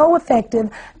proved so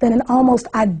effective that an almost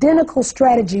identical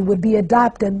strategy would be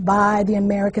adopted by the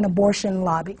American abortion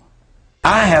lobby.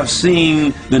 I have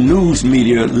seen the news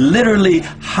media literally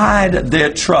hide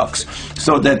their trucks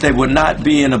so that they would not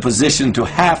be in a position to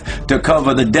have to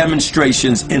cover the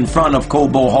demonstrations in front of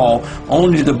Cobo Hall,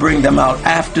 only to bring them out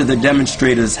after the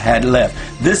demonstrators had left.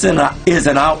 This is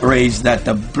an outrage that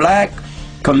the black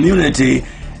community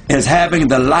is having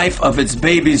the life of its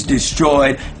babies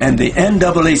destroyed, and the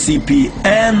NAACP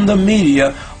and the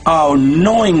media are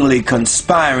knowingly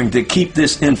conspiring to keep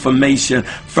this information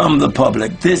from the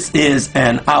public. This is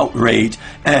an outrage,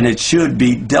 and it should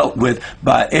be dealt with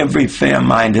by every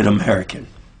fair-minded American.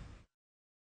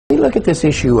 We look at this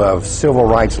issue of civil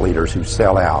rights leaders who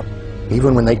sell out,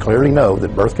 even when they clearly know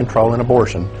that birth control and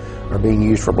abortion are being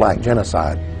used for black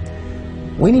genocide.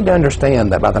 We need to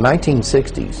understand that by the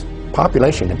 1960s,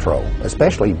 population control,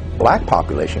 especially black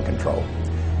population control,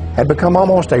 had become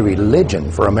almost a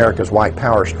religion for America's white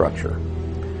power structure.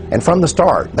 And from the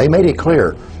start, they made it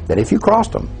clear that if you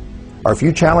crossed them, or if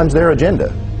you challenged their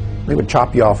agenda, they would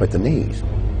chop you off at the knees.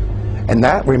 And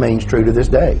that remains true to this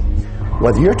day.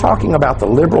 Whether you're talking about the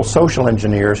liberal social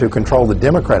engineers who control the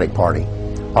Democratic Party,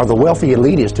 or the wealthy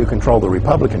elitists who control the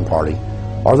Republican Party,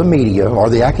 or the media, or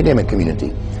the academic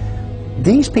community,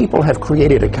 these people have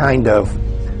created a kind of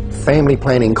family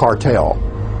planning cartel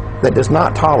that does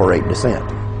not tolerate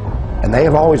dissent. And they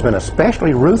have always been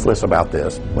especially ruthless about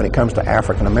this when it comes to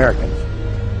African Americans.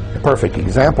 A perfect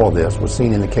example of this was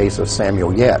seen in the case of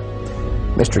Samuel Yet.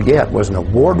 Mr. Yet was an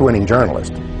award-winning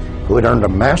journalist who had earned a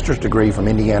master's degree from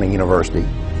Indiana University,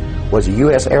 was a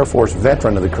U.S. Air Force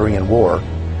veteran of the Korean War,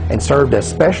 and served as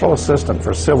special assistant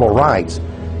for civil rights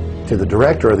to the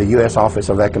director of the U.S. Office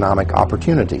of Economic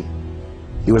Opportunity.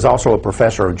 He was also a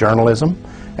professor of journalism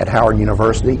at Howard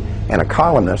University and a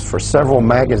columnist for several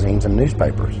magazines and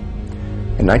newspapers.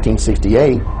 In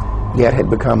 1968, Yet had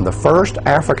become the first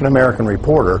African-American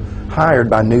reporter hired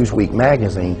by Newsweek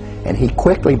magazine, and he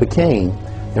quickly became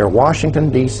their Washington,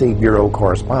 D.C. bureau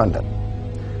correspondent.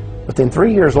 But then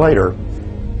 3 years later,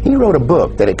 he wrote a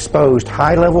book that exposed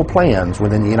high-level plans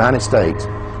within the United States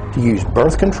to use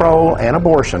birth control and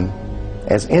abortion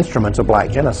as instruments of black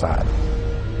genocide.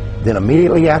 Then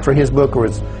immediately after his book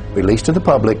was released to the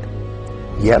public,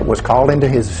 Yet was called into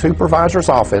his supervisor's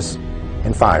office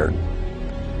and fired.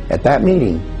 At that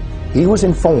meeting, he was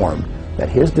informed that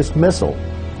his dismissal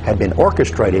had been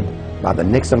orchestrated by the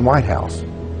Nixon White House.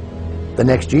 The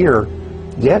next year,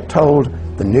 Yet told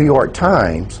the New York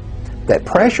Times that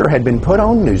pressure had been put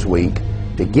on Newsweek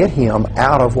to get him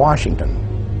out of Washington.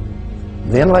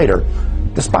 Then later,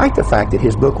 despite the fact that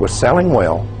his book was selling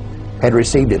well, had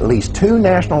received at least 2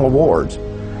 national awards,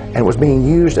 and was being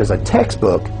used as a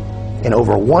textbook in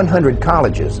over 100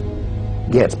 colleges,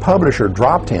 Get's publisher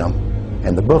dropped him,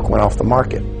 and the book went off the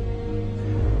market.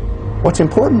 What's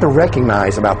important to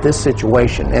recognize about this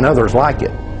situation, and others like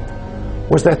it,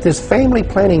 was that this family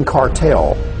planning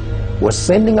cartel was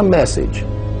sending a message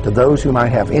to those who might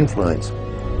have influence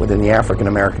within the African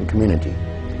American community,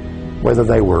 whether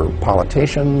they were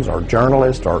politicians or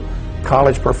journalists or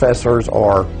college professors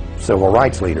or civil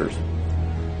rights leaders.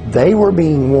 They were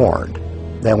being warned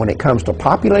that when it comes to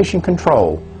population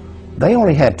control, they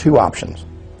only had two options.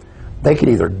 They could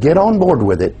either get on board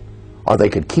with it or they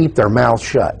could keep their mouths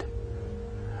shut.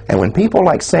 And when people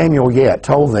like Samuel Get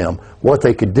told them what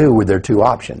they could do with their two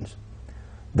options,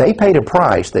 they paid a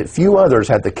price that few others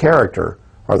had the character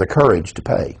or the courage to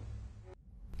pay.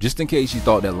 Just in case you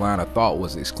thought that line of thought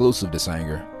was exclusive to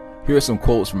Sanger, here are some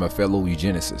quotes from a fellow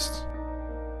eugenicist.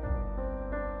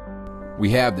 We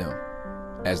have them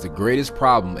as the greatest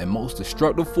problem and most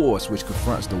destructive force which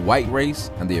confronts the white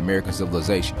race and the American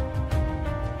civilization.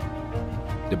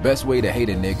 The best way to hate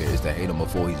a nigger is to hate him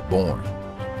before he's born.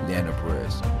 Leander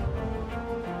Perez.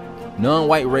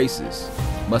 Non-white races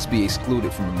must be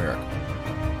excluded from America.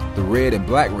 The red and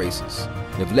black races,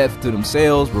 if left to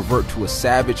themselves, revert to a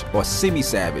savage or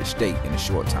semi-savage state in a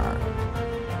short time.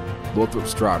 Lothrop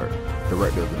Strader,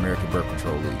 director of the American Birth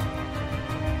Control League.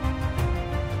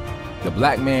 The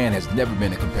black man has never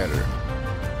been a competitor,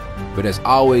 but has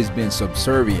always been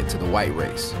subservient to the white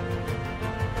race.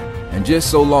 And just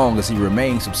so long as he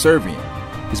remains subservient,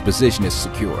 his position is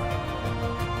secure.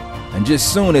 And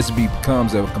just soon as he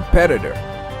becomes a competitor,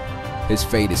 his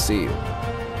fate is sealed.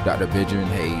 Dr. Benjamin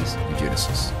Hayes,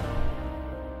 eugenicist.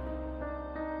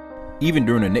 Even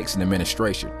during the Nixon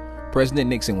administration, President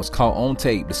Nixon was caught on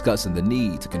tape discussing the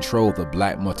need to control the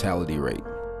black mortality rate.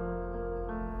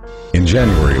 In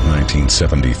January of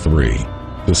 1973,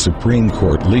 the Supreme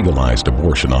Court legalized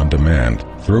abortion on demand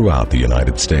throughout the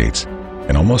United States,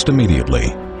 and almost immediately,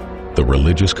 the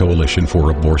Religious Coalition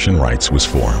for Abortion Rights was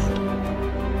formed.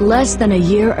 Less than a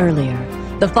year earlier,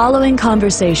 the following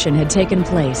conversation had taken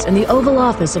place in the Oval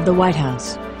Office of the White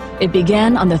House. It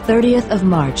began on the 30th of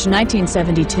March,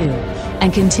 1972,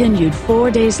 and continued 4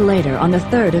 days later on the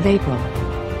 3rd of April.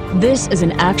 This is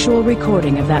an actual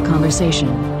recording of that conversation.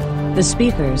 The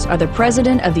speakers are the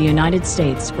President of the United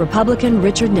States, Republican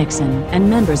Richard Nixon, and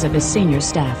members of his senior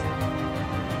staff.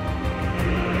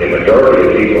 The majority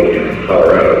of people in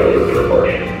Colorado voted for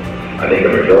abortion. I think a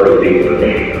majority of people in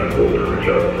Michigan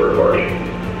voted for abortion.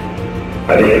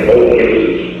 I think in both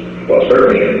cases, well,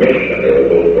 certainly in Michigan, they will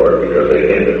vote for it because they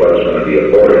think that what's going to be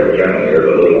aborted generally are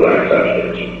the little black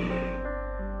substance.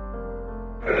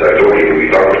 As I told you, we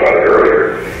talked about it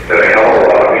earlier, that a hell of a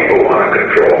lot of people want to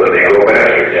control the Negro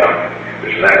bastards. Yeah.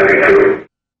 Isn't that really true?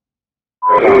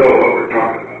 Because we know what we're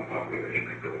talking about, population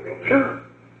control. Sure.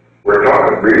 We're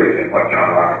talking really, and what John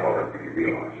Rockefeller really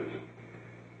realizes,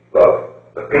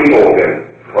 the people in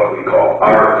what we call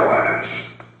our class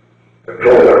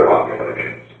control their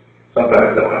populations.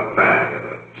 Sometimes they'll have a family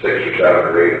of 6 or 7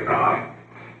 or 8 or 9,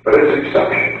 but it's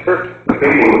exception. The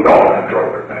people who don't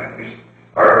control their families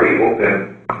are people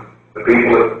the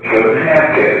people that shouldn't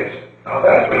have kids. Now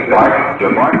that's the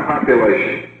black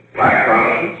population. Black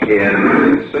in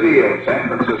the city of San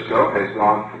Francisco has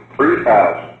gone from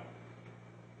 3,000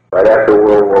 right after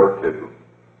World War II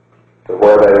to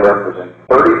where they represent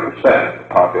 30% of the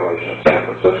population of San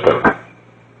Francisco.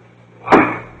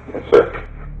 That's it.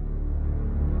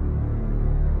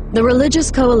 The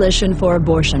Religious Coalition for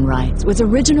Abortion Rights was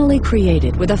originally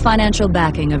created with the financial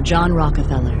backing of John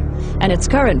Rockefeller, and its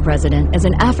current president is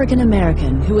an African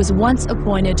American who was once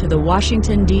appointed to the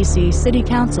Washington, D.C. City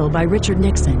Council by Richard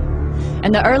Nixon.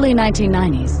 In the early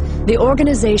 1990s, the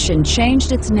organization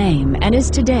changed its name and is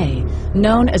today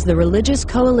known as the Religious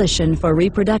Coalition for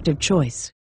Reproductive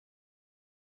Choice.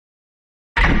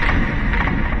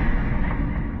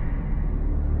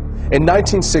 In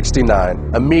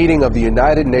 1969, a meeting of the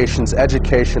United Nations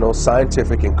Educational,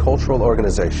 Scientific, and Cultural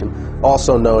Organization,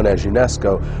 also known as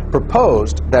UNESCO,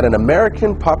 proposed that an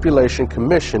American Population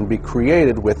Commission be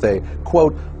created with a,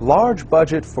 quote, large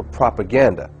budget for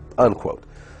propaganda, unquote.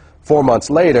 4 months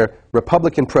later,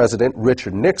 Republican President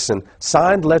Richard Nixon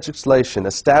signed legislation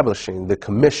establishing the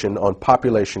Commission on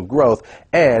Population Growth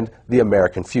and the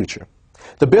American Future.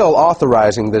 The bill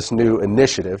authorizing this new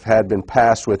initiative had been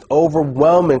passed with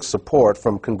overwhelming support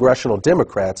from congressional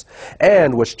Democrats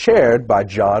and was chaired by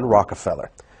John Rockefeller.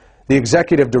 The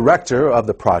executive director of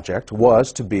the project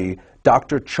was to be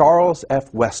Dr. Charles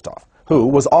F. Westhoff, who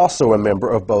was also a member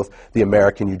of both the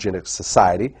American Eugenics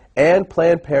Society and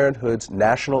Planned Parenthood's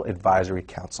National Advisory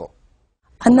Council.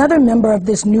 Another member of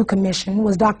this new commission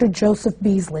was Dr. Joseph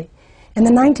Beasley. In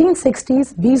the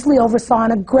 1960s, Beasley oversaw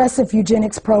an aggressive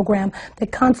eugenics program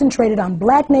that concentrated on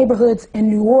black neighborhoods in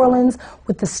New Orleans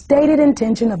with the stated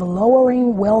intention of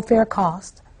lowering welfare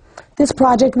costs. This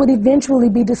project would eventually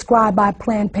be described by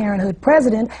Planned Parenthood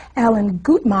President Alan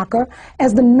Guttmacher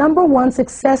as the #1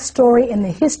 success story in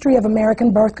the history of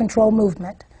American birth control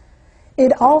movement.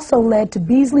 It also led to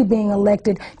Beasley being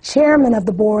elected chairman of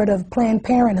the board of Planned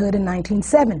Parenthood in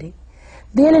 1970.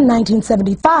 Then in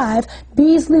 1975,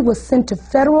 Beasley was sent to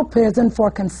federal prison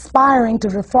for conspiring to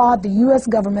defraud the U.S.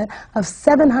 government of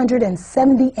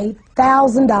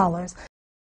 $778,000.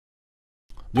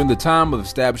 During the time of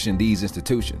establishing these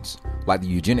institutions, like the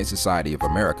Eugenics Society of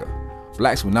America,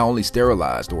 blacks were not only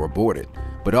sterilized or aborted,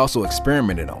 but also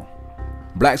experimented on.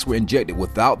 Blacks were injected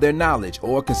without their knowledge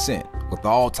or consent with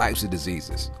all types of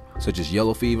diseases, such as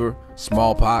yellow fever,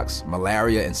 smallpox,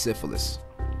 malaria, and syphilis.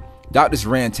 Doctors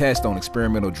ran tests on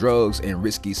experimental drugs and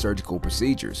risky surgical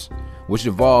procedures, which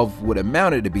involved what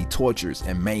amounted to be tortures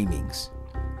and maimings.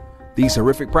 These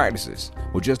horrific practices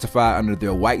were justified under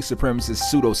their white supremacist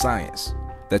pseudoscience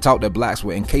that taught that blacks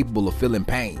were incapable of feeling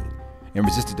pain and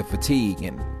resisted the fatigue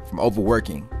and from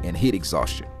overworking and heat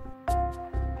exhaustion.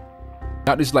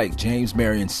 Doctors like James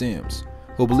Marion Sims,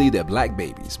 who believed that black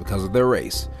babies, because of their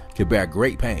race, could bear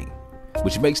great pain,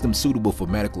 which makes them suitable for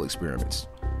medical experiments.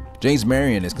 James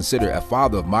Marion is considered a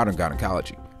father of modern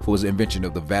gynecology for his invention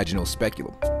of the vaginal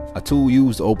speculum, a tool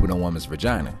used to open a woman's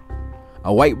vagina.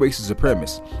 A white racist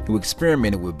supremacist who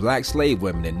experimented with black slave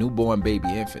women and newborn baby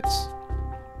infants.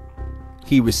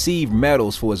 He received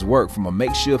medals for his work from a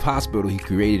makeshift hospital he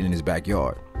created in his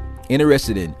backyard.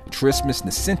 Interested in trismus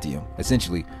nascentium,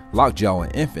 essentially lockjaw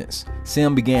in infants,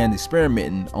 Sim began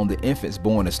experimenting on the infants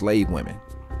born of slave women.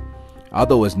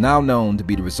 Although it's now known to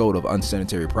be the result of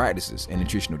unsanitary practices and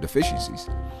nutritional deficiencies,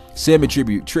 Sim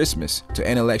attributes trismus to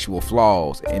intellectual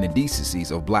flaws and indecencies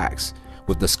of blacks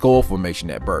with the skull formation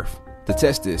at birth. To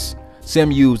test this, Sim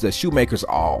used a shoemaker's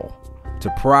awl to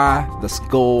pry the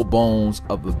skull bones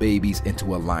of the babies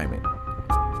into alignment.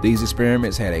 These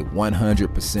experiments had a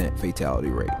 100% fatality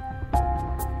rate.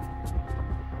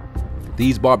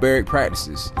 These barbaric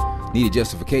practices needed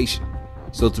justification,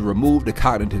 so to remove the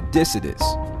cognitive dissonance,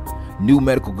 new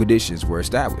medical conditions were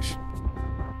established.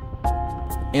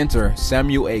 Enter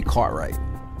Samuel A. Cartwright.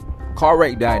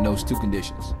 Cartwright diagnosed two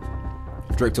conditions,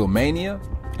 drapetomania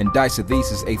and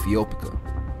dysthesis aethiopica.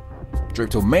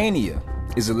 Drapetomania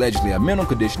is allegedly a mental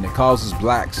condition that causes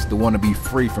blacks to want to be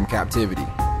free from captivity.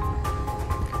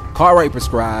 Cartwright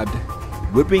prescribed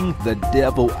whipping the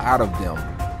devil out of them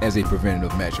as a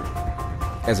preventative measure.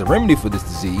 As a remedy for this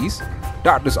disease,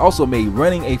 doctors also made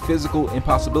running a physical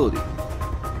impossibility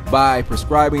by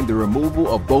prescribing the removal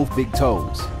of both big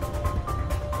toes.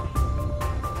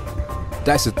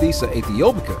 Dysthesis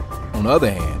aethiopica, on the other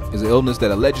hand, is an illness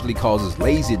that allegedly causes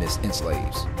laziness in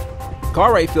slaves.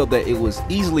 Cartwright felt that it was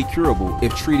easily curable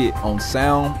if treated on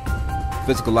sound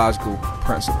physiological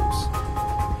principles.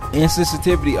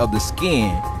 Insensitivity of the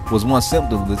skin was one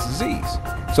symptom of this disease,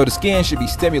 so the skin should be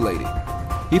stimulated.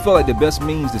 He felt like the best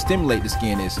means to stimulate the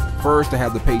skin is first to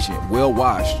have the patient well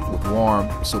washed with warm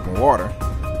soap and water,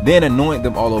 then anoint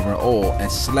them all over in oil and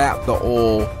slap the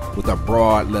oil with a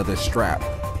broad leather strap.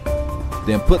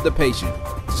 Then put the patient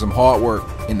to some hard work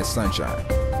in the sunshine.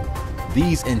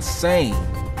 These insane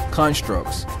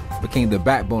constructs became the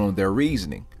backbone of their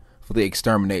reasoning for the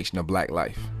extermination of black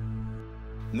life.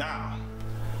 Now,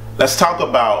 let's talk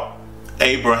about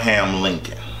Abraham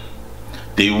Lincoln,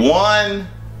 the one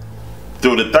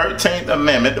through the 13th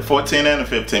Amendment, the 14th and the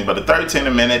 15th, but the 13th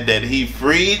Amendment, that he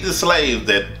freed the slaves,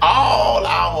 that all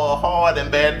our hard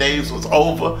and bad days was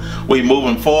over. We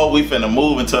moving forward, we finna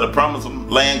move into the promised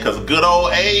land, because good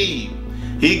old Abe,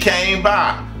 he came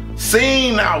by,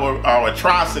 seen our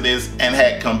atrocities, and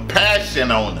had compassion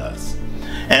on us,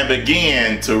 and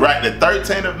began to write the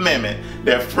 13th Amendment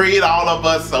that freed all of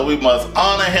us, so we must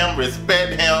honor him,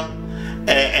 respect him,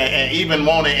 and even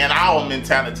want it in our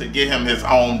mentality to give him his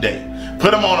own day.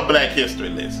 Put him on a Black History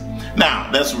list. Now,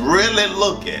 let's really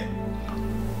look at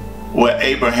what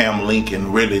Abraham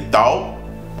Lincoln really thought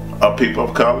of people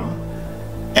of color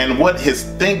and what his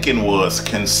thinking was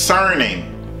concerning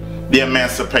the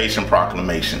Emancipation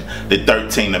Proclamation, the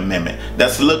 13th Amendment.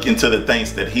 Let's look into the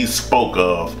things that he spoke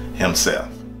of himself.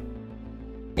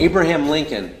 Abraham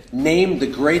Lincoln, named the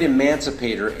great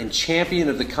emancipator and champion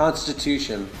of the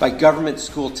Constitution by government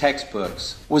school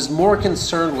textbooks, was more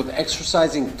concerned with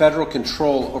exercising federal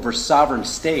control over sovereign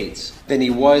states than he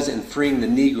was in freeing the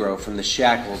Negro from the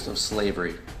shackles of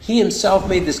slavery. He himself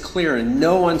made this clear in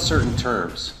no uncertain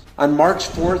terms. On March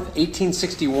 4th,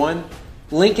 1861,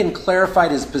 Lincoln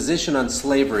clarified his position on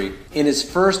slavery in his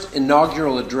first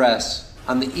inaugural address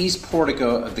on the east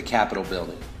portico of the Capitol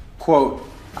building. Quote,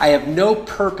 "I have no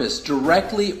purpose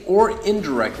directly or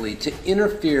indirectly to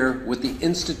interfere with the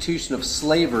institution of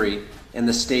slavery in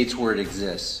the states where it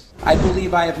exists. I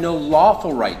believe I have no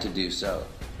lawful right to do so,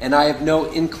 and I have no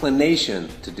inclination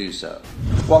to do so."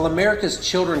 While America's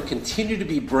children continue to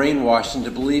be brainwashed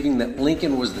into believing that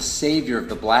Lincoln was the savior of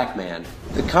the black man,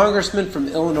 the congressman from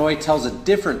Illinois tells a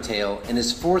different tale in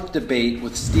his fourth debate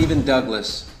with Stephen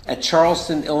Douglas at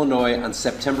Charleston, Illinois on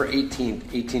September 18,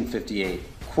 1858.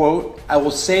 Quote, "I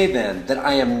will say then that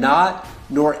I am not,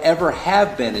 nor ever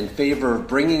have been, in favor of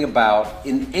bringing about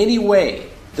in any way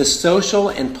the social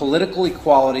and political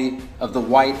equality of the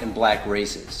white and black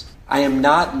races. I am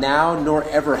not now, nor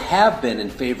ever have been, in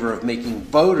favor of making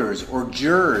voters or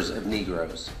jurors of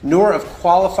Negroes, nor of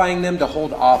qualifying them to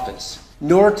hold office,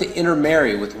 nor to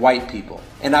intermarry with white people.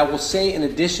 And I will say in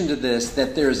addition to this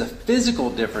that there is a physical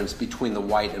difference between the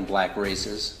white and black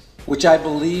races, which I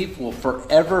believe will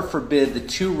forever forbid the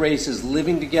two races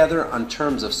living together on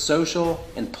terms of social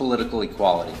and political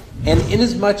equality. And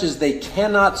inasmuch as they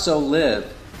cannot so live,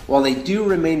 while they do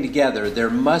remain together, there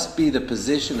must be the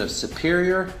position of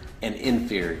superior and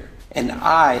inferior. And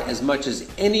I, as much as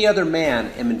any other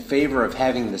man, am in favor of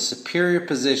having the superior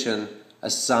position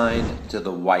assigned to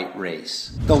the white race."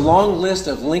 The long list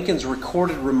of Lincoln's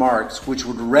recorded remarks, which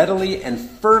would readily and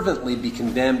fervently be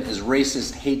condemned as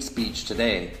racist hate speech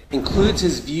today, includes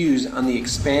his views on the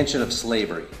expansion of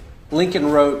slavery.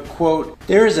 Lincoln wrote, quote,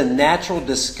 "There is a natural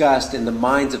disgust in the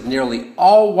minds of nearly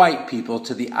all white people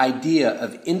to the idea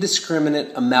of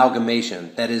indiscriminate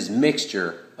amalgamation, that is,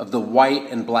 mixture, of the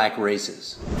white and black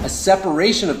races. A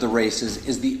separation of the races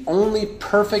is the only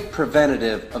perfect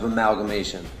preventative of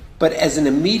amalgamation. But as an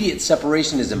immediate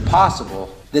separation is impossible,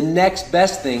 the next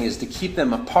best thing is to keep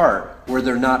them apart where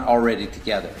they're not already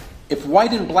together. If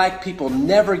white and black people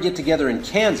never get together in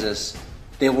Kansas,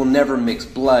 they will never mix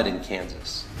blood in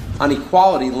Kansas." On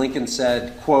equality, Lincoln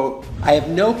said, quote, "I have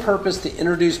no purpose to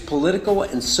introduce political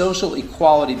and social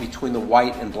equality between the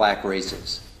white and black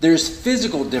races. There is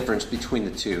physical difference between the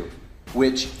two,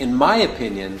 which, in my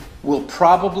opinion, will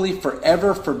probably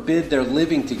forever forbid their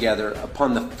living together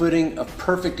upon the footing of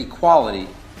perfect equality,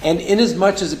 and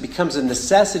inasmuch as it becomes a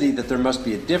necessity that there must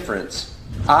be a difference,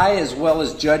 I, as well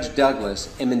as Judge Douglas,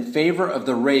 am in favor of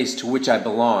the race to which I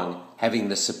belong having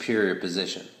the superior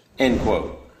position." End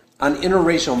quote. On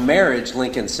interracial marriage,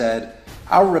 Lincoln said,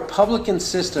 "Our Republican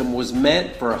system was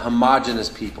meant for a homogeneous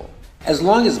people. As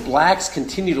long as blacks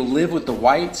continue to live with the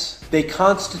whites, they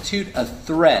constitute a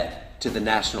threat to the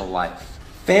national life.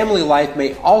 Family life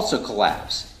may also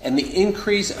collapse, and the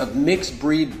increase of mixed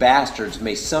breed bastards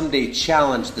may someday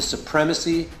challenge the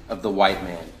supremacy of the white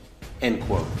man." End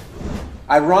quote.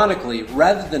 Ironically,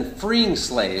 rather than freeing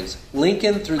slaves,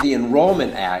 Lincoln, through the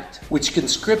Enrollment Act, which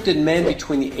conscripted men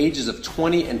between the ages of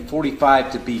 20 and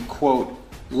 45 to be, quote,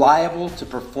 "liable to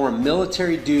perform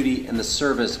military duty in the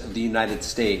service of the United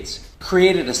States,"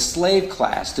 created a slave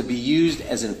class to be used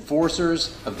as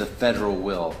enforcers of the federal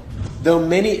will. Though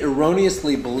many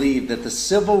erroneously believe that the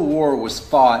Civil War was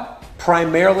fought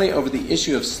primarily over the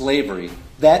issue of slavery,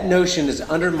 that notion is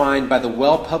undermined by the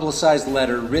well-publicized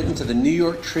letter written to the New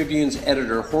York Tribune's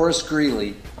editor Horace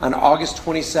Greeley on August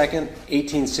 22,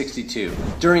 1862,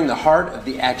 during the heart of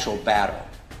the actual battle.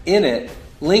 In it,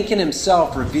 Lincoln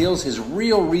himself reveals his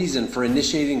real reason for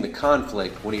initiating the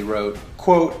conflict when he wrote,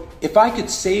 quote, "If I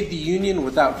could save the Union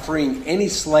without freeing any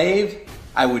slave,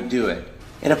 I would do it.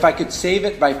 And if I could save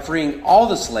it by freeing all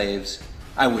the slaves,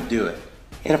 I would do it.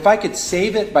 And if I could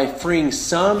save it by freeing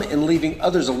some and leaving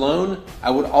others alone,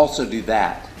 I would also do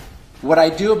that. What I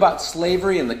do about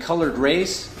slavery and the colored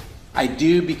race, I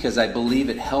do because I believe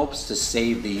it helps to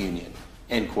save the Union."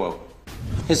 End quote.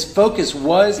 His focus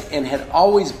was and had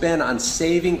always been on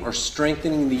saving or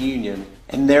strengthening the Union,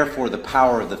 and therefore the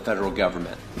power of the federal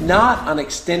government, not on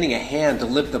extending a hand to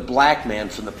lift the black man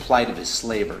from the plight of his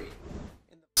slavery.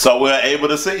 So we're able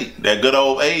to see that good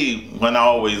old Abe wasn't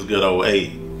always good old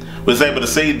Abe. We was able to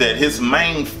see that his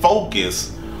main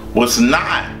focus was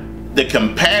not the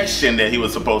compassion that he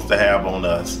was supposed to have on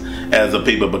us as a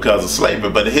people because of slavery,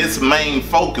 but his main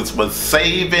focus was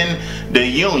saving the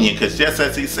Union. Because just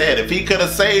as he said, if he could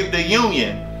have saved the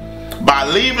Union by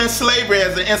leaving slavery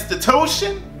as an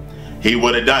institution, he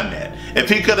would have done that. If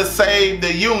he could have saved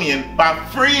the Union by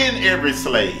freeing every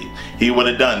slave, he would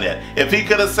have done that. If he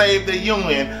could have saved the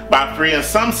Union by freeing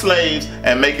some slaves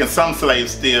and making some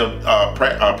slaves still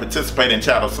participate in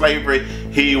chattel slavery,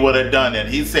 he would have done it.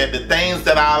 He said the things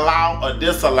that I allow or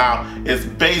disallow is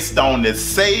based on the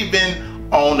saving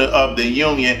owner of the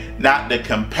Union, not the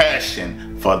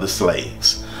compassion for the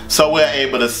slaves. So we're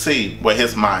able to see what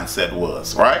his mindset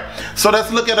was, right? So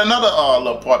let's look at another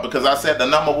little part, because I said the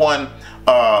number one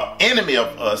enemy of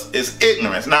us is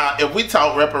ignorance. Now, if we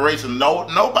talk reparations,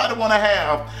 nobody want to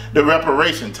have the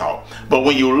reparation talk. But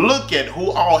when you look at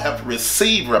who all have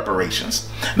received reparations,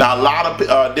 now a lot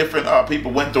of different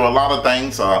people went through a lot of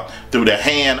things through the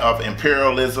hand of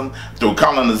imperialism, through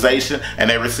colonization, and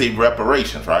they received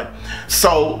reparations, right?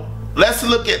 So let's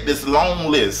look at this long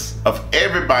list of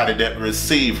everybody that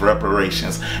received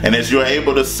reparations. And as you're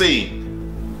able to see,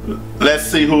 let's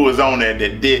see who was on there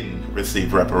that didn't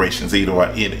receive reparations,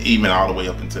 even all the way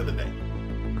up until the day.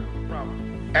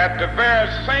 At the very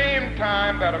same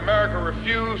time that America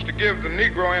refused to give the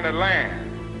Negro any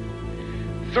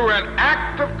land, through an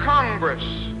act of Congress,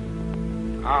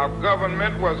 our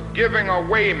government was giving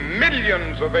away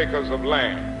millions of acres of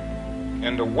land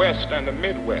in the West and the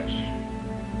Midwest,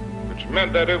 which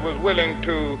meant that it was willing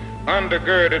to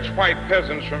undergird its white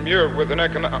peasants from Europe with an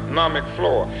economic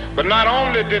floor. But not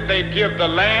only did they give the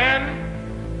land,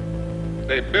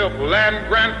 they built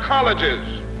land-grant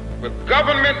colleges with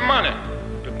government money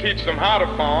to teach them how to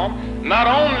farm. Not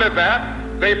only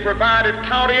that, they provided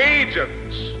county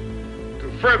agents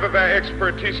to further their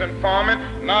expertise in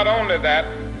farming. Not only that,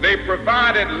 they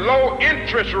provided low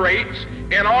interest rates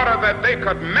in order that they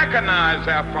could mechanize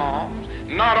their farms.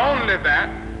 Not only that,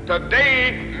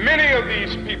 today many of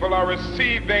these people are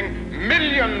receiving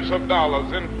millions of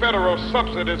dollars in federal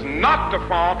subsidies not to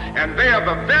farm, and they are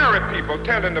the very people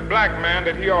telling the black man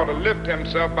that he ought to lift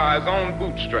himself by his own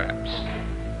bootstraps.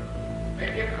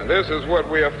 And this is what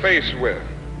we are faced with,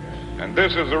 and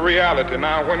this is the reality.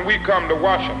 Now, when we come to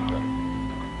Washington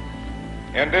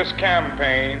in this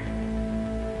campaign,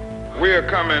 we are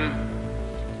coming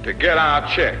to get our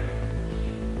check.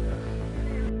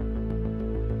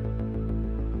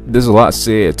 There's a lot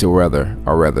said to whether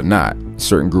or rather not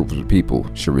certain groups of people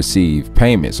should receive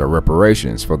payments or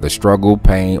reparations for the struggle,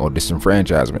 pain, or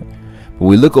disenfranchisement. When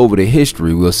we look over the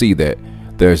history, we'll see that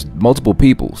there's multiple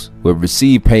peoples who have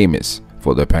received payments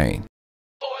for their pain.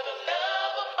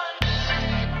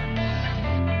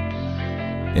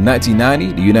 In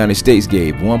 1990, the United States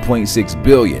gave $1.6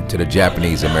 billion to the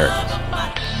Japanese Americans.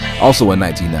 Also in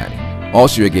 1990,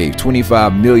 Austria gave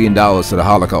 $25 million to the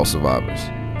Holocaust survivors.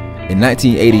 In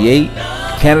 1988,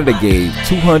 Canada gave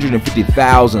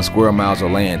 250,000 square miles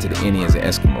of land to the Indians and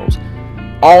Eskimos.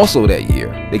 Also that year,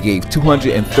 they gave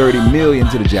 $230 million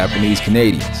to the Japanese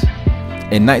Canadians.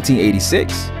 In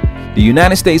 1986, the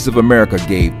United States of America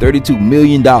gave $32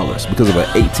 million because of an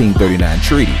 1839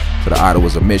 treaty to the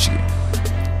Ottawas of Michigan.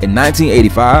 In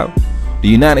 1985, the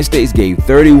United States gave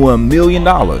 $31 million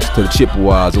to the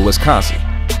Chippewas of Wisconsin.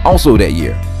 Also that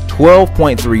year,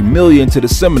 $12.3 million to the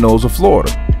Seminoles of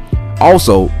Florida.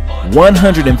 Also,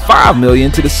 $105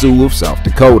 million to the Sioux of South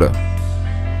Dakota.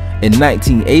 In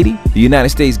 1980, the United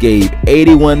States gave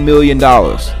 $81 million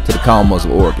to the Commonwealth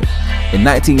of Oregon. In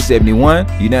 1971,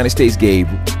 the United States gave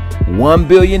 $1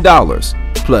 billion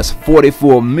plus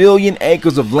 44 million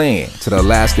acres of land to the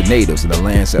Alaska Natives in the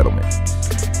land settlement.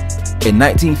 In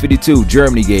 1952,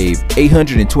 Germany gave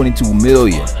 $822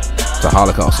 million to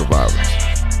Holocaust survivors.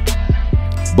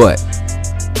 But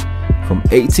from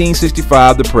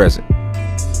 1865 to present,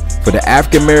 for the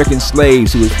African American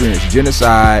slaves who experienced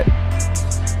genocide,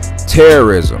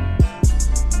 terrorism,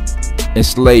 and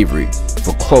slavery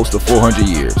for close to 400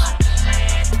 years,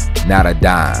 not a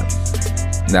dime,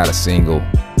 not a single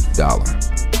dollar.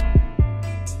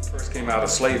 First came out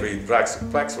of slavery,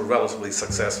 blacks were relatively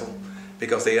successful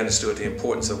because they understood the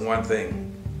importance of one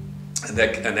thing, and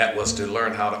that was to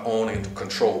learn how to own and to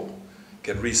control,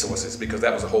 get resources, because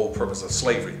that was the whole purpose of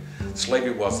slavery.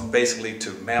 Slavery was basically to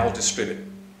maldistribute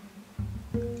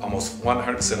almost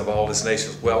 100% of all this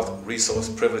nation's wealth, resource,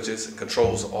 privileges, and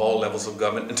controls of all levels of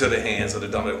government into the hands of the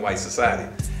dominant white society.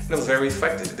 And it was very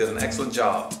effective. It did an excellent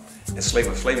job. And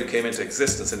slavery came into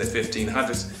existence in the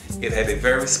 1500s. It had a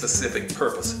very specific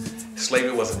purpose.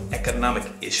 Slavery was an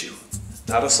economic issue,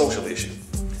 not a social issue.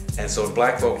 And so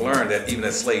black folk learned that even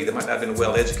as slaves, they might not have been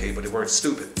well educated, but they weren't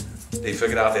stupid. They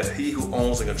figured out that he who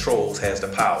owns and controls has the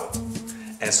power.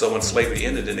 And so when slavery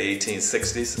ended in the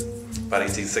 1860s, about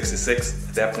 1866,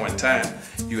 at that point in time,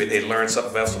 they learned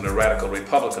something else from the radical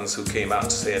Republicans who came out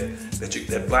and said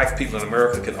that black people in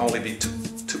America can only be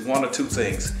one or two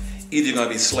things. Either you're going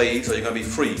to be slaves or you're going to be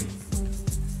free.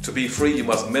 To be free, you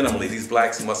must minimally, these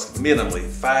blacks must minimally,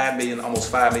 5 million, almost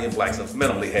 5 million blacks must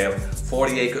minimally have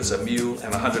 40 acres, a mule,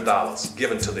 and $100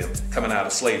 given to them coming out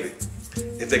of slavery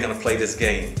if they're going to play this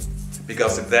game.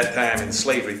 Because at that time in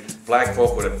slavery, black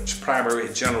folk were the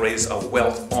primary generators of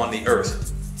wealth on the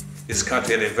earth. this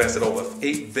country had invested over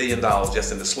 $8 billion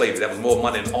just into slavery. That was more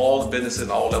money than all the businesses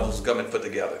and all levels of government put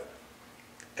together.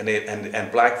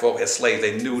 And black folk as slaves,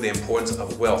 they knew the importance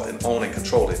of wealth and owning and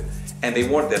controlling it. And they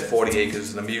wanted that 40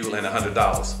 acres and a mule and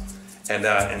 $100.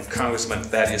 And Congressman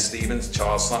Thaddeus Stevens,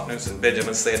 Charles Sumner, and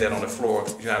Benjamin said that on the floor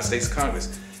of the United States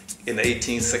Congress in the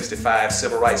 1865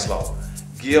 Civil Rights Law.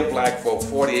 Give black folk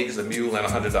 40 acres, a mule, and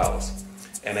 $100.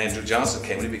 And Andrew Johnson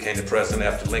came when he became the president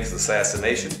after Lincoln's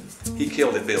assassination. He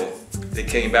killed the bill. They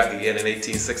came back again in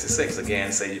 1866 again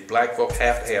and said black folk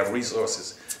have to have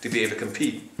resources to be able to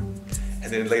compete.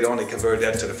 And then later on they converted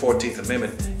that to the 14th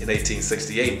Amendment in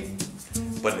 1868.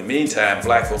 But in the meantime,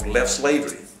 black folk left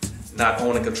slavery, not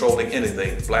owning, controlling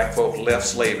anything. Black folk left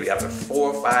slavery after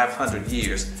 400 or 500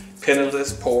 years,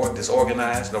 penniless, poor,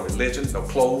 disorganized, no religion, no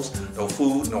clothes, no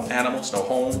food, no animals, no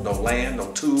home, no land,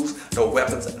 no tools, no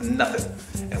weapons, nothing.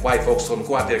 And white folks told them,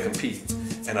 go out there and compete.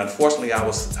 And unfortunately,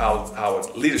 our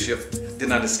leadership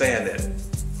didn't understand that.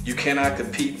 You cannot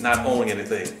compete not owning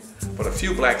anything. But a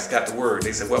few blacks got the word.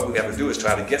 They said, what we have to do is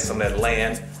try to get some of that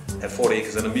land at 40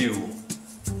 acres and a mule.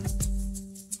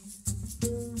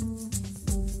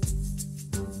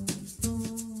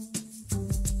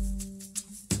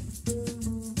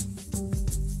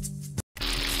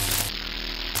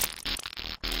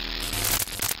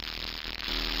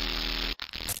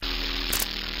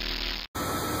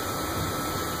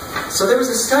 So there was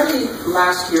a study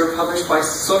last year published by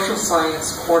Social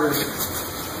Science Quarterly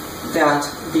that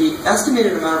the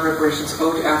estimated amount of reparations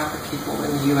owed to African people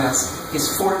in the U.S. is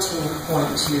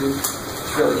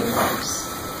 $14.2 trillion.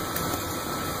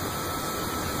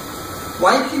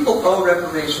 White people owe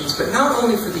reparations, but not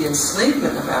only for the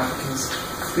enslavement of Africans,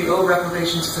 we owe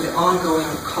reparations for the ongoing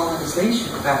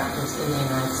colonization of Africans in the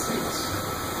United States.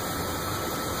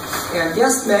 And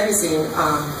Yes Magazine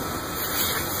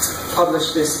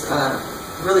published this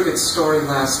really good story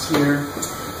last year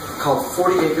called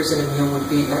 40 Acres and a Mule would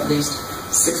be at least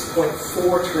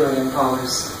 $6.4 trillion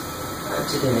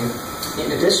today,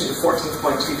 in addition to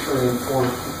 $14.2 trillion for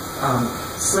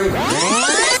slavery.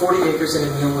 40 Acres and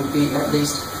a Mule would be at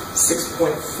least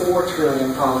 $6.4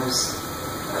 trillion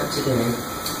today,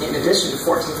 in addition to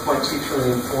 $14.2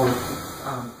 trillion for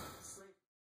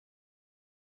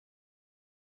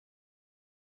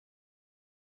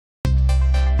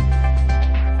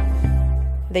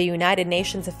The United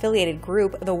Nations-affiliated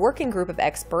group, the Working Group of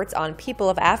Experts on People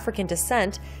of African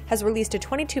Descent, has released a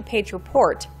 22-page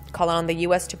report calling on the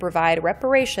U.S. to provide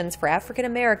reparations for African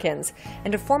Americans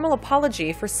and a formal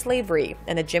apology for slavery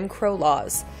and the Jim Crow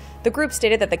laws. The group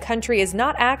stated that the country is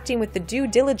not acting with the due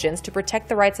diligence to protect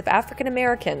the rights of African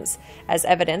Americans, as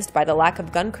evidenced by the lack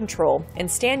of gun control and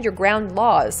stand-your-ground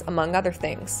laws, among other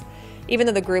things. Even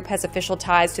though the group has official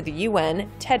ties to the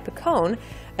UN, Ted Picone,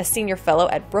 a senior fellow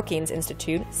at Brookings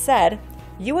Institute, said,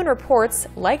 UN reports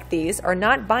like these are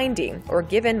not binding or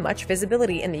given much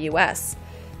visibility in the U.S.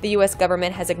 The U.S.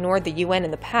 government has ignored the UN in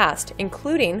the past,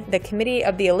 including the Committee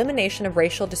of the Elimination of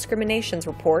Racial Discriminations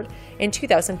report in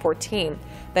 2014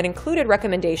 that included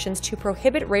recommendations to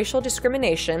prohibit racial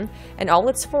discrimination in all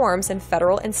its forms in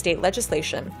federal and state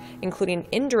legislation, including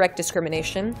indirect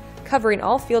discrimination, covering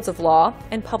all fields of law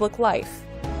and public life.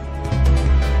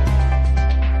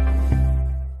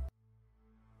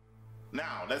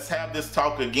 Let's have this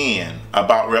talk again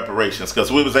about reparations,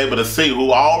 because we was able to see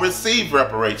who all received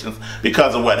reparations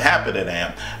because of what happened to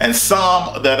them, and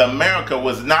some that America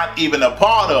was not even a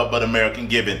part of, but American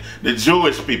giving the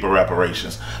Jewish people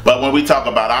reparations. But when we talk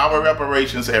about our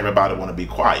reparations, everybody want to be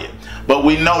quiet. But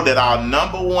we know that our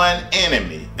number one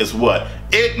enemy is what?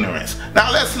 Ignorance.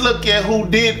 Now let's look at who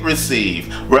did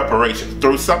receive reparations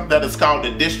through something that is called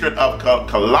the District of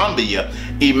Columbia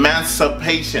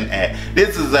Emancipation Act.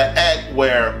 This is an act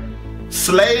where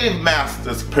slave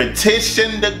masters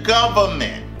petitioned the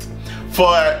government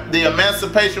for the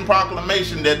Emancipation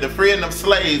Proclamation, that the freeing of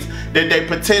slaves, that they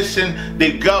petitioned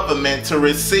the government to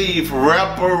receive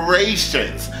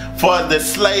reparations for the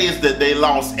slaves that they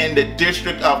lost in the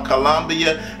District of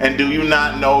Columbia. And do you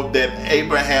not know that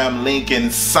Abraham Lincoln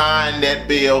signed that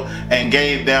bill and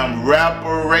gave them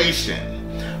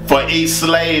reparation for each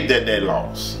slave that they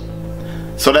lost?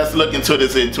 So let's look into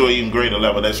this into an even greater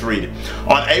level. Let's read it.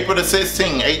 On April the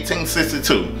 16th,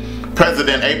 1862,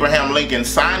 President Abraham Lincoln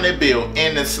signed a bill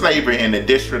ending slavery in the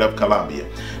District of Columbia.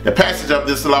 The passage of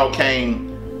this law came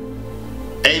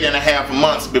 8.5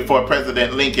 months before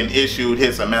President Lincoln issued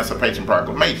his Emancipation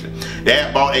Proclamation.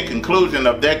 That brought a conclusion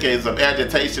of decades of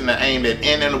agitation aimed at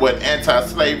ending what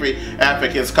anti-slavery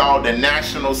advocates called the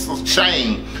national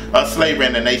shame of slavery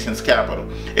in the nation's capital.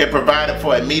 It provided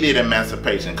for immediate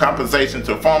emancipation, compensation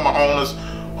to former owners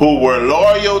who were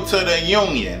loyal to the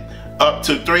Union up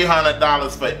to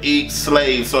 $300 for each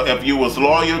slave. So if you was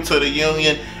loyal to the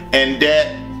Union in that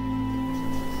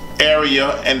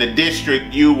area and the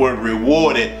district, you were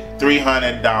rewarded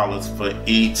 $300 for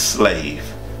each slave.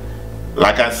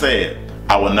 Like I said,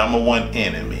 our #1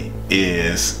 enemy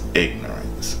is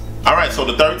ignorance. All right, so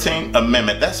the 13th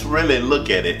Amendment, let's really look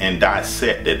at it and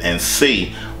dissect it and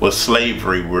see what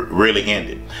slavery really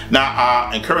ended. Now,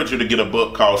 I encourage you to get a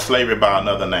book called Slavery by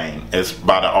Another Name. It's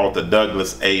by the author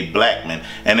Douglas A. Blackman.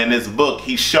 And in this book,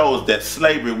 he shows that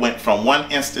slavery went from one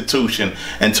institution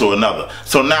into another.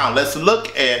 So now let's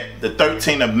look at the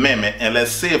 13th Amendment and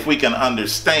let's see if we can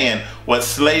understand what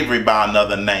slavery by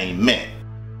another name meant.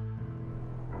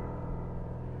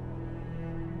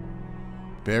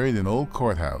 Buried in old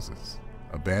courthouses,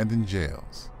 abandoned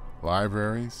jails,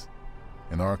 libraries,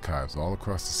 and archives all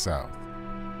across the South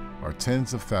are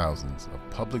tens of thousands of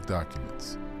public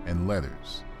documents and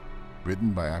letters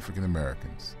written by African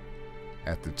Americans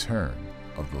at the turn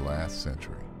of the last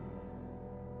century.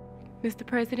 Mr.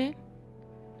 President,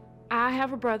 I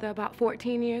have a brother about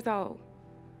 14 years old.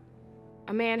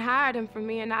 A man hired him from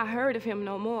me and I heard of him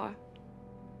no more.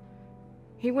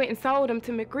 He went and sold him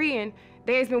to McGree and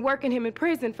they's been working him in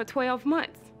prison for 12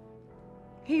 months.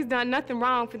 He's done nothing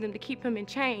wrong for them to keep him in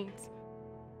chains.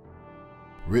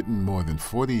 Written more than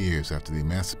 40 years after the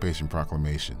Emancipation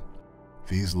Proclamation,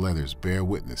 these letters bear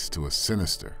witness to a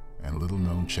sinister and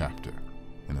little-known chapter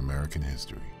in American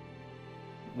history.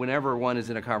 Whenever one is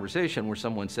in a conversation where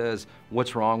someone says,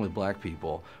 what's wrong with black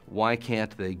people? Why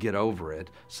can't they get over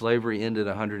it? Slavery ended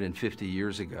 150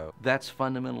 years ago. That's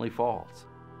fundamentally false.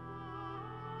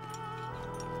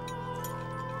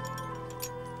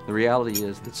 The reality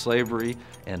is that slavery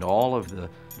and all of the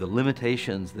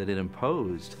limitations that it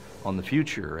imposed on the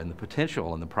future and the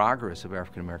potential and the progress of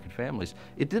African American families,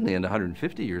 it didn't end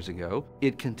 150 years ago.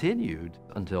 It continued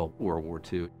until World War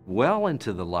II, well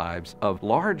into the lives of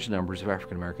large numbers of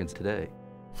African Americans today.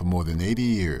 For more than 80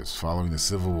 years following the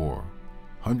Civil War,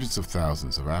 hundreds of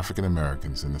thousands of African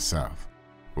Americans in the South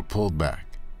were pulled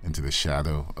back into the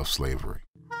shadow of slavery.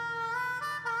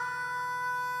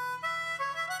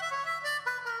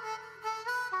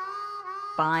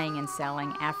 Buying and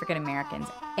selling African Americans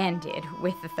ended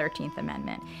with the 13th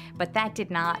Amendment, but that did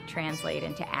not translate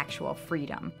into actual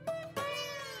freedom.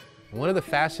 One of the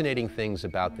fascinating things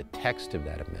about the text of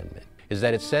that amendment is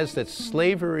that it says that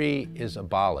slavery is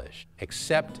abolished,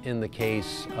 except in the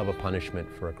case of a punishment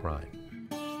for a crime.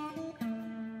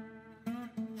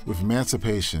 With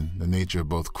emancipation, the nature of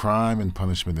both crime and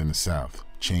punishment in the South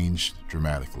changed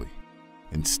dramatically.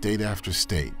 In state after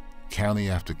state, county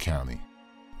after county,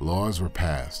 laws were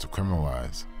passed to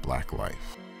criminalize black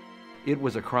life. It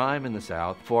was a crime in the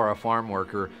South for a farm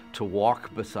worker to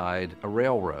walk beside a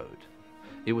railroad.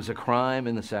 It was a crime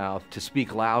in the South to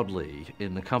speak loudly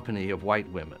in the company of white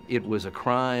women. It was a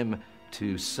crime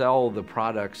to sell the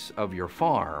products of your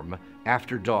farm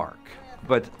after dark.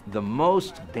 But the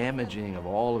most damaging of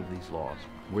all of these laws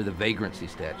were the vagrancy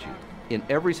statute. In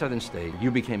every southern state,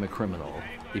 you became a criminal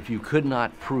if you could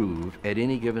not prove at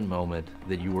any given moment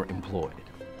that you were employed.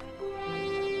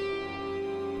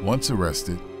 Once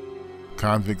arrested,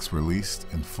 convicts were released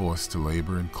and forced to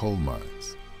labor in coal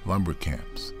mines, lumber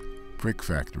camps, brick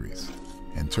factories,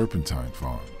 and turpentine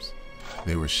farms.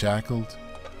 They were shackled,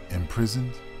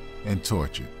 imprisoned, and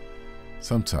tortured,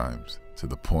 sometimes to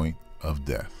the point of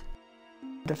death.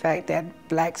 The fact that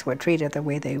blacks were treated the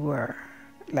way they were,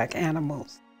 like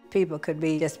animals. People could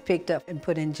be just picked up and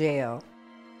put in jail.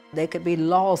 They could be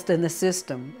lost in the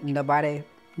system. Nobody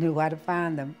knew how to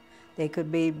find them. They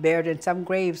could be buried in some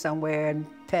grave somewhere and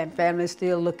families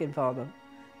still looking for them.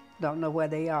 Don't know where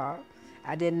they are.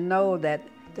 I didn't know that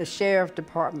the sheriff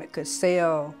department could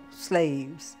sell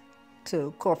slaves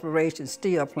to corporations,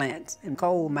 steel plants, and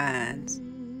coal mines.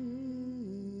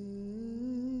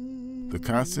 The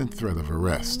constant threat of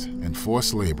arrest and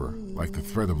forced labor, like the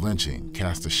threat of lynching,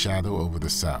 cast a shadow over the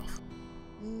South.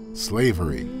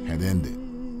 Slavery had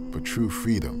ended, but true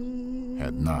freedom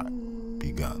had not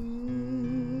begun.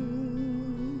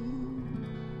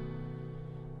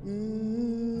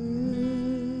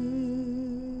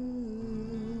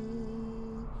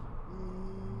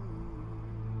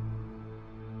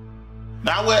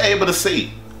 Now we're able to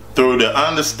see through the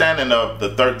understanding of the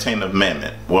 13th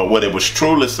Amendment, well, what it was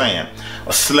truly saying,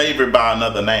 slavery by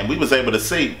another name. We was able to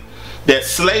see that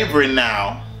slavery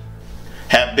now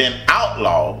had been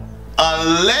outlawed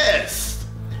unless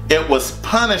it was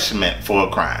punishment for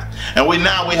a crime. And we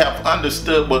have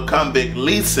understood what convict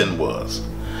leasing was,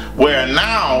 where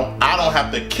now I don't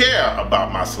have to care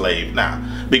about my slave now,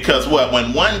 Because what,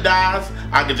 when one dies,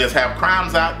 I could just have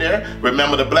crimes out there.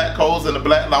 Remember the black codes and the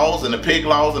black laws and the pig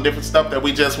laws and different stuff that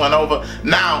we just went over?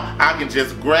 Now I can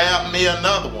just grab me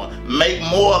another one, make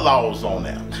more laws on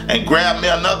them, and grab me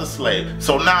another slave.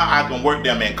 So now I can work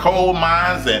them in coal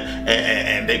mines,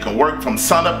 and they can work from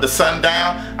sun up to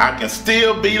sundown. I can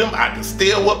still beat them, I can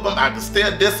still whoop them, I can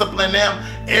still discipline them.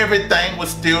 Everything was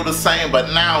still the same,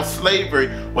 but now slavery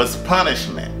was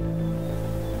punishment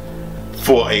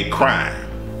for a crime.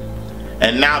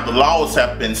 And now the laws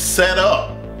have been set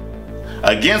up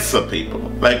against the people.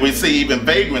 Like we see even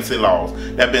vagrancy laws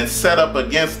that have been set up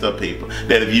against the people.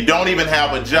 That if you don't even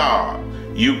have a job,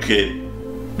 you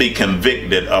could be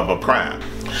convicted of a crime.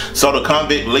 So the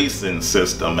convict leasing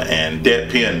system and debt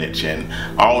peonage and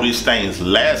all these things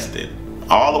lasted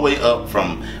all the way up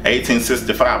from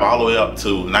 1865 all the way up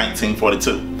to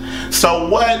 1942. So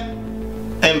what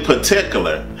in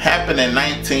particular happened in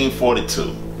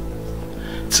 1942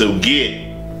 to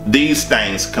get these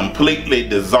things completely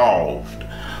dissolved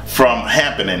from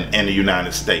happening in the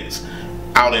United States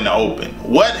out in the open?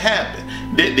 What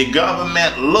happened? Did the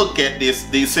government look at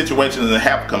these situations and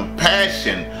have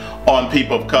compassion on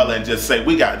people of color and just say,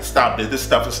 we got to stop this, this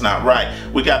stuff is not right,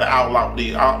 we got to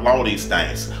outlaw these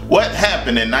things? What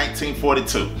happened in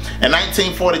 1942? In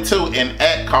 1942, an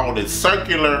act called the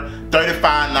Circular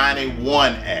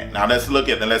 3591 Act. Now let's look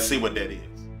at it and let's see what that is.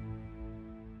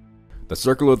 The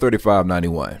Circular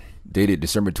 3591, dated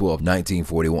December 12,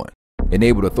 1941,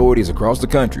 enabled authorities across the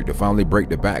country to finally break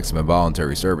the backs of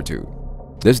involuntary servitude.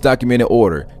 This documented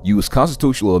order used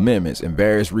constitutional amendments and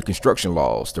various Reconstruction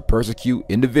laws to persecute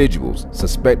individuals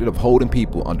suspected of holding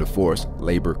people under forced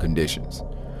labor conditions,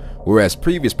 whereas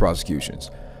previous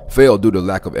prosecutions failed due to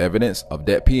lack of evidence of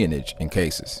debt peonage in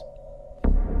cases.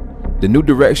 The new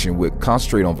direction would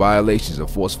concentrate on violations of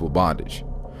forceful bondage.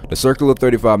 The Circular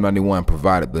 3591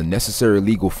 provided the necessary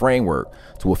legal framework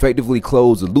to effectively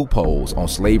close the loopholes on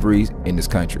slavery in this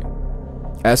country.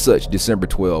 As such, December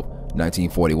 12,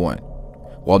 1941,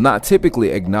 while not typically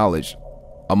acknowledged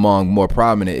among more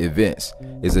prominent events,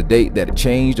 is a date that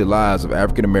changed the lives of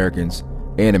African Americans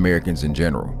and Americans in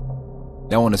general.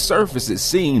 Now, on the surface, it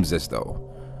seems as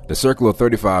though the Circular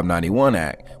 3591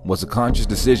 Act was a conscious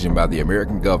decision by the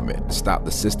American government to stop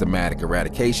the systematic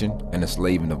eradication and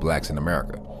enslavement of blacks in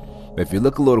America. But if you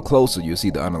look a little closer, you'll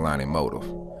see the underlying motive.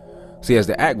 See, as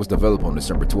the act was developed on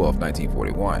December 12,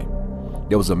 1941,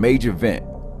 there was a major event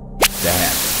that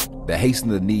happened that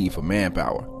hastened the need for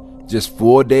manpower just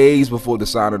 4 days before the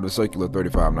signing of the Circular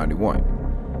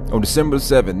 3591. On December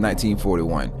 7,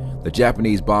 1941, the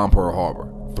Japanese bombed Pearl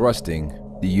Harbor, thrusting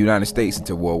the United States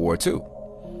into World War II.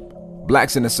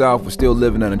 Blacks in the South were still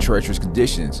living under treacherous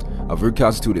conditions of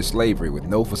reconstituted slavery with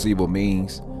no foreseeable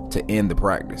means to end the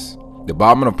practice. The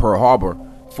bombing of Pearl Harbor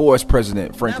forced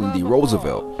President Franklin D.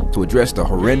 Roosevelt to address the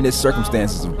horrendous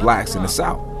circumstances of blacks in the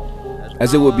South,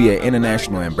 as it would be an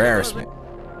international embarrassment.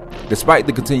 Despite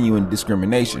the continuing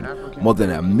discrimination, more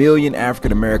than 1 million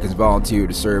African Americans volunteered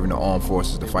to serve in the armed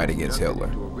forces to fight against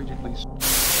Hitler.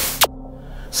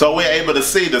 So we're able to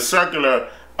see the Circular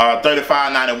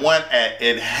 3591 Act.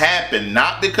 It happened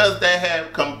not because they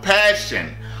had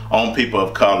compassion on people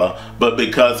of color, but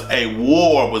because a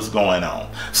war was going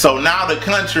on. So now the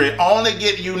country only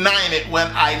get united when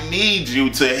I need you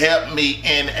to help me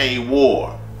in a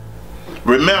war.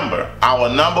 Remember, our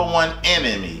 #1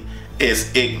 enemy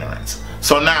is ignorance.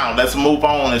 So now let's move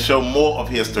on and show more of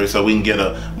history so we can get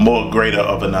a more greater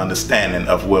of an understanding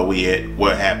of where we at,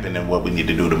 what happened, and what we need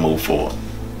to do to move forward.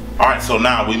 All right, so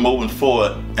now we're moving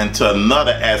forward into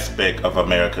another aspect of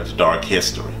America's dark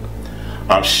history,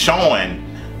 of showing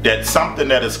that something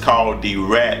that is called the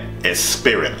rat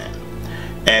experiment,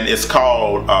 and it's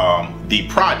called the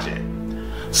project.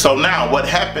 So now what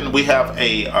happened, we have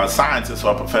a scientist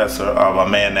or a professor of a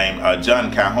man named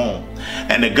John Calhoun,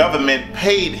 and the government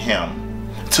paid him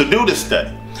to do the study.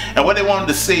 And what they wanted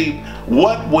to see,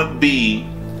 what would be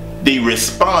the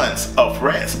response of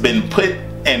rats been put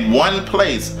in one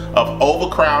place of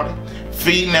overcrowding,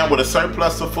 feeding them with a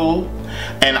surplus of food,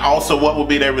 and also what would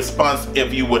be their response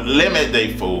if you would limit their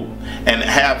food and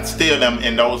have steal them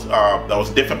in those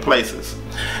different places,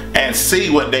 and see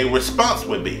what their response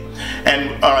would be.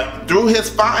 And through his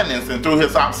findings and through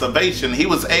his observation, he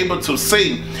was able to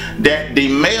see that the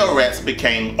male rats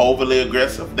became overly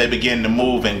aggressive. They began to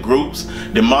move in groups.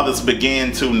 The mothers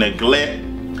began to neglect,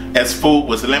 as food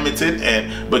was limited,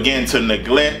 and began to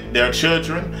neglect their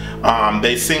children.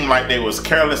 They seemed like they was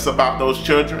careless about those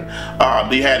children.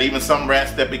 They had even some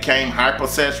rats that became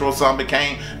hypersexual, some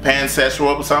became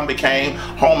pansexual, some became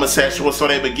homosexual. So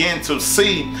they began to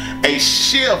see a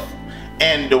shift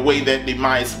and the way that the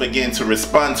mice begin to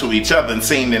respond to each other, and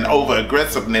seeing an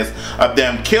over-aggressiveness of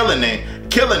them killing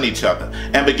each other,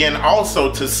 and begin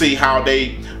also to see how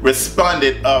they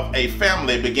responded of a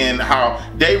family, begin how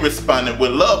they responded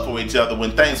with love for each other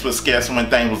when things were scarce, when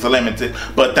things was limited,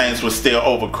 but things were still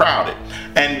overcrowded.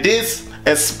 And this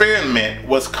experiment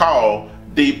was called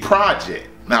the Project.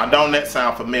 Now, don't that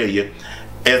sound familiar?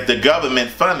 As the government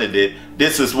funded it,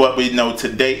 this is what we know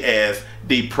today as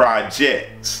the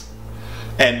projects.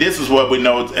 And this is what we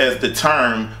know as the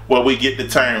term, where we get the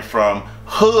term from,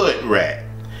 hood rat.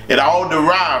 It all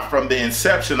derived from the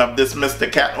inception of this Mr.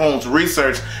 Catoon's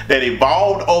research that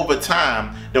evolved over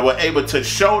time, that were able to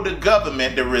show the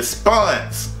government the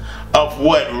response of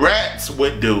what rats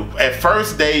would do. At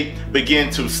first they began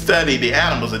to study the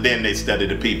animals, and then they study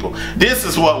the people. This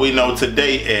is what we know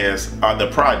today as the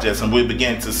projects, and we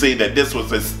begin to see that this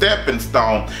was a stepping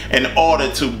stone in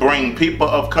order to bring people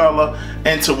of color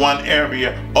into one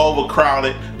area,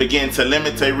 overcrowded, begin to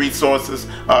limit their resources,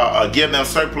 give them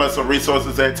surplus of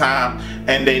resources at time,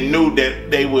 and they knew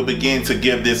that they would begin to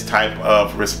give this type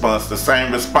of response, the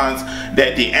same response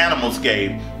that the animals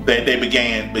gave, that they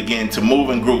began to move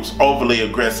in groups, overly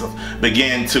aggressive,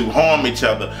 began to harm each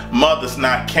other, mothers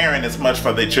not caring as much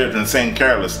for their children, saying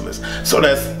carelessness. So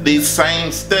that's the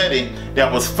same study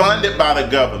that was funded by the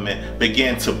government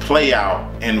began to play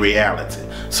out in reality.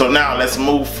 So now let's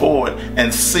move forward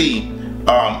and see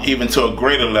even to a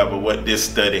greater level what this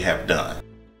study have done.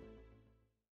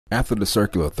 After the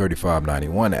Circular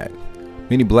 3591 Act,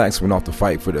 many blacks went off to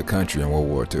fight for their country in World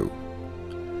War II.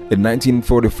 In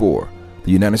 1944,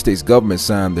 the United States government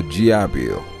signed the GI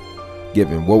Bill,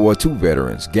 giving World War II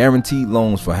veterans guaranteed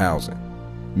loans for housing.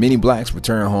 Many blacks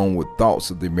returned home with thoughts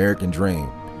of the American dream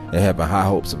and having high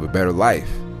hopes of a better life,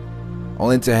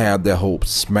 only to have their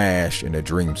hopes smashed and their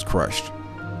dreams crushed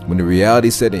when the reality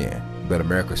set in that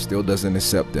America still doesn't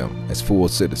accept them as full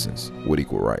citizens with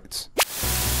equal rights.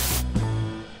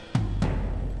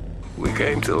 We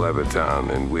came to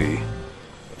Levittown and we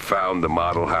found the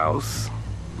model house.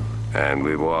 And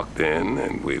we walked in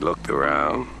and we looked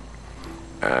around,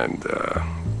 and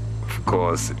of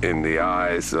course, in the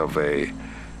eyes of a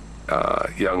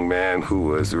young man who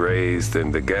was raised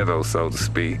in the ghetto, so to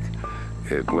speak,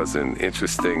 it was an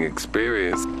interesting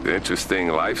experience, interesting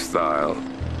lifestyle,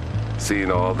 seeing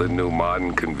all the new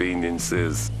modern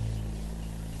conveniences,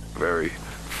 very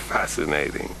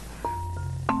fascinating.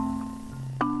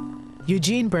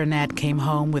 Eugene Burnett came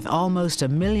home with almost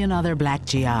 1 million other black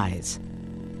GIs.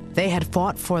 They had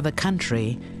fought for the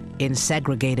country in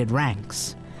segregated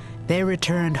ranks. They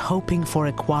returned hoping for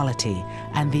equality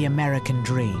and the American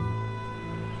dream.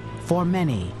 For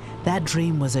many, that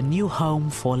dream was a new home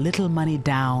for little money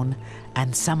down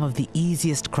and some of the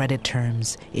easiest credit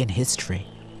terms in history.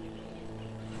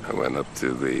 I went up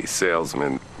to the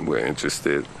salesman. We're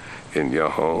interested in your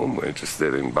home. We're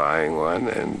interested in buying one.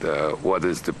 And what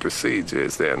is the procedure?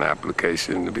 Is there an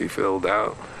application to be filled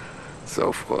out?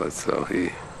 So forth. So he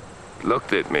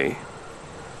looked at me,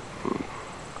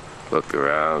 looked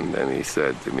around, and he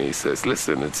said to me, he says,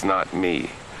 listen, it's not me,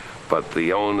 but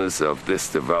the owners of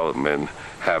this development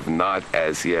have not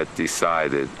as yet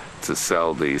decided to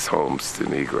sell these homes to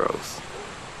Negroes.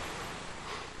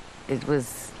 It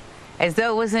was as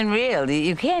though it wasn't real.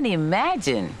 You can't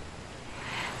imagine.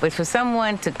 But for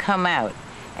someone to come out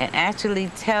and actually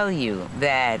tell you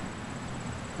that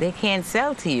they can't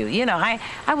sell to you. You know,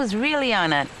 I was really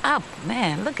on an up.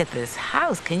 Man, look at this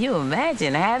house. Can you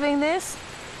imagine having this?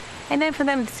 And then for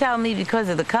them to tell me because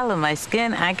of the color of my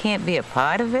skin, I can't be a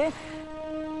part of it.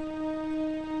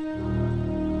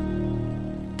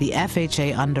 The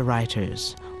FHA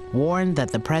underwriters warned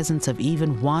that the presence of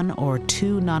even 1 or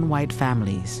 2 non-white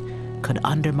families could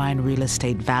undermine real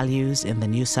estate values in the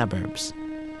new suburbs.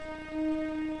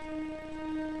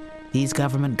 These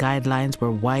government guidelines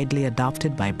were widely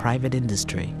adopted by private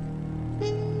industry.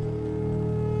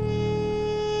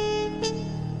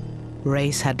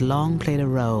 Race had long played a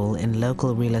role in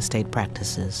local real estate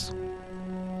practices.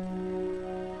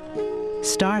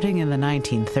 Starting in the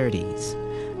 1930s,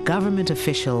 government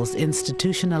officials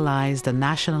institutionalized a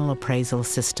national appraisal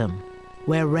system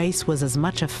where race was as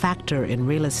much a factor in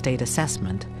real estate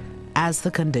assessment as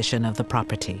the condition of the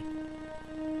property.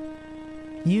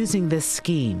 Using this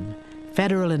scheme,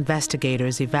 federal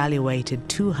investigators evaluated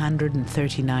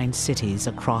 239 cities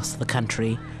across the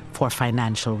country for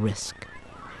financial risk.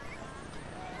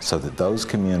 So that those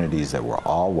communities that were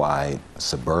all white,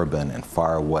 suburban, and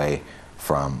far away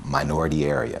from minority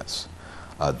areas,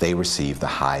 they received the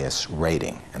highest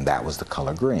rating, and that was the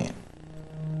color green.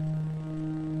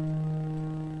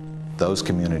 Those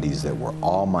communities that were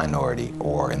all minority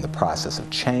or in the process of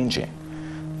changing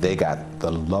They got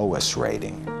the lowest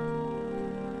rating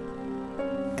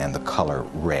and the color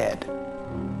red.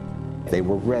 They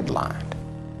were redlined.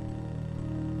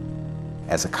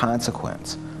 As a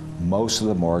consequence, most of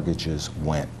the mortgages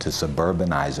went to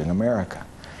suburbanizing America,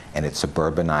 and it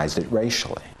suburbanized it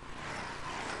racially.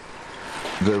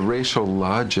 The racial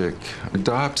logic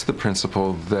adopts the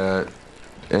principle that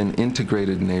an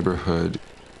integrated neighborhood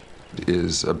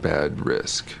is a bad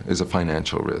risk, is a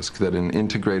financial risk, that an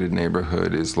integrated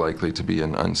neighborhood is likely to be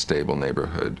an unstable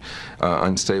neighborhood,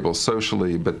 unstable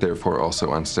socially, but therefore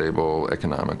also unstable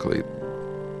economically.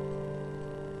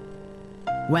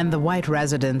 When the white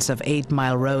residents of 8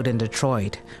 Mile Road in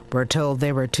Detroit were told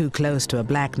they were too close to a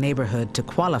black neighborhood to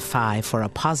qualify for a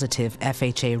positive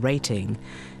FHA rating,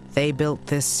 they built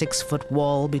this 6-foot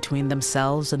wall between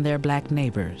themselves and their black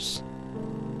neighbors.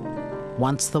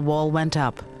 Once the wall went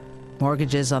up,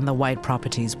 mortgages on the white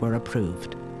properties were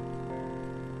approved.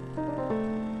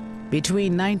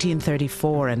 Between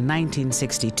 1934 and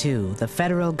 1962, the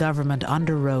federal government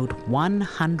underwrote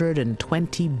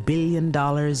 $120 billion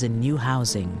in new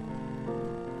housing.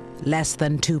 Less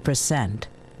than 2%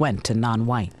 went to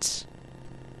non-whites.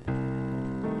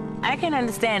 I can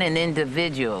understand an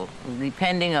individual,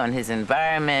 depending on his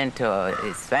environment or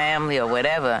his family or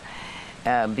whatever,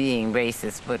 being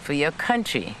racist, but for your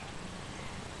country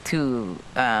to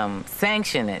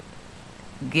sanction it,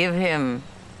 give him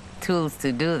tools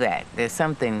to do that, there's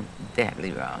something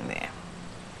deadly wrong there.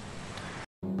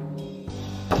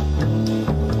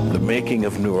 The making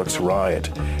of Newark's riot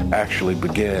actually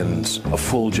begins a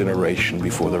full generation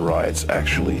before the riots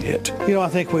actually hit. You know, I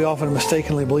think we often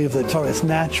mistakenly believe that it's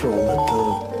natural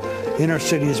that the inner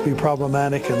cities be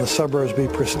problematic and the suburbs be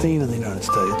pristine in the United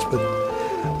States, but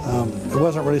it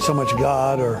wasn't really so much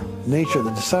God or nature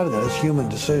that decided that, it's human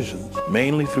decisions.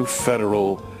 Mainly through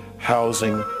federal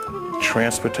housing,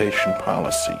 transportation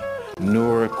policy,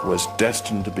 Newark was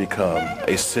destined to become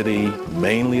a city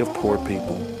mainly of poor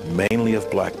people, mainly of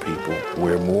black people,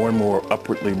 where more and more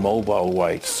upwardly mobile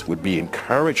whites would be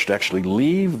encouraged to actually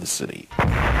leave the city.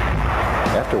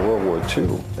 After World War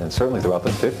II, and certainly throughout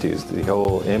the 50s, the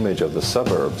whole image of the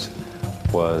suburbs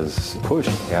was pushed.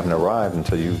 You haven't arrived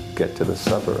until you get to the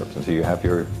suburbs, until you have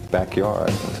your backyard,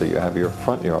 until you have your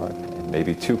front yard,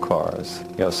 maybe 2 cars.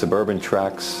 You know, suburban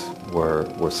tracts were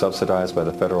subsidized by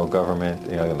the federal government,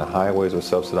 you know, and the highways were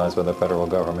subsidized by the federal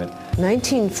government.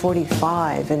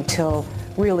 1945 until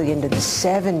really into the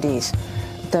 70s,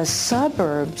 the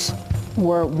suburbs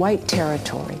were white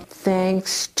territory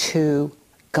thanks to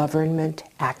government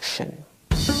action.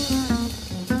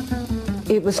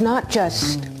 It was not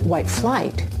just white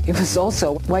flight, it was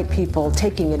also white people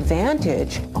taking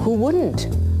advantage who wouldn't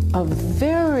of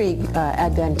very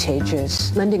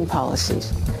advantageous lending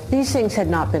policies. These things had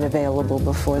not been available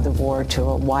before the war to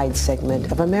a wide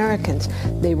segment of Americans.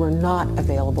 They were not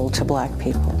available to black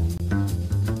people.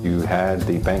 You had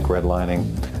the bank redlining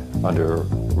under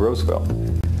Roosevelt.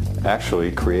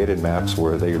 Actually created maps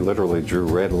where they literally drew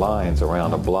red lines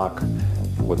around a block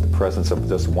with the presence of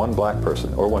just one black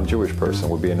person or one Jewish person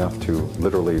would be enough to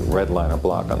literally redline a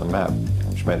block on the map,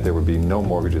 which meant there would be no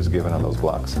mortgages given on those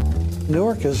blocks.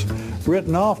 Newark is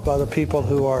written off by the people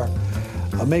who are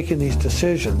making these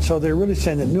decisions. So they're really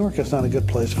saying that Newark is not a good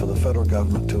place for the federal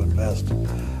government to invest.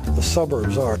 The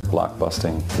suburbs are. Block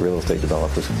busting. Real estate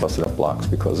developers busted up blocks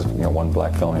because, you know, one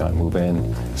black family might move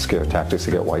in, scare tactics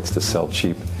to get whites to sell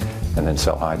cheap and then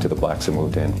sell high to the blacks who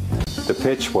moved in. The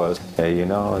pitch was, hey, you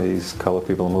know, these colored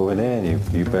people are moving in,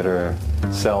 you better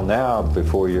sell now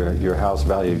before your house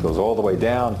value goes all the way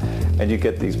down, and you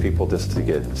get these people just to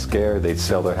get scared, they'd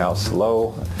sell their house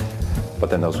low, but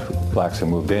then those blacks who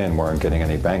moved in weren't getting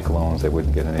any bank loans, they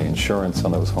wouldn't get any insurance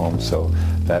on those homes, so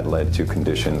that led to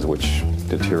conditions which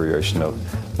deterioration of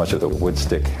much of the wood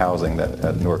stick housing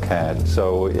that Newark had.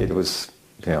 So it was,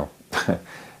 you know,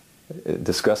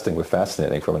 disgusting but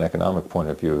fascinating from an economic point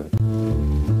of view.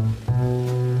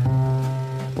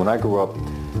 When I grew up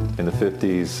in the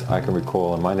 50s, I can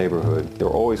recall in my neighborhood, there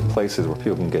were always places where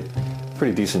people can get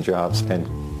pretty decent jobs and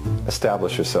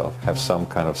establish yourself, have some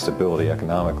kind of stability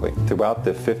economically. Throughout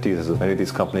the 50s, many of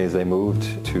these companies, they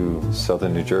moved to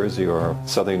southern New Jersey or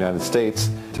southern United States,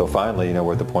 till finally, you know,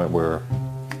 we're at the point where,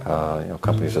 you know,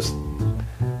 companies just,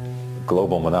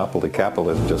 global monopoly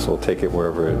capitalism just will take it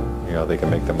wherever, you know, they can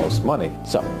make the most money.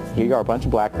 So here are a bunch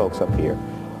of black folks up here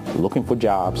looking for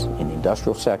jobs in the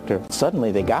industrial sector.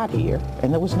 Suddenly they got here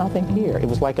and there was nothing here. It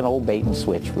was like an old bait and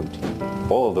switch routine.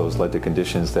 All of those led to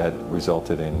conditions that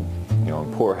resulted in, you know,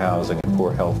 poor housing,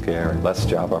 poor health care, and less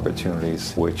job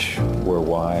opportunities, which were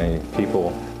why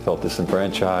people felt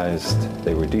disenfranchised,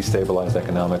 they were destabilized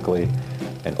economically,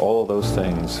 And all of those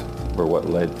things were what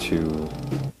led to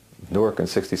Newark in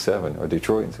 '67, or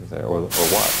Detroit in '67, or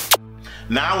what?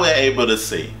 Now we're able to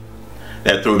see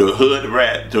that through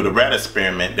the rat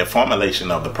experiment, the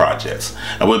formulation of the projects,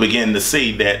 and we begin to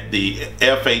see that the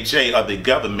FHA, or the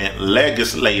government,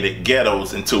 legislated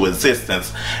ghettos into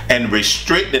existence and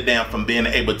restricted them from being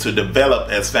able to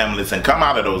develop as families and come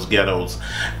out of those ghettos.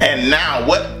 And now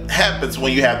what happens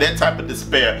when you have that type of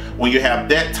despair, when you have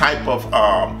that type of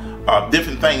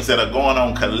different things that are going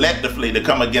on collectively to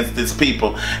come against these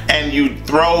people, and you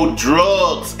throw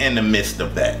drugs in the midst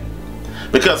of that?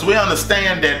 Because we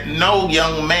understand that no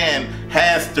young man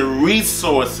has the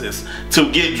resources to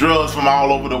get drugs from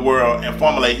all over the world and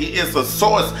formulate. He is a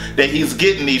source that he's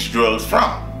getting these drugs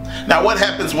from. Now what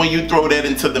happens when you throw that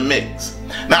into the mix?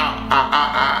 Now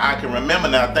I can remember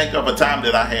now, I think of a time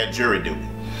that I had jury duty.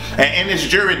 And in this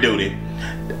jury duty,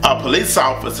 a police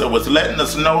officer was letting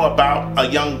us know about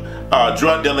a young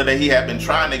drug dealer that he had been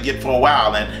trying to get for a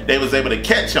while, and they was able to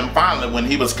catch him finally when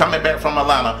he was coming back from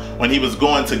Atlanta, when he was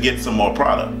going to get some more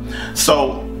product.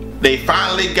 So they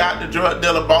finally got the drug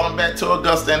dealer, brought him back to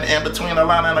Augusta, and in between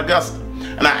Atlanta and Augusta.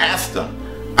 And I asked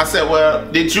him, I said, well,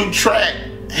 did you track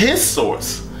his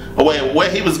source, or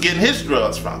where he was getting his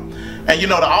drugs from? And you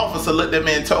know, the officer looked at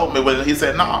me and told me, well, he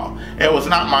said, no, it was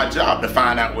not my job to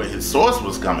find out where his source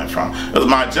was coming from. It was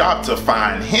my job to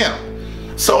find him.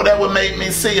 So that would make me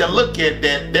see and look at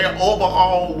that their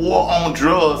overall war on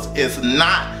drugs is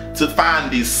not to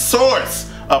find the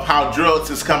source of how drugs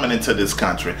is coming into this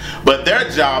country, but their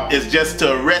job is just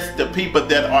to arrest the people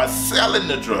that are selling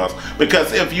the drugs.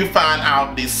 Because if you find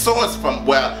out the source from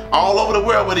where all over the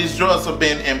world where these drugs are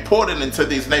being imported into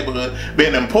these neighborhoods,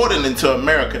 being imported into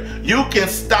America, you can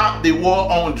stop the war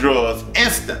on drugs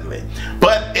instantly.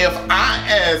 But if I,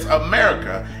 as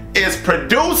America, is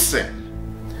producing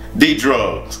the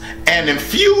drugs and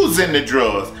infusing the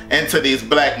drugs into these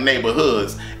black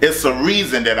neighborhoods, it's a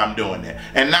reason that I'm doing it.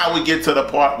 And now we get to the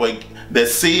part where the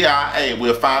CIA,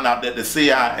 we'll find out that the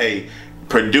CIA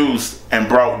produced and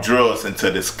brought drugs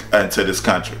into this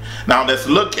country. Now let's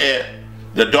look at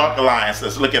the Dark Alliance.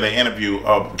 Let's look at an interview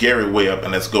of Gary Webb,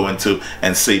 and let's go into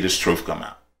and see this truth come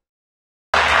out.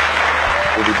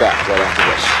 We'll be back right after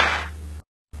this.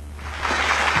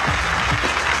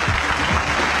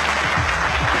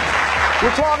 We're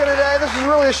talking today, this is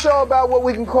really a show about what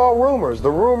we can call rumors.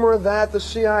 The rumor that the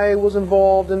CIA was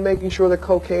involved in making sure that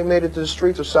cocaine made it to the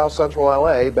streets of South Central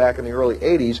LA back in the early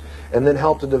 80s, and then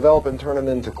helped to develop and turn it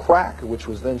into crack, which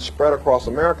was then spread across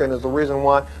America, and is the reason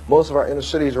why most of our inner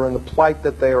cities are in the plight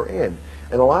that they are in.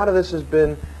 And a lot of this has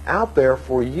been out there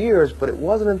for years, but it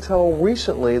wasn't until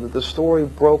recently that the story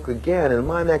broke again. And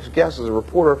my next guest is a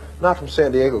reporter, not from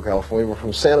San Diego, California, but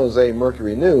from San Jose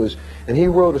Mercury News, and he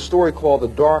wrote a story called The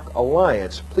Dark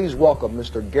Alliance. Please welcome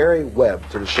Mr. Gary Webb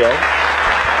to the show.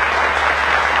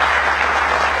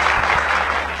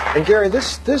 And Gary,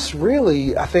 this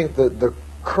really, I think the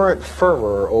current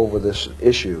fervor over this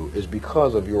issue is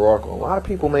because of your article. A lot of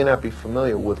people may not be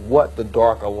familiar with what the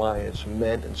Dark Alliance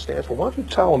meant and stands for. Why don't you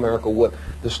tell America what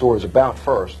the story is about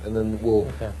first, and then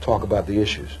we'll talk about the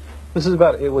issues.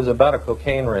 It was about a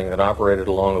cocaine ring that operated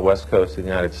along the west coast of the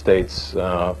United States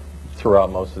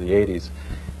throughout most of the 80s.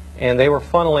 And they were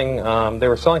funneling, they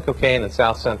were selling cocaine in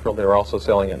South Central. They were also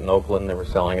selling it in Oakland. They were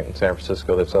selling it in San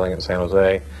Francisco. They were selling it in San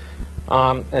Jose.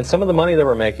 And some of the money they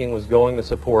were making was going to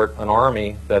support an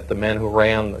army that the men who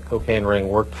ran the cocaine ring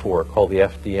worked for, called the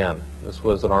FDN. This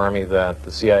was an army that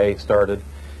the CIA started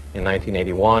in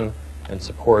 1981 and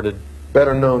supported.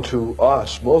 Better known to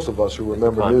us, most of us who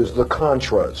remember news, the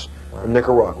Contras from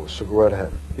Nicaragua. So go right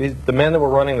ahead. The men that were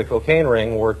running the cocaine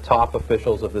ring were top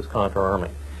officials of this Contra army.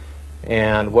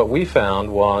 And what we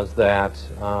found was that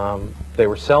they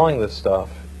were selling this stuff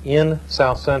in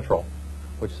South Central,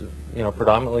 which is, you know,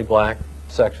 predominantly black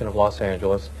section of Los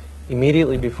Angeles,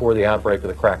 immediately before the outbreak of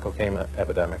the crack cocaine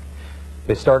epidemic.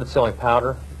 They started selling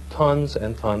powder. Tons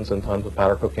and tons and tons of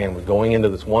powder cocaine was going into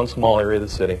this one small area of the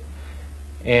city.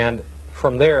 And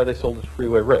from there, they sold it to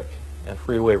Freeway Rick. And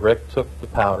Freeway Rick took the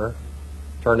powder,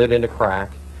 turned it into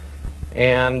crack,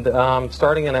 and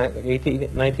starting in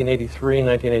 1983,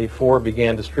 1984,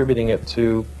 began distributing it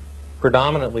to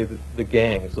predominantly the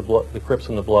gangs, the Crips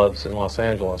and the Bloods in Los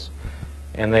Angeles.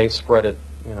 And they spread it,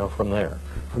 you know, from there.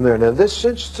 From there. Now,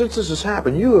 since this has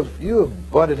happened, you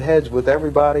have butted heads with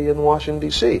everybody in Washington,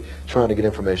 D.C. trying to get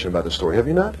information about the story. Have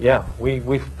you not? Yeah, we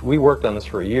worked on this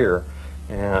for a year,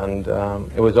 and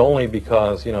it was only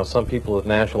because, you know, some people at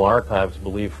National Archives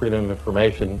believe freedom of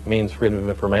information means freedom of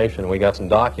information. We got some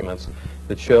documents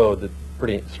that showed that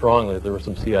pretty strongly that there were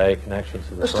some CIA connections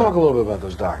to this. Let's talk a little bit about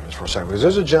those documents for a second, because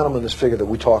there's a gentleman, this figure that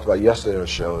we talked about yesterday on the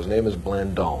show. His name is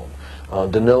Blandón.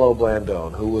 Danilo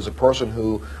Blandón, who was a person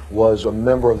who was a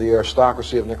member of the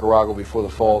aristocracy of Nicaragua before the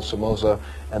fall of Somoza,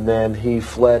 and then he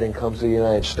fled and comes to the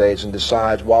United States and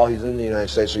decides, while he's in the United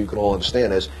States, so you can all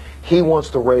understand this, he wants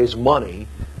to raise money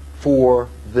for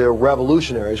the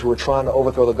revolutionaries who are trying to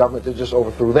overthrow the government that just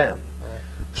overthrew them.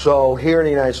 So here in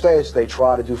the United States, they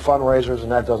try to do fundraisers,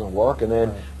 and that doesn't work, and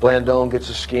then Blandón gets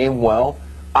a scheme, well,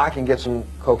 I can get some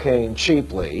cocaine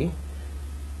cheaply,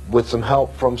 with some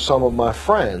help from some of my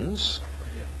friends,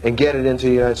 and get it into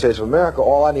the United States of America.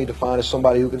 All I need to find is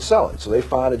somebody who can sell it. So they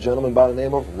find a gentleman by the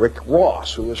name of Rick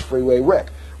Ross, who is Freeway Rick.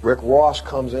 Rick Ross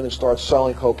comes in and starts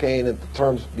selling cocaine at the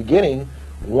terms beginning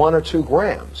 1 or 2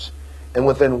 grams, and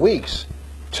within weeks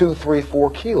 2, 3, 4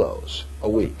 kilos a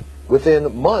week.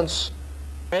 Within months,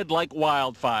 spread like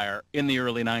wildfire in the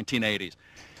early 1980s.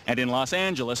 And in Los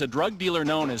Angeles, a drug dealer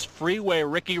known as Freeway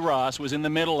Ricky Ross was in the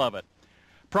middle of it.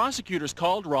 Prosecutors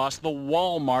called Ross the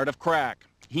Walmart of crack.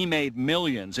 He made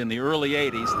millions in the early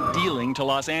 80s dealing to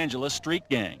Los Angeles street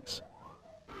gangs.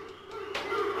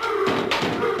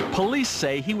 Police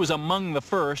say he was among the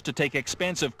first to take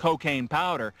expensive cocaine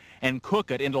powder and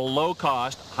cook it into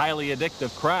low-cost, highly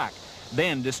addictive crack,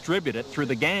 then distribute it through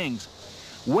the gangs.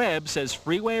 Webb says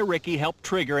Freeway Ricky helped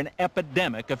trigger an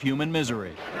epidemic of human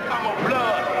misery.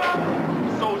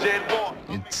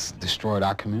 It's destroyed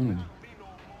our community.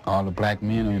 All the black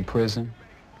men are in prison,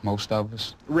 most of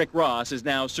us. Rick Ross is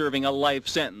now serving a life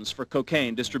sentence for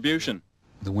cocaine distribution.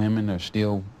 The women are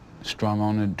still strung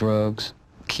on the drugs,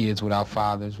 kids without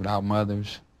fathers, without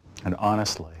mothers. And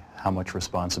honestly, how much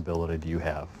responsibility do you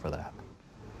have for that?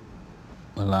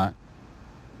 A lot.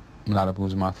 A lot of it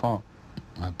was my fault.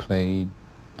 I played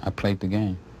the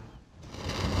game.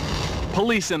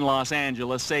 Police in Los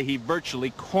Angeles say he virtually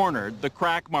cornered the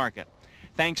crack market,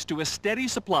 thanks to a steady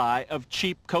supply of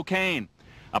cheap cocaine.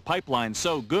 A pipeline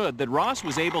so good that Ross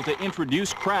was able to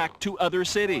introduce crack to other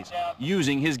cities,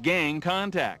 using his gang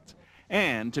contacts,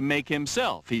 and to make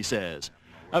himself, he says,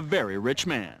 a very rich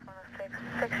man.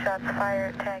 6 shots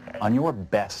fired, tag 8. On your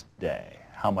best day,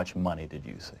 how much money did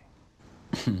you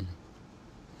see?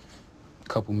 A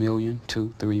couple million,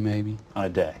 2, 3 maybe. On a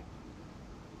day?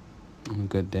 On a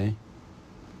good day.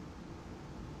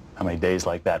 How many days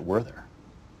like that were there?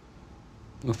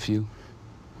 A few.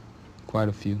 Quite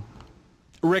a few.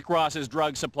 Rick Ross's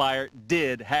drug supplier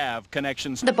did have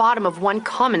connections. At the bottom of one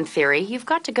common theory, you've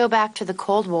got to go back to the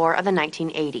Cold War of the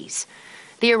 1980s.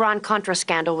 The Iran-Contra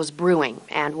scandal was brewing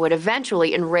and would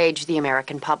eventually enrage the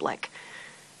American public.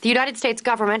 The United States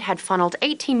government had funneled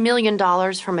 $18 million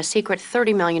from a secret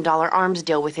 $30 million arms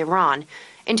deal with Iran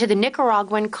into the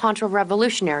Nicaraguan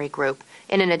Contra-Revolutionary Group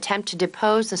in an attempt to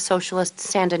depose the socialist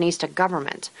Sandinista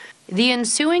government. The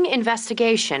ensuing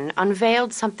investigation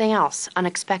unveiled something else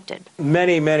unexpected.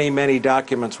 Many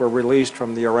documents were released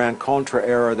from the Iran-Contra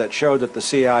era that showed that the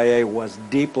CIA was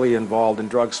deeply involved in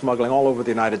drug smuggling all over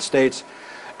the United States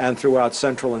and throughout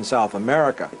Central and South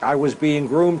America. I was being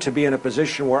groomed to be in a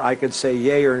position where I could say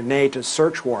yay or nay to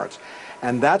search warrants.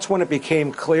 And that's when it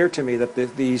became clear to me that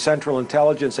the Central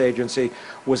Intelligence Agency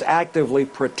was actively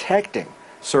protecting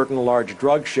certain large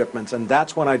drug shipments, and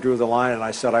that's when I drew the line and I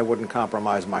said I wouldn't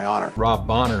compromise my honor. Rob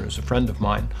Bonner is a friend of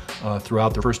mine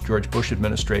throughout the first George Bush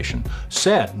administration,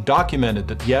 documented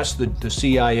that yes, the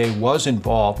CIA was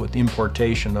involved with the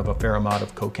importation of a fair amount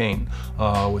of cocaine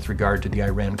with regard to the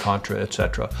Iran-Contra,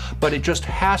 etc. But it just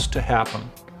has to happen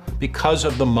because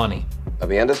of the money. Let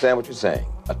me understand what you're saying.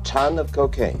 A ton of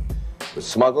cocaine was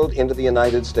smuggled into the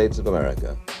United States of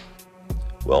America.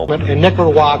 Well, in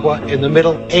Nicaragua in the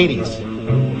middle 80s.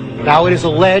 Now it is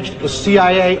alleged the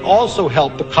CIA also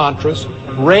helped the Contras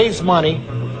raise money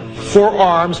for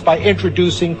arms by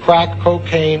introducing crack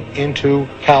cocaine into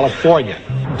California.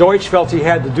 Deutsch felt he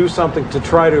had to do something to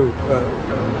try to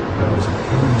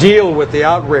deal with the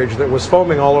outrage that was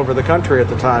foaming all over the country at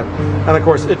the time. And of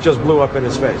course, it just blew up in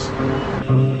his face.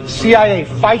 CIA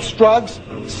fights drugs.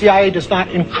 CIA does not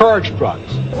encourage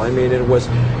drugs. I mean, it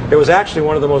was actually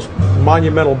one of the most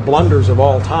monumental blunders of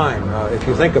all time, if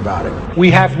you think about it.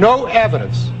 We have no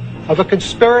evidence of a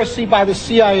conspiracy by the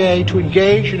CIA to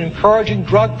engage in encouraging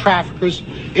drug traffickers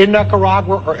in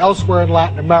Nicaragua or elsewhere in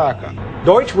Latin America.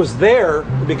 Deutsch was there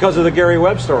because of the Gary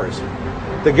Webb stories.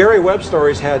 The Gary Webb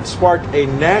stories had sparked a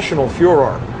national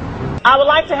furor. I would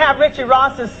like to have Richard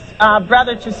Ross's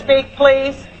brother to speak,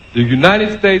 please. The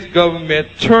United States government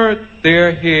turned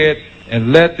their head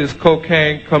and let this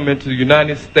cocaine come into the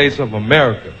United States of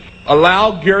America.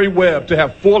 Allow Gary Webb to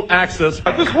have full access.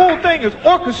 This whole thing is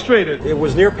orchestrated. It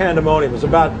was near pandemonium. It was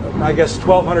about, I guess,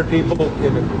 1,200 people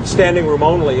in a standing room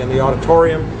only in the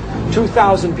auditorium,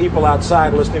 2,000 people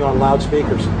outside listening on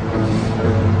loudspeakers.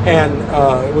 And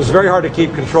it was very hard to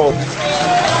keep control.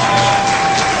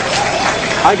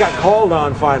 I got called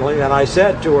on finally, and I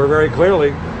said to her very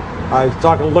clearly, I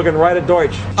was looking right at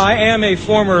Deutsch. I am a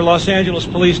former Los Angeles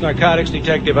police narcotics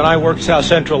detective, and I work South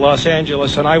Central Los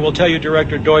Angeles, and I will tell you,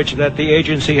 Director Deutsch, that the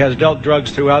agency has dealt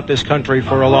drugs throughout this country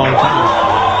for a long time.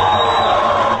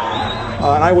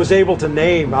 And I was able to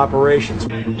name operations.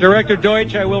 Director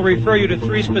Deutsch, I will refer you to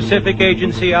 3 specific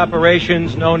agency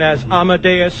operations known as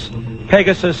Amadeus,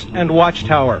 Pegasus, and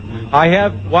Watchtower. I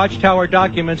have Watchtower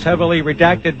documents heavily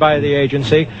redacted by the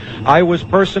agency. I was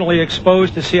personally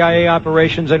exposed to CIA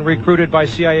operations and recruited by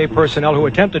CIA personnel who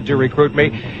attempted to recruit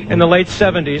me in the late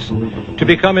 70s to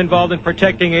become involved in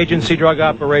protecting agency drug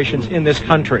operations in this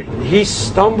country. He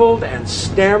stumbled and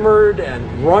stammered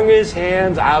and wrung his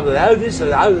hands.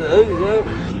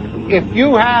 If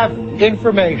you have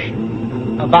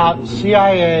information about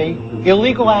CIA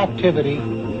illegal activity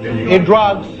in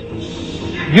drugs,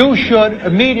 you should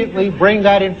immediately bring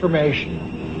that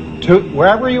information to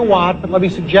wherever you want, but let me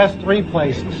suggest 3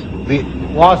 places. The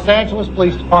Los Angeles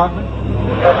Police Department.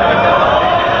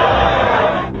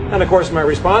 And of course my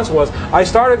response was, I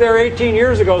started there 18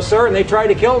 years ago, sir, and they tried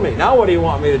to kill me. Now what do you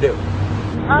want me to do?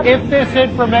 If this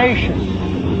information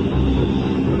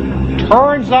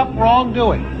turns up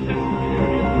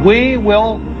wrongdoing, we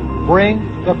will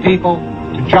bring the people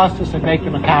to justice and make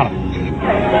them accountable.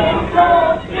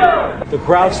 The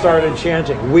crowd started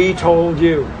chanting, "We told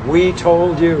you, we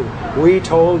told you, we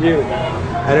told you."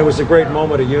 And it was a great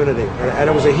moment of unity. And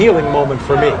it was a healing moment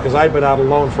for me, because I'd been out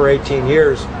alone for 18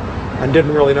 years and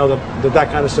didn't really know that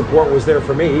kind of support was there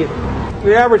for me either.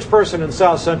 The average person in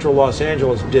South Central Los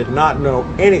Angeles did not know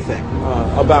anything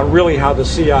about really how the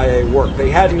CIA worked. They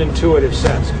had an intuitive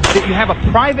sense. That you have a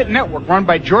private network run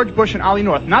by George Bush and Ollie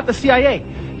North, not the CIA.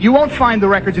 You won't find the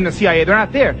records in the CIA. They're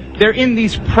not there. They're in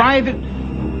these privatized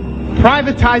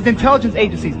intelligence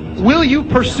agencies. Will you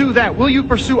pursue that? Will you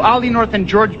pursue Ollie North and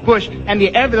George Bush and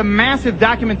the massive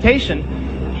documentation?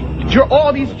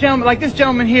 All these gentlemen, like this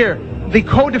gentleman here, the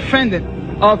co-defendant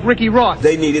of Ricky Ross.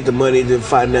 They needed the money to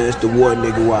finance the war in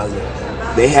Nicaragua.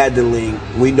 They had the link.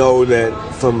 We know that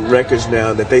from records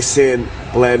now that they sent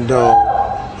Blandon,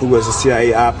 who was a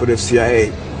CIA operative,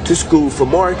 CIA, to school for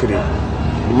marketing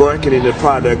the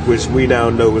product which we now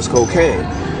know is cocaine.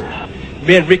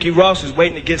 Me and Ricky Ross is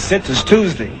waiting to get sentenced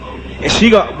Tuesday, and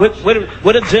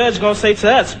what a judge gonna say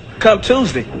to us come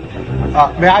Tuesday?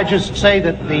 May I just say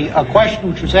that the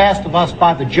question which was asked of us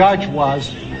by the judge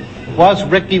was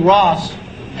Ricky Ross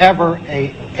ever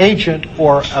an agent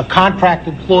or a contract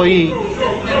employee?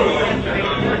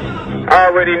 I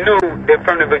already knew that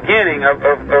from the beginning of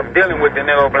dealing with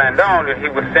Danilo Blandon that he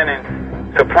was sending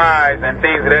supplies and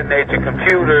things of that nature,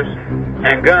 computers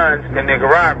and guns to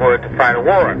Nicaragua to fight a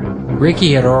war.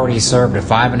 Ricky had already served a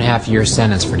 5.5-year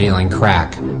sentence for dealing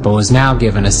crack, but was now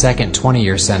given a second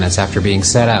 20-year sentence after being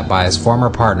set up by his former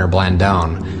partner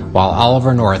Blandon, while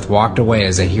Oliver North walked away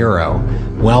as a hero,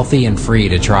 wealthy and free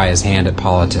to try his hand at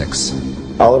politics.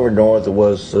 Oliver North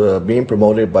was being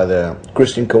promoted by the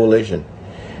Christian Coalition,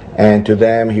 and to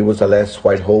them he was the last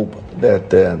white hope that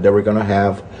they were going to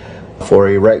have for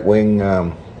a right-wing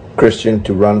Christian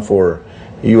to run for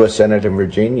U.S. Senate in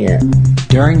Virginia.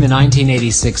 During the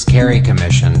 1986 Kerry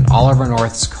Commission, Oliver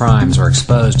North's crimes were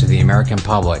exposed to the American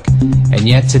public, and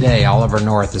yet today Oliver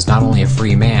North is not only a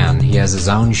free man, he has his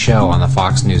own show on the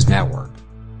Fox News network.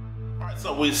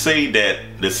 So we see that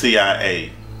the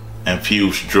CIA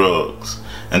infused drugs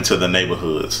into the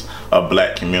neighborhoods of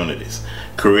black communities,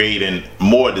 creating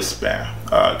more despair,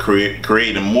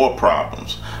 creating more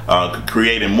problems,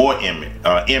 creating more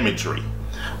imagery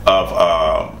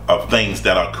of things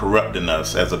that are corrupting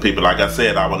us as a people. Like I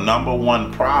said, our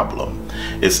 #1 problem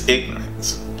is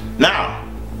ignorance. Now,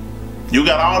 you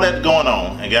got all that going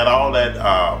on and got all that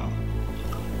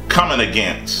coming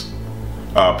against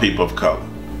people of color.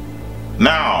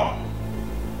 Now,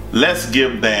 let's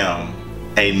give them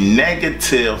a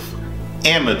negative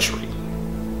imagery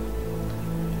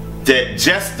that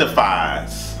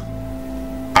justifies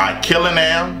our killing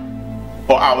them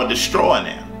or our destroying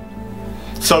them.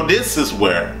 So this is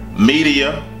where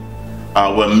media,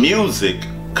 where music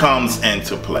comes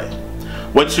into play.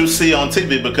 What you see on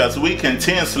TV, because we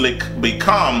continuously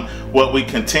become what we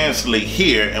continuously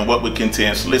hear and what we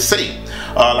continuously see.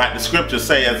 Like the scriptures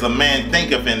say, as a man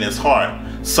thinketh in his heart,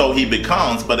 so he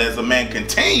becomes, but as a man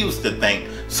continues to think,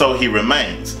 so he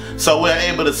remains. So we're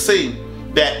able to see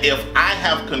that if I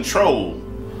have control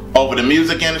over the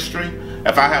music industry,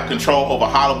 if I have control over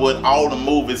Hollywood, all the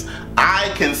movies,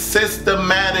 I can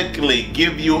systematically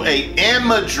give you a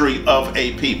imagery of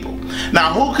a people.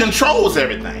 Now, who controls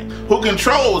everything? Who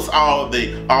controls all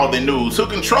the news? Who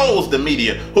controls the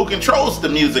media? Who controls the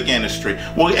music industry?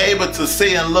 We're able to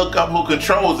see and look up who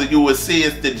controls it. You will see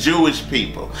it's the Jewish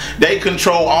people. They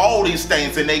control all these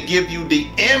things, and they give you the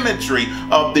imagery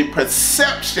of the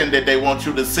perception that they want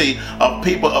you to see of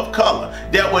people of color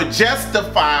that would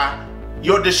justify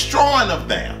your destroying of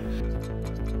them.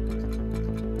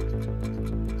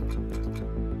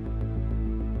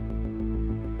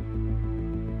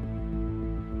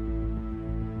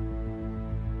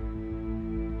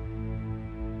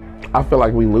 I feel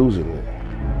like we losing it.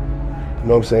 You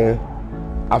know what I'm saying?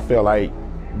 I feel like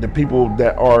the people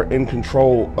that are in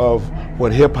control of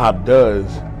what hip hop does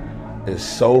is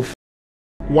so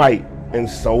white and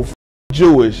so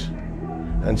Jewish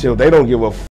until they don't give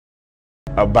a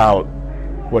about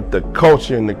what the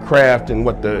culture and the craft and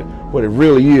what it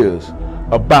really is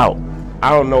about.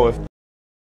 I don't know if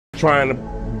trying to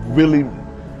really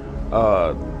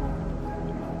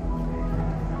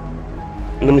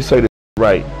let me say this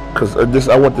right, because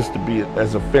I want this to be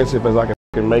as offensive as I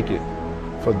can make it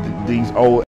for these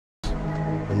old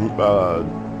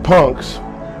punks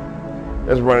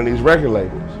that's running these record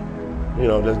labels. You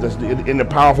know, that's in the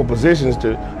powerful positions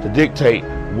to dictate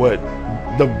what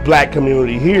the black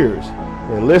community hears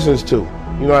and listens to.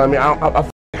 You know what I mean?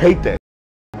 I hate that.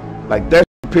 Like, that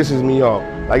pisses me off.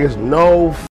 Like, there's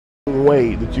no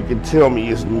way that you can tell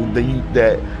me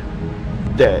that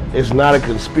it's not a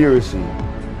conspiracy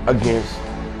against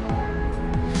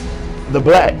the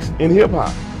blacks in hip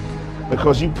hop,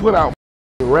 because you put out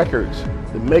records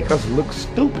that make us look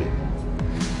stupid.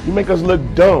 You make us look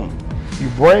dumb. You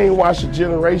brainwash a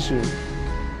generation.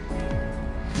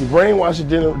 You brainwash a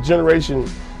generation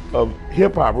of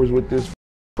hip hoppers with this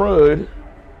crud.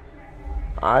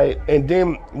 And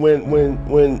then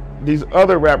when these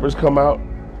other rappers come out,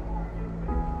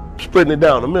 splitting it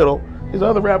down the middle, these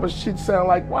other rappers shit sound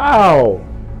like, wow,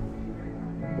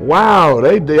 y'all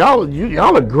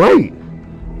are great.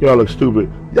 Y'all look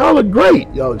stupid. Y'all look great.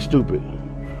 Y'all look stupid.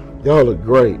 Y'all look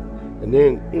great. And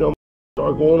then, you know,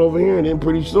 start going over here, and then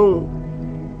pretty soon,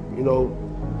 you know,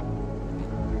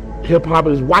 hip hop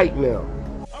is white now.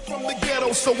 I'm from the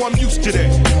ghetto, so I'm used to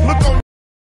that. Look on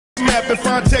the map and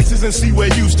find Texas and see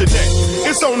where Houston at.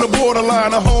 It's on the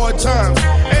borderline of hard times,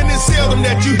 and it's seldom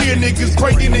that you hear niggas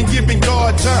praying and giving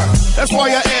God time. That's why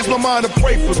I ask my mom to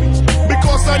pray for me,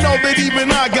 because I know that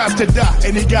even I got to die,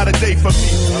 and he got a day for me.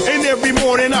 And every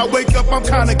morning I wake up, I'm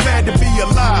kinda glad to be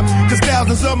alive, cause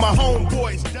thousands of my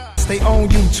homeboys die. Stay on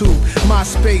YouTube,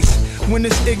 MySpace, when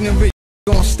this ignorant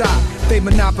gonna stop. They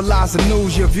monopolize the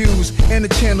news, your views, and the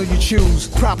channel you choose.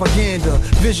 Propaganda,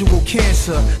 visual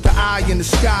cancer, the eye in the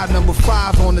sky, number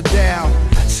 5 on the dial.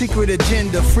 Secret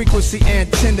agenda, frequency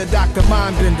antenna, Dr.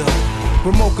 Mindbender.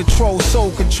 Remote control,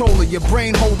 soul controller, your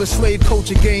brain holder, slave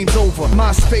culture, game's over.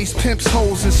 MySpace pimps,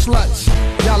 hoes, and sluts.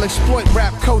 Y'all exploit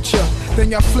rap culture, then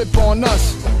y'all flip on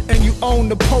us. And you own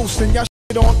the post, and y'all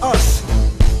shit on us.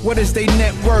 What is they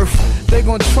net worth? They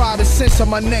gon' try to censor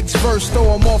my next verse,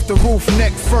 throw them off the roof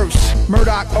neck first.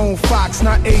 Murdoch owned Fox,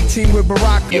 not 18 with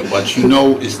Barack. Yeah, but you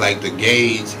know, it's like the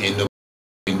gays and the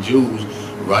Jews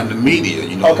run the media,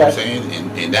 you know what I'm saying?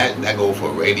 And that go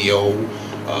for radio,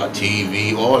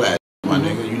 TV, all that, my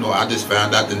nigga. You know, I just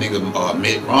found out the nigga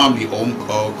Mitt Romney owned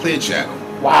Clear Channel.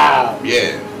 Wow.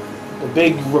 Yeah. The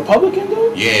big Republican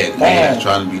dude? Yeah, the nigga that's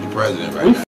trying to be the president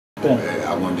right now.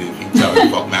 Yeah, I wonder if he tell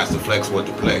fuck Master Flex what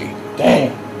to play.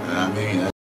 Damn. You know what I mean?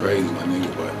 That's crazy, my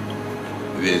nigga,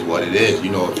 but it is what it is.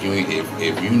 You know, if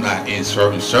you're not in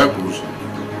certain circles,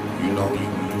 you know,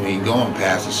 you ain't going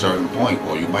past a certain point,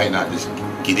 or you might not just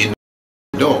get in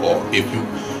the door, or if you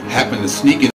happen to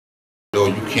sneak in the door,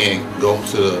 you can't go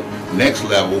to the next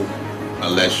level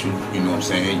unless you know what I'm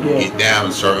saying, you get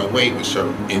down a certain way with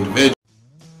certain individuals.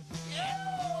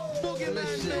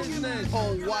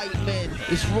 All white men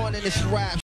is running this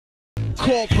rap.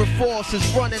 Corporate force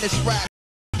is running this rap.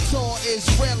 Tall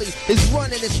Israeli is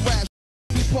running this rap.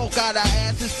 We poke out our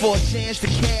asses for a chance to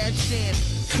cash in.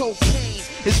 Cocaine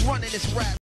is running this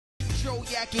rap. Joe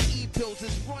Yak and E-pills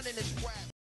is running this rap.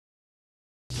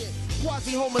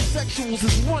 Quasi-homosexuals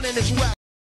is running this rap.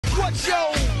 What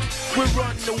yo? We're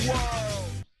running the world.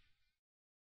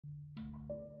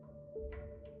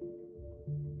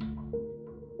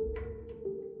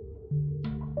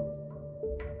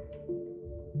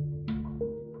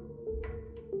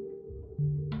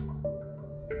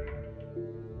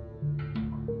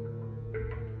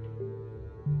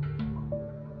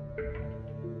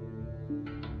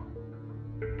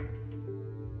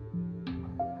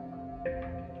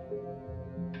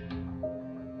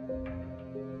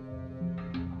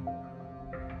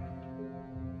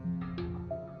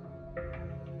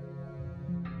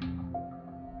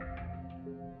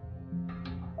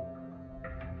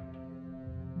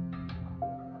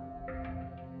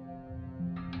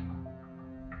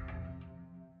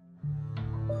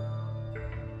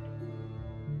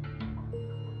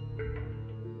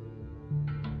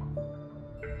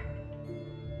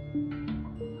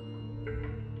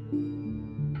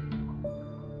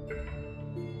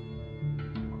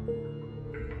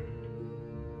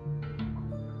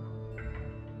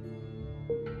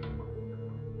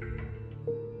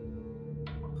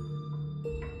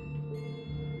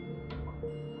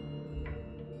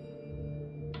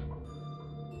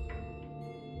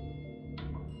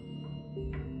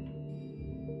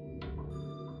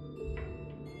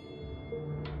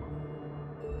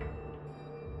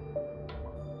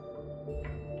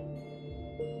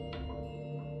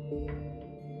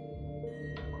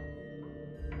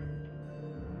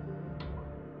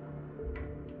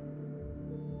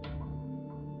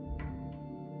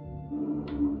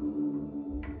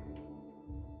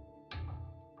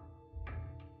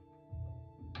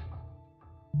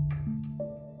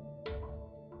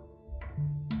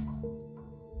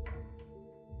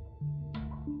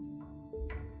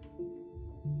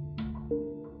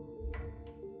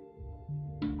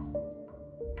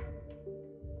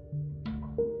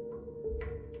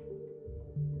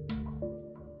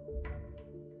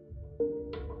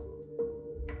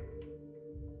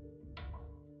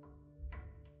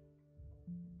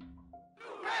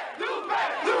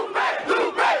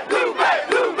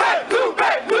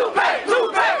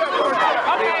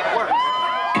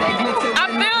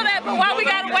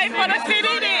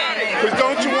 But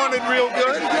don't you want it real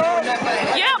good?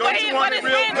 Yeah, but he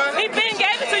been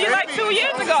gave it to you like 2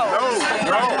 years ago.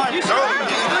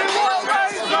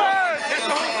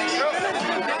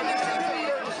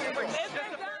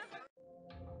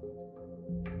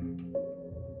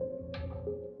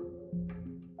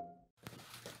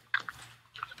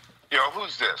 Yo,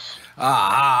 who's this?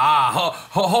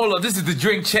 Hold up. This is the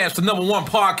Drink Champs, the #1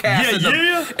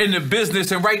 podcast in the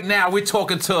business. And right now we're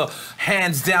talking to,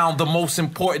 hands down, the most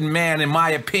important man, in my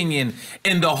opinion,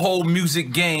 in the whole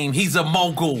music game. He's a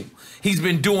mogul. He's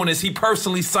been doing this. He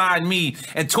personally signed me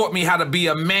and taught me how to be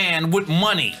a man with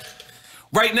money.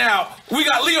 Right now, we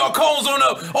got Leo Combs on the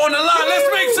line. Let's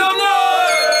make some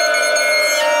noise!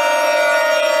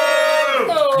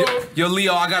 Yo,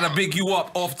 Leo, I gotta big you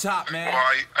up off top, man. Well,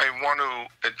 I want to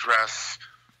address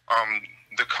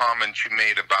the comment you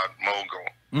made about mogul.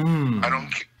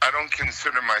 I don't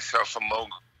consider myself a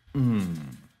mogul.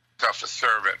 Myself a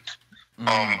servant.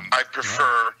 I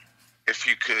prefer if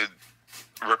you could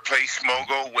replace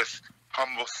mogul with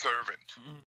humble servant.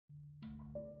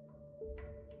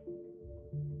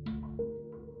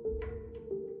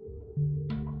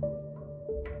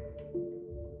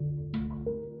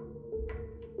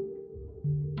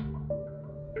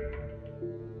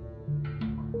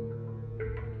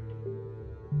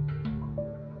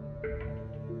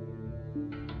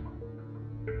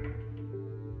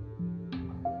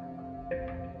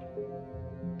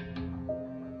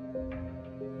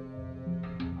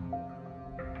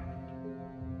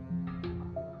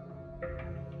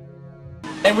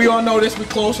 And we all know this, we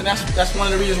close, and that's one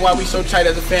of the reasons why we so tight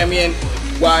as a family, and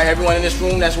why everyone in this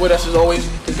room that's with us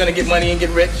is gonna get money and get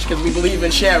rich, because we believe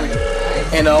in sharing.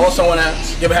 And also want to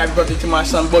give a happy birthday to my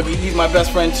son Boogie. He's my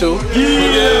best friend too.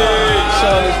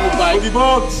 Boogie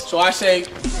Bugs. So I say,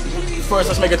 first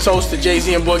let's make a toast to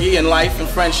Jay-Z and Boogie and life and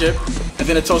friendship, and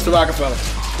then a toast to Rockefeller.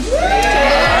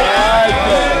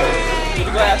 Get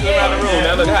the glasses around the room.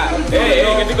 That look hot. Hey,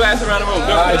 get the glasses around the room. Put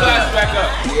the glasses back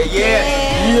up.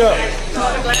 Yeah.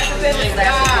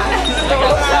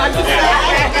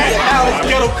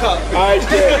 Ghetto cup. Alright,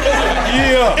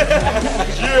 yeah.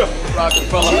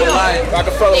 Rockefeller for life.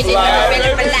 Rockefeller for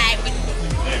life.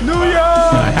 New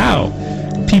York. How?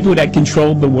 People that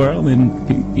control the world,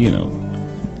 and you know.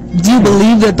 Do you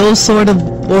believe that those sort of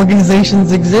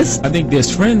organizations exist? I think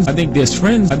there's friends. I think there's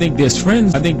friends. I think there's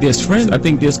friends. I think there's friends. I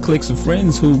think there's cliques of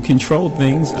friends who control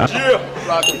things. Yeah.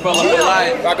 Rockefeller for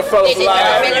life. Rockefeller for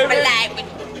life.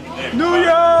 New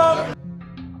York.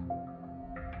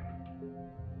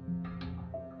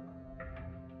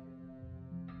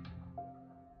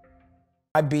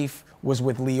 My beef was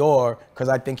with Lior because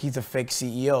I think he's a fake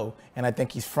CEO, and I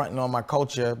think he's fronting on my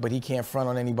culture, but he can't front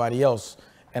on anybody else.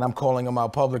 And I'm calling him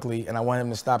out publicly, and I want him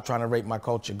to stop trying to rape my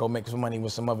culture, go make some money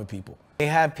with some other people. They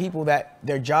have people that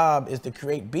their job is to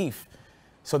create beef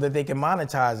so that they can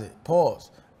monetize it,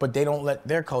 but they don't let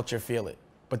their culture feel it,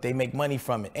 but they make money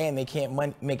from it, and they can't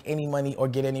make any money or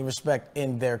get any respect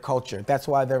in their culture. That's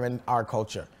why they're in our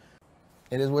culture.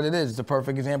 It is what it is. It's a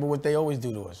perfect example of what they always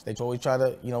do to us. They always try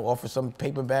to, offer some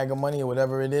paper bag of money or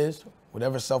whatever it is,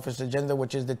 whatever selfish agenda,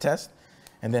 which is the test,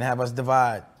 and then have us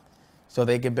divide so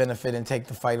they can benefit and take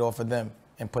the fight off of them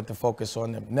and put the focus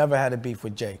on them. Never had a beef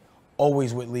with Jay,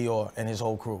 always with Lior and his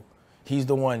whole crew. He's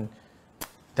the one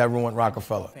that ruined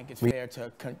Rockefeller. I think it's fair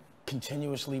to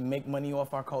continuously make money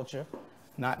off our culture,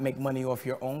 not make money off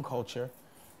your own culture,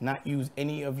 not use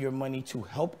any of your money to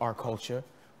help our culture,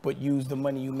 but use the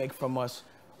money you make from us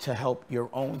to help your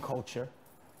own culture,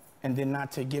 and then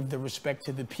not to give the respect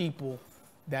to the people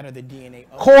that are the DNA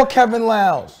of. Call Kevin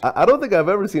Lowndes. I don't think I've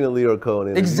ever seen a Leo Cohen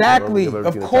interview. Exactly.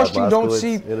 Of course you don't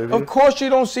see. Of course you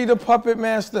don't see the puppet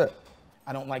master.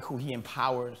 I don't like who he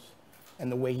empowers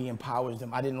and the way he empowers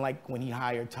them. I didn't like when he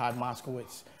hired Todd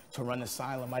Moskowitz to run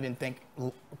Asylum. I didn't think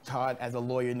Todd, as a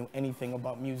lawyer, knew anything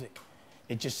about music.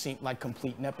 It just seemed like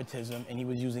complete nepotism, and he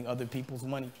was using other people's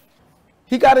money.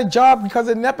 He got a job because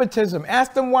of nepotism.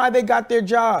 Ask them why they got their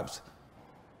jobs.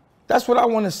 That's what I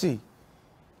want to see.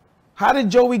 How did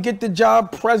Joey get the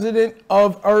job president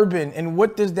of Urban, and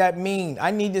what does that mean?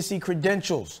 I need to see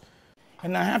credentials.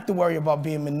 and not have to worry about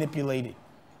being manipulated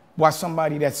by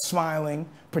somebody that's smiling,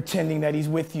 pretending that he's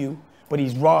with you, but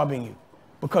he's robbing you.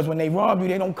 Because when they rob you,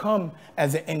 they don't come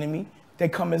as an enemy, they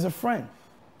come as a friend.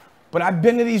 But I've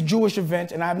been to these Jewish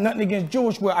events, and I have nothing against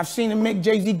Jewish, where I've seen them make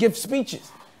Jay-Z give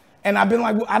speeches. And I've been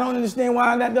like, well, I don't understand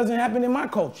why that doesn't happen in my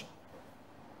culture.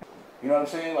 You know what I'm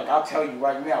saying? Like, I'll tell you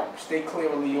right now, stay clear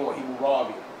of Leo, he will rob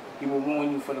you. He will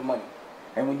ruin you for the money.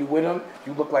 And when you're with him,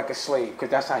 you look like a slave, because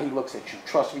that's how he looks at you.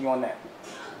 Trust me on that.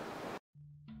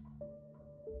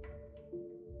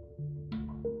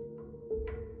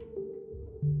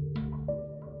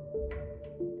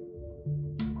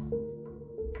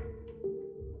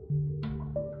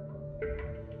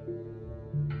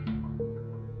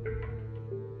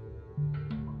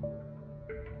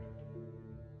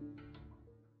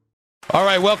 All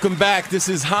right, welcome back. This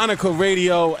is Hanukkah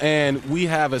Radio, and we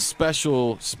have a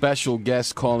special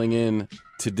guest calling in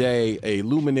today, a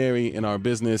luminary in our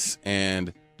business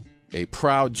and a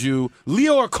proud Jew,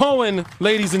 Leor Cohen,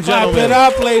 ladies and gentlemen. Clap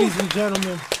it up, ladies and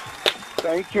gentlemen.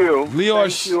 Thank you. Leor,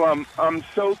 thank you. I'm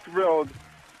so thrilled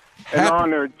and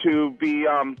honored to be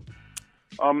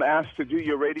asked to do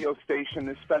your radio station,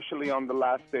 especially on the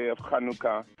last day of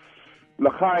Hanukkah.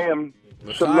 L'chaim.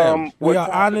 Shalom. We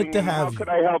are honored to have you. How could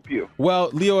I help you?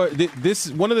 Well, Leor, this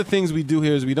one of the things we do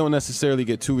here is we don't necessarily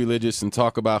get too religious and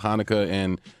talk about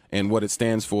Hanukkah and what it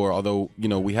stands for, although, you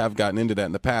know, we have gotten into that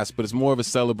in the past, but it's more of a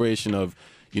celebration of,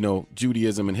 you know,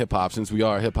 Judaism and hip-hop, since we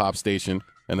are a hip-hop station,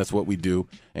 and that's what we do,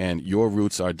 and your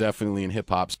roots are definitely in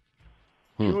hip-hop.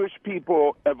 Jewish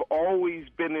people have always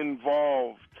been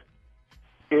involved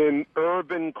in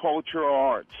urban cultural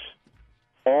arts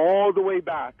all the way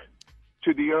back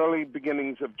to the early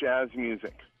beginnings of jazz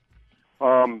music.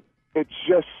 It's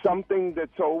just something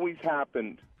that's always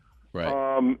happened.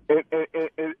 Right.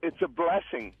 It's a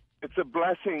blessing. It's a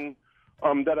blessing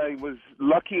that I was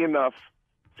lucky enough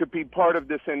to be part of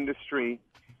this industry,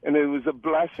 and it was a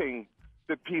blessing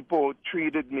that people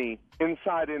treated me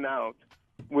inside and out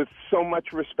with so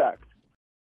much respect.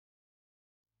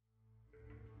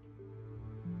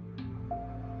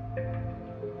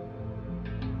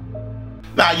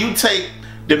 Now you take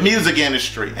the music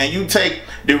industry and you take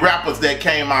the rappers that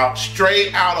came out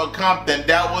straight out of Compton.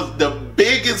 That was the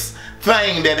biggest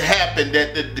thing that happened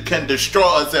that can destroy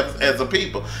us as a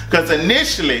people. Because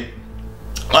initially,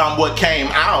 what came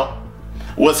out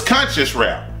was conscious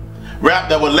rap. Rap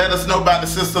that would let us know about the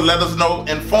system, let us know,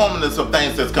 informing us of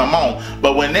things that's come on.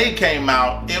 But when they came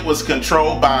out, it was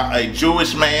controlled by a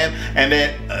Jewish man, and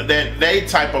that they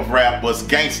type of rap was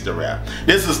gangster rap.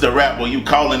 This is the rap where you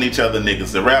calling each other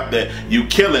niggas, the rap that you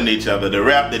killing each other, the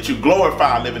rap that you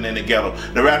glorify living in the ghetto,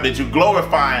 the rap that you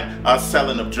glorifying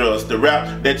selling of drugs, the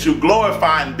rap that you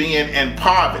glorifying being in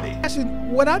poverty.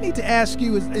 What I need to ask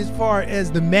you is, as far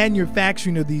as the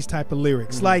manufacturing of these type of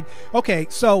lyrics, like, okay,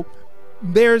 so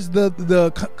there's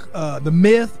the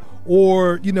myth,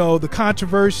 or, you know, the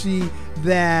controversy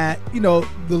that, you know,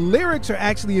 the lyrics are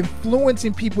actually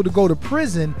influencing people to go to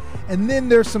prison. And then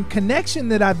there's some connection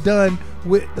that I've done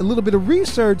with a little bit of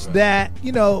research that,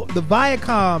 you know, the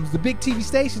Viacoms, the big TV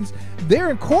stations,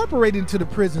 they're incorporated into the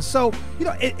prison. So, you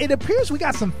know, it appears we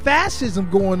got some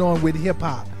fascism going on with hip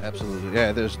hop. Absolutely.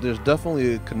 Yeah, there's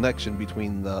definitely a connection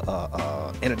between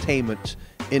the entertainment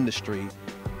industry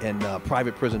and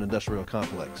private prison industrial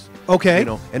complex. Okay. You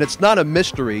know, and it's not a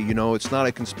mystery, you know, it's not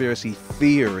a conspiracy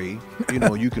theory. You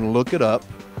know, you can look it up.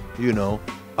 You know,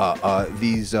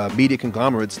 these media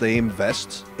conglomerates, they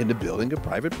invest in the building of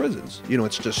private prisons. You know,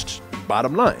 it's just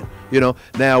bottom line. You know,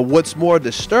 now what's more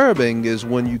disturbing is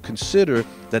when you consider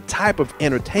the type of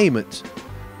entertainment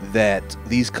that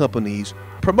these companies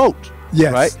promote.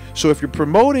 Yes. Right? So if you're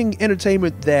promoting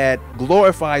entertainment that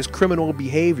glorifies criminal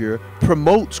behavior,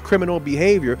 promotes criminal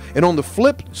behavior, and on the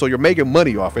flip, so you're making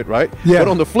money off it, right? Yeah. But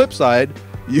on the flip side,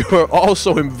 you're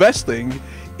also investing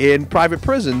in private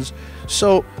prisons.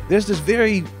 So there's this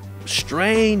very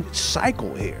strange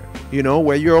cycle here, you know,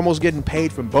 where you're almost getting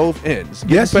paid from both ends.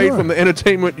 Yes, You're paid from the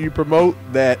entertainment you promote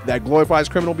that glorifies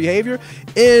criminal behavior,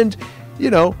 and, you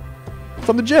know,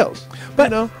 from the jails.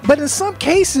 But in some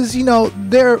cases, you know,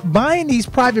 they're buying these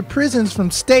private prisons from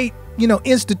state, you know,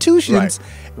 institutions,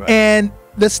 Right. and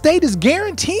the state is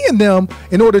guaranteeing them,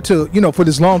 in order to, you know, for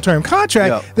this long-term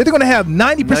contract, that they're going to have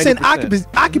 90%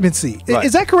 occupancy. Right.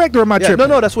 Is that correct, or am I tripping?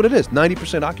 No, that's what it is.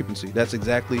 90% occupancy. That's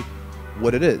exactly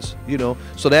what it is. You know,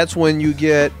 so that's when you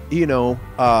get, you know,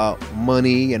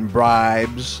 money and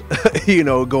bribes, you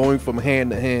know, going from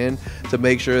hand to hand to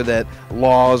make sure that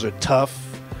laws are tough.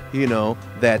 You know,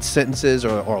 that sentences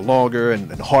are longer and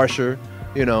harsher.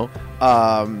 You know,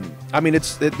 I mean,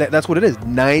 that's what it is.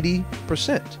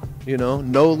 90%. You know,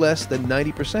 no less than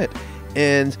 90%.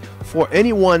 And for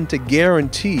anyone to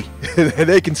guarantee that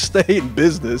they can stay in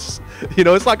business, you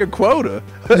know, it's like a quota.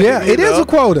 Yeah, it is a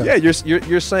quota. Yeah,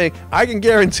 you're saying I can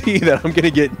guarantee that I'm going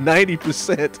to get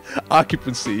 90%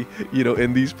 occupancy, you know,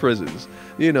 in these prisons.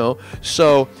 You know,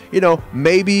 so you know,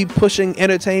 maybe pushing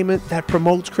entertainment that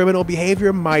promotes criminal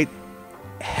behavior might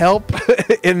help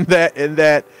in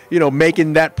that you know,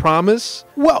 making that promise.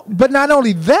 Well, but not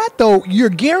only that though, you're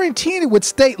guaranteeing it with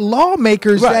state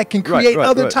lawmakers that can create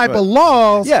other type of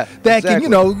laws that can, you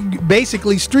know,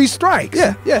 basically street strikes.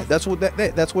 Yeah, that's what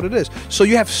that's what it is. So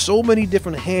you have so many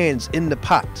different hands in the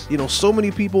pot, you know, so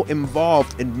many people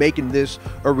involved in making this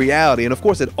a reality, and of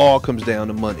course it all comes down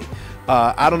to money.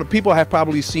 I don't know, people have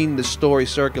probably seen the story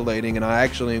circulating, and I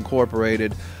actually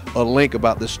incorporated a link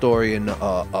about this story in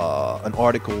an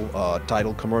article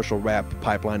titled "Commercial Rap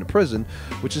Pipeline to Prison,"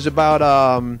 which is about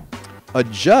a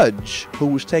judge who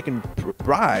was taking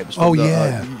bribes. From you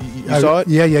saw it?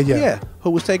 Yeah. Who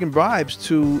was taking bribes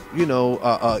to, you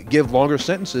know, give longer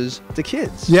sentences to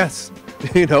kids. Yes.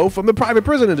 You know, from the private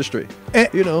prison industry.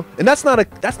 You know, and that's not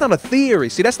a theory.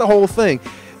 See, that's the whole thing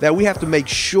that we have to make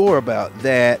sure about,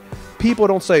 that people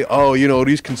don't say, oh, you know,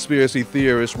 these conspiracy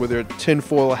theorists with their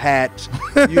tinfoil hat,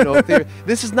 you know,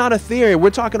 this is not a theory.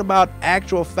 We're talking about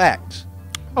actual facts.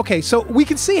 Okay, so we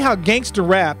can see how gangster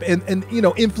rap and you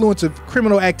know, influence of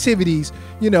criminal activities,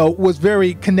 you know, was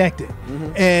very connected.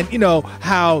 And you know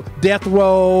how Death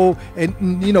Row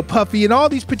and, you know, Puffy and all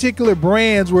these particular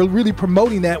brands were really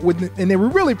promoting that and they were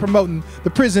really promoting the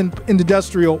prison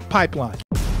industrial pipeline.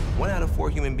 1 out of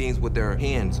 4 human beings with their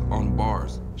hands on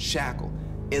bars, shackled,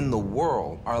 in the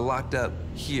world are locked up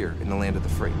here in the land of the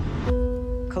free.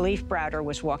 Khalif Browder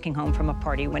was walking home from a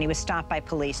party when he was stopped by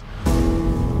police.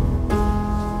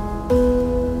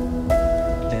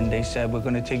 Then they said, we're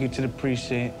going to take you to the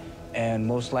precinct, and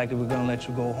most likely we're going to let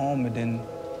you go home, and then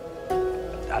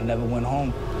I never went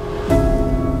home.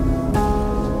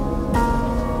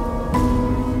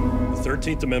 The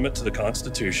 13th Amendment to the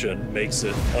Constitution makes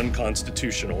it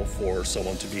unconstitutional for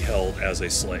someone to be held as a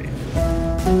slave.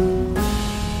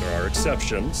 There are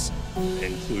exceptions,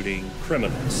 including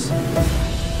criminals.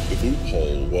 The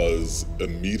loophole was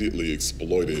immediately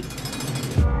exploited.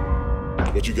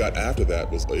 What you got after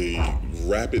that was a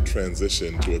rapid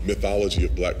transition to a mythology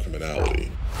of black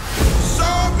criminality.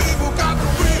 Some people got the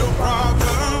real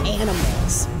problem.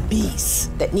 Animals, beasts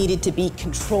that needed to be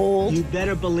controlled. You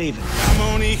better believe it. I'm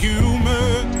only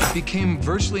human. It became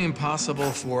virtually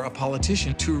impossible for a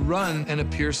politician to run and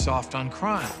appear soft on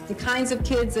crime. The kinds of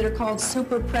kids that are called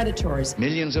super predators.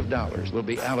 Millions of dollars will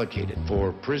be allocated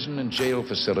for prison and jail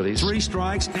facilities. 3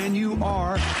 strikes and you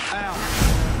are out.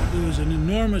 It was an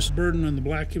enormous burden on the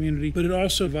black community, but it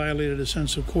also violated a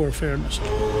sense of core fairness.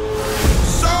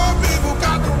 Some people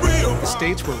got the real. The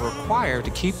states were required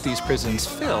to keep these prisons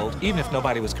filled, even if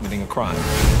nobody was committing a crime.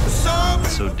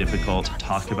 It's so difficult to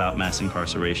talk about mass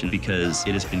incarceration because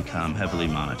it has become heavily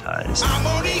monetized.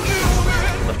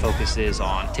 The focus is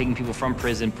on taking people from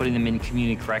prison, putting them in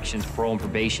community corrections, parole and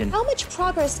probation. How much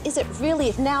progress is it really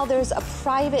if now there's a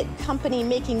private company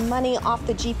making money off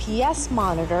the GPS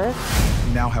monitor?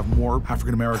 We now have more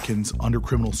African Americans under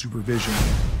criminal supervision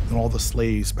than all the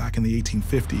slaves back in the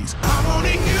 1850s.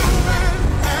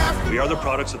 We are the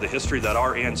products of the history that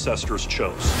our ancestors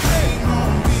chose.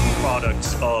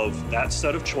 Products of that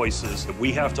set of choices that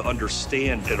we have to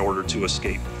understand in order to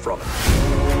escape from it.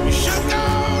 We should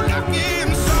go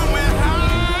looking somewhere high.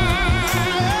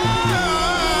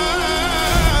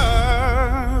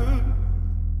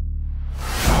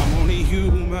 I'm only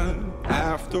human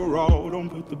after all. Don't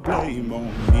put the blame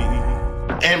on me.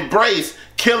 Embrace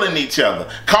killing each other,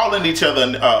 calling each other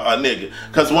a nigga.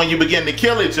 Because when you begin to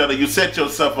kill each other, you set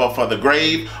yourself up for the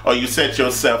grave or you set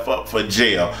yourself up for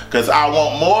jail. Because I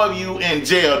want more of you in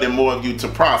jail than more of you to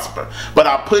prosper. But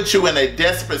I put you in a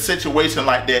desperate situation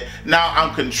like that. Now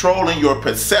I'm controlling your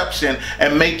perception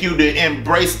and make you to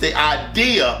embrace the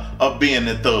idea of being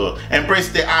a thug. Embrace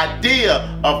the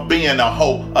idea of being a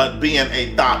hoe, of being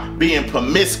a thought, being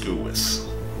promiscuous.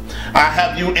 I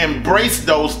have you embrace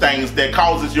those things that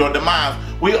causes your demise.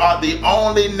 We are the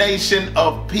only nation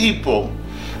of people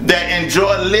that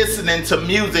enjoy listening to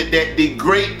music that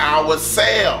degrade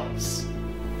ourselves.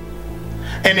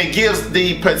 And it gives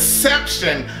the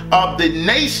perception of the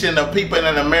nation of people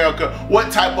in America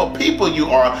what type of people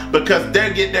you are, because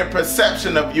they get their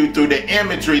perception of you through the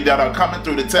imagery that are coming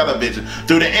through the television,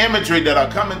 through the imagery that are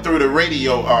coming through the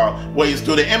radio waves,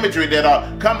 through the imagery that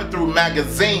are coming through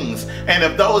magazines. And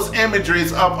if those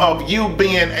imageries of you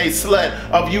being a slut,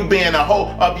 of you being a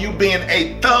hoe, of you being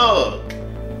a thug,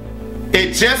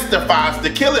 it justifies the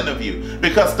killing of you.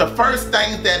 Because the first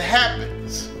thing that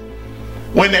happens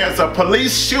When there's a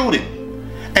police shooting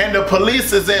and the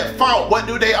police is at fault, what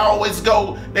do they always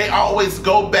go? They always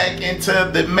go back into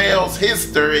the male's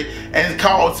history and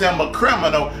calls him a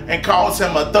criminal and calls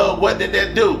him a thug. What did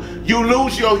that do? You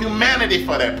lose your humanity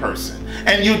for that person.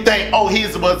 And you think, oh, he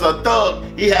was a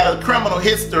thug, he had a criminal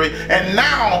history, and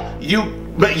now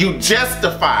you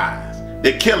justify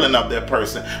the killing of that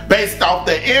person based off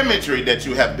the imagery that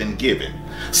you have been given.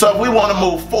 So if we want to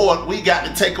move forward, we got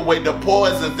to take away the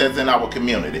poisons that's in our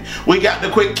community. We got to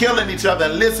quit killing each other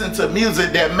and listen to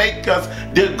music that make us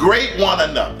degrade one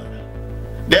another,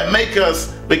 that make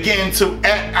us begin to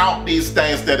act out these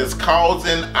things that is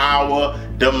causing our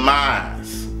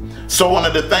demise. So one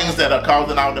of the things that are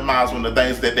causing our demise, one of the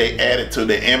things that they added to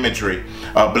the imagery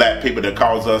of black people that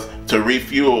caused us to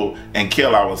refuel and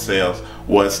kill ourselves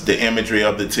was the imagery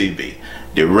of the TV,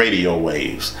 the radio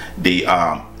waves, the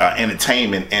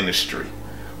entertainment industry.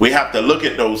 We have to look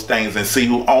at those things and see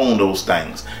who own those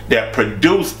things that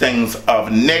produce things of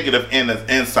negative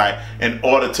insight in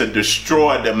order to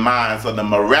destroy the minds of the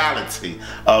morality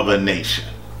of a nation.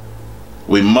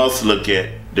 We must look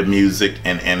at the music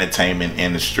and entertainment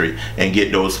industry and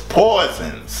get those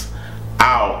poisons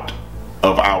out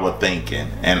of our thinking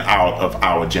and out of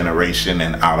our generation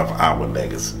and out of our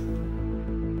legacy.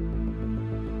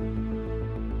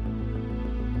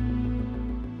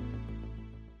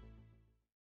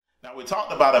 Now, we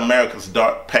talked about America's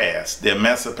dark past, the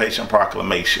Emancipation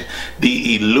Proclamation,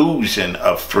 the illusion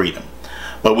of freedom.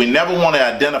 But we never want to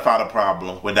identify the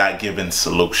problem without giving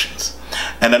solutions.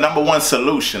 And the number one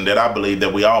solution that I believe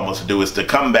that we all must do is to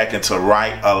come back into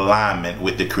right alignment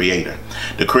with the Creator.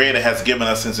 The Creator has given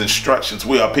us His instructions.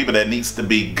 We are people that needs to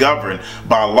be governed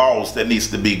by laws, that needs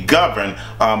to be governed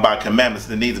by commandments,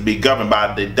 that needs to be governed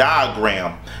by the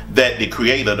diagram that the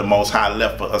Creator, the Most High,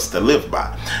 left for us to live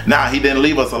by. Now, He didn't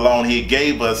leave us alone. He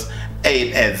gave us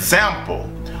an example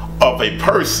of a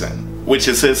person, which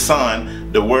is His Son.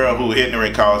 The world who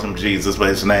ignorant calls Him Jesus, but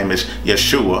His name is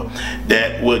Yeshua,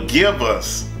 that will give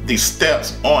us the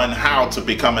steps on how to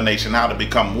become a nation, how to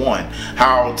become one,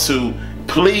 how to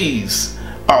please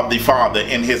the Father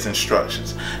in His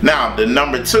instructions. Now, the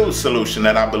number two solution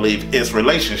that I believe is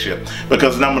relationship,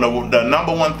 because the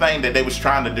number one thing that they was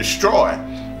trying to destroy,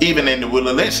 even in the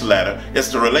Willie Lynch letter,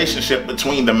 is the relationship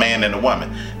between the man and the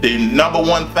woman. The number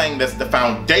one thing that's the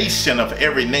foundation of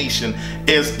every nation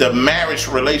is the marriage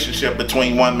relationship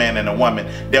between one man and a woman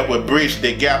that would bridge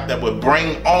the gap, that would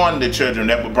bring on the children,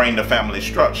 that would bring the family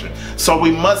structure. So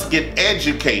we must get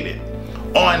educated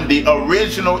on the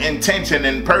original intention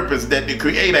and purpose that the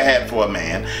Creator had for a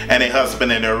man and a husband,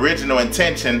 and the original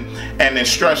intention and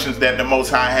instructions that the Most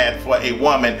High had for a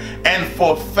woman and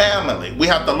for family. We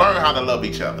have to learn how to love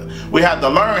each other. We have to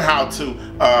learn how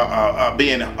to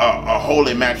be in a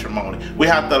holy matrimony. We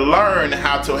have to learn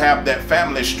how to have that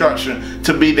family structure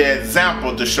to be the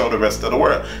example to show the rest of the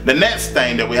world. The next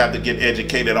thing that we have to get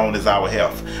educated on is our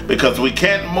health, because we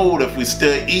can't move if we're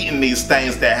still eating these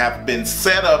things that have been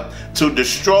set up to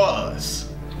destroy us.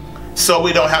 So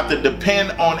we don't have to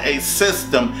depend on a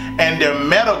system and their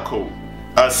medical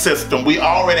system. We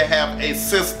already have a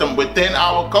system within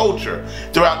our culture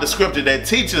throughout the scripture that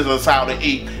teaches us how to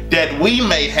eat, that we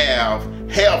may have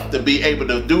health to be able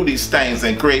to do these things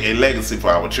and create a legacy for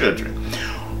our children.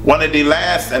 One of the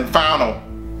last and final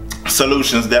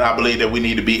solutions that I believe that we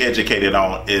need to be educated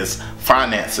on is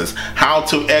finances, how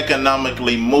to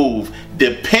economically move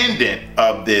dependent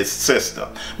of this system,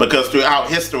 because throughout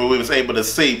history we was able to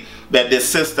see that this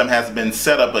system has been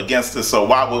set up against us. So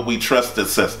why would we trust the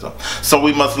system? So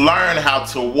we must learn how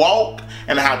to walk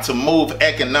and how to move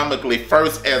economically,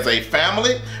 first as a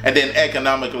family, and then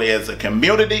economically as a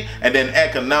community, and then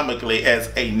economically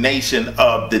as a nation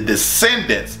of the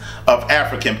descendants of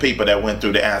African people that went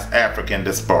through the African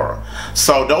diaspora.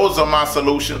 So those are my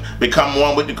solutions. Become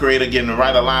one with the Creator, get in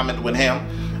right alignment with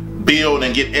Him, build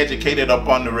and get educated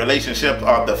upon the relationship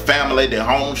of the family, the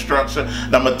home structure.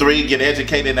 Number three, get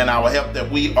educated in our health, that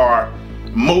we are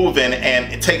moving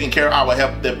and taking care of our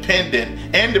health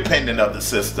independent of the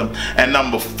system. And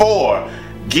number four,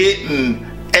 getting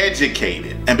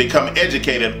educated and become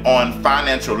educated on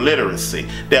financial literacy,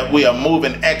 that we are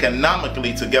moving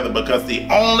economically together, because the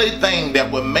only thing that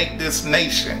will make this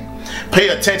nation pay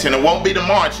attention, it won't be the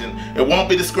marching, it won't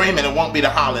be the screaming, it won't be the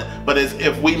hollering, but it's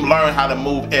if we learn how to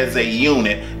move as a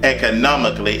unit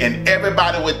economically, and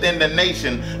everybody within the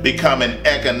nation becoming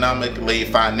economically,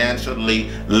 financially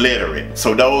literate.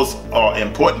 So those are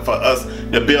important for us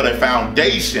to build a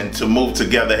foundation to move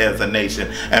together as a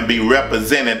nation and be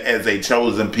represented as a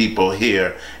chosen people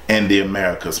here in the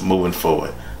Americas moving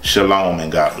forward. Shalom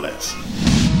and God bless.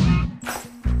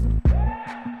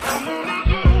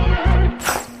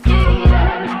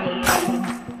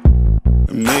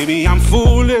 maybe I'm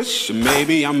foolish, or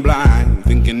maybe I'm blind,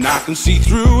 thinking I can see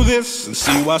through this and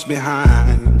see what's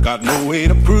behind. Got no way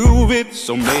to prove it,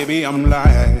 so maybe I'm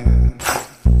lying.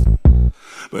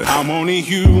 But I'm only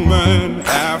human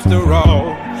after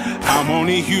all. I'm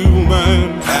only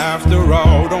human after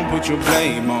all. Don't put your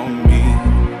blame on me.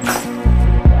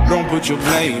 Don't put your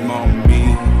blame on me.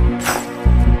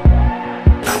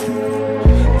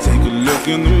 Take a look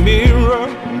in the mirror,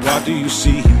 what do you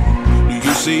see? Do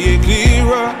you see it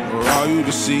clearer, or are you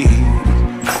deceived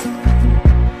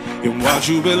in what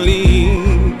you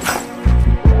believe?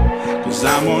 'Cause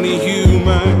I'm only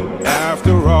human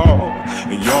after all,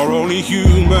 and you're only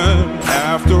human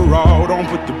after all. Don't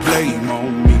put the blame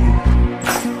on me.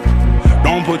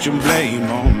 Don't put your blame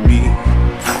on me.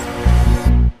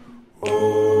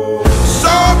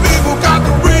 Some people got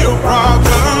the real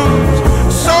problems.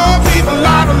 Some people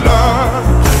out of love.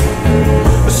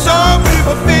 Some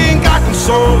people think I can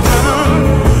solve them.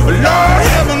 Lord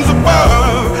heavens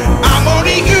above, I'm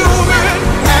only human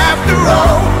after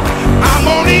all. I'm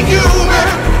only human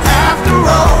after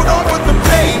all. Don't put the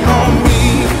blame on me.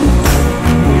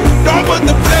 Don't put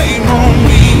the blame on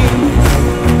me.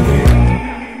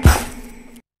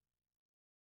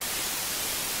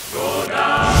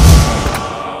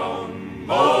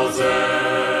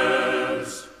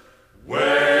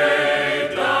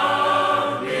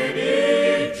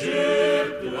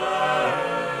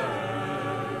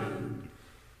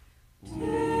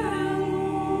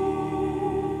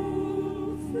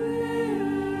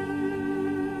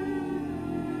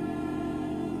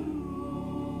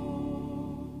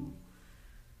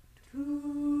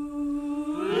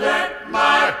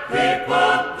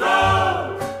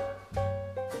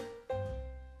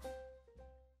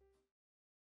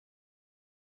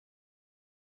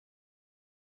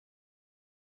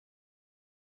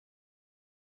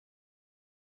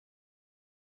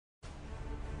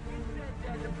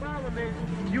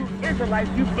 You Israelites,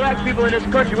 you black people in this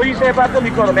country, what do you say about them?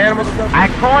 You call them animals or something? I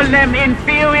call them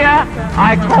inferior.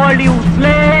 I call you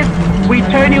slaves. We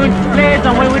turn you into slaves,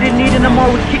 and when we didn't need you no more,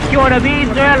 we kick you out of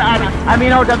Israel, and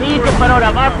out of Egypt and out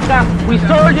of Africa. We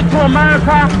sold you to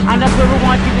America, and that's where we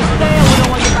want you to stay. We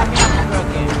don't want you back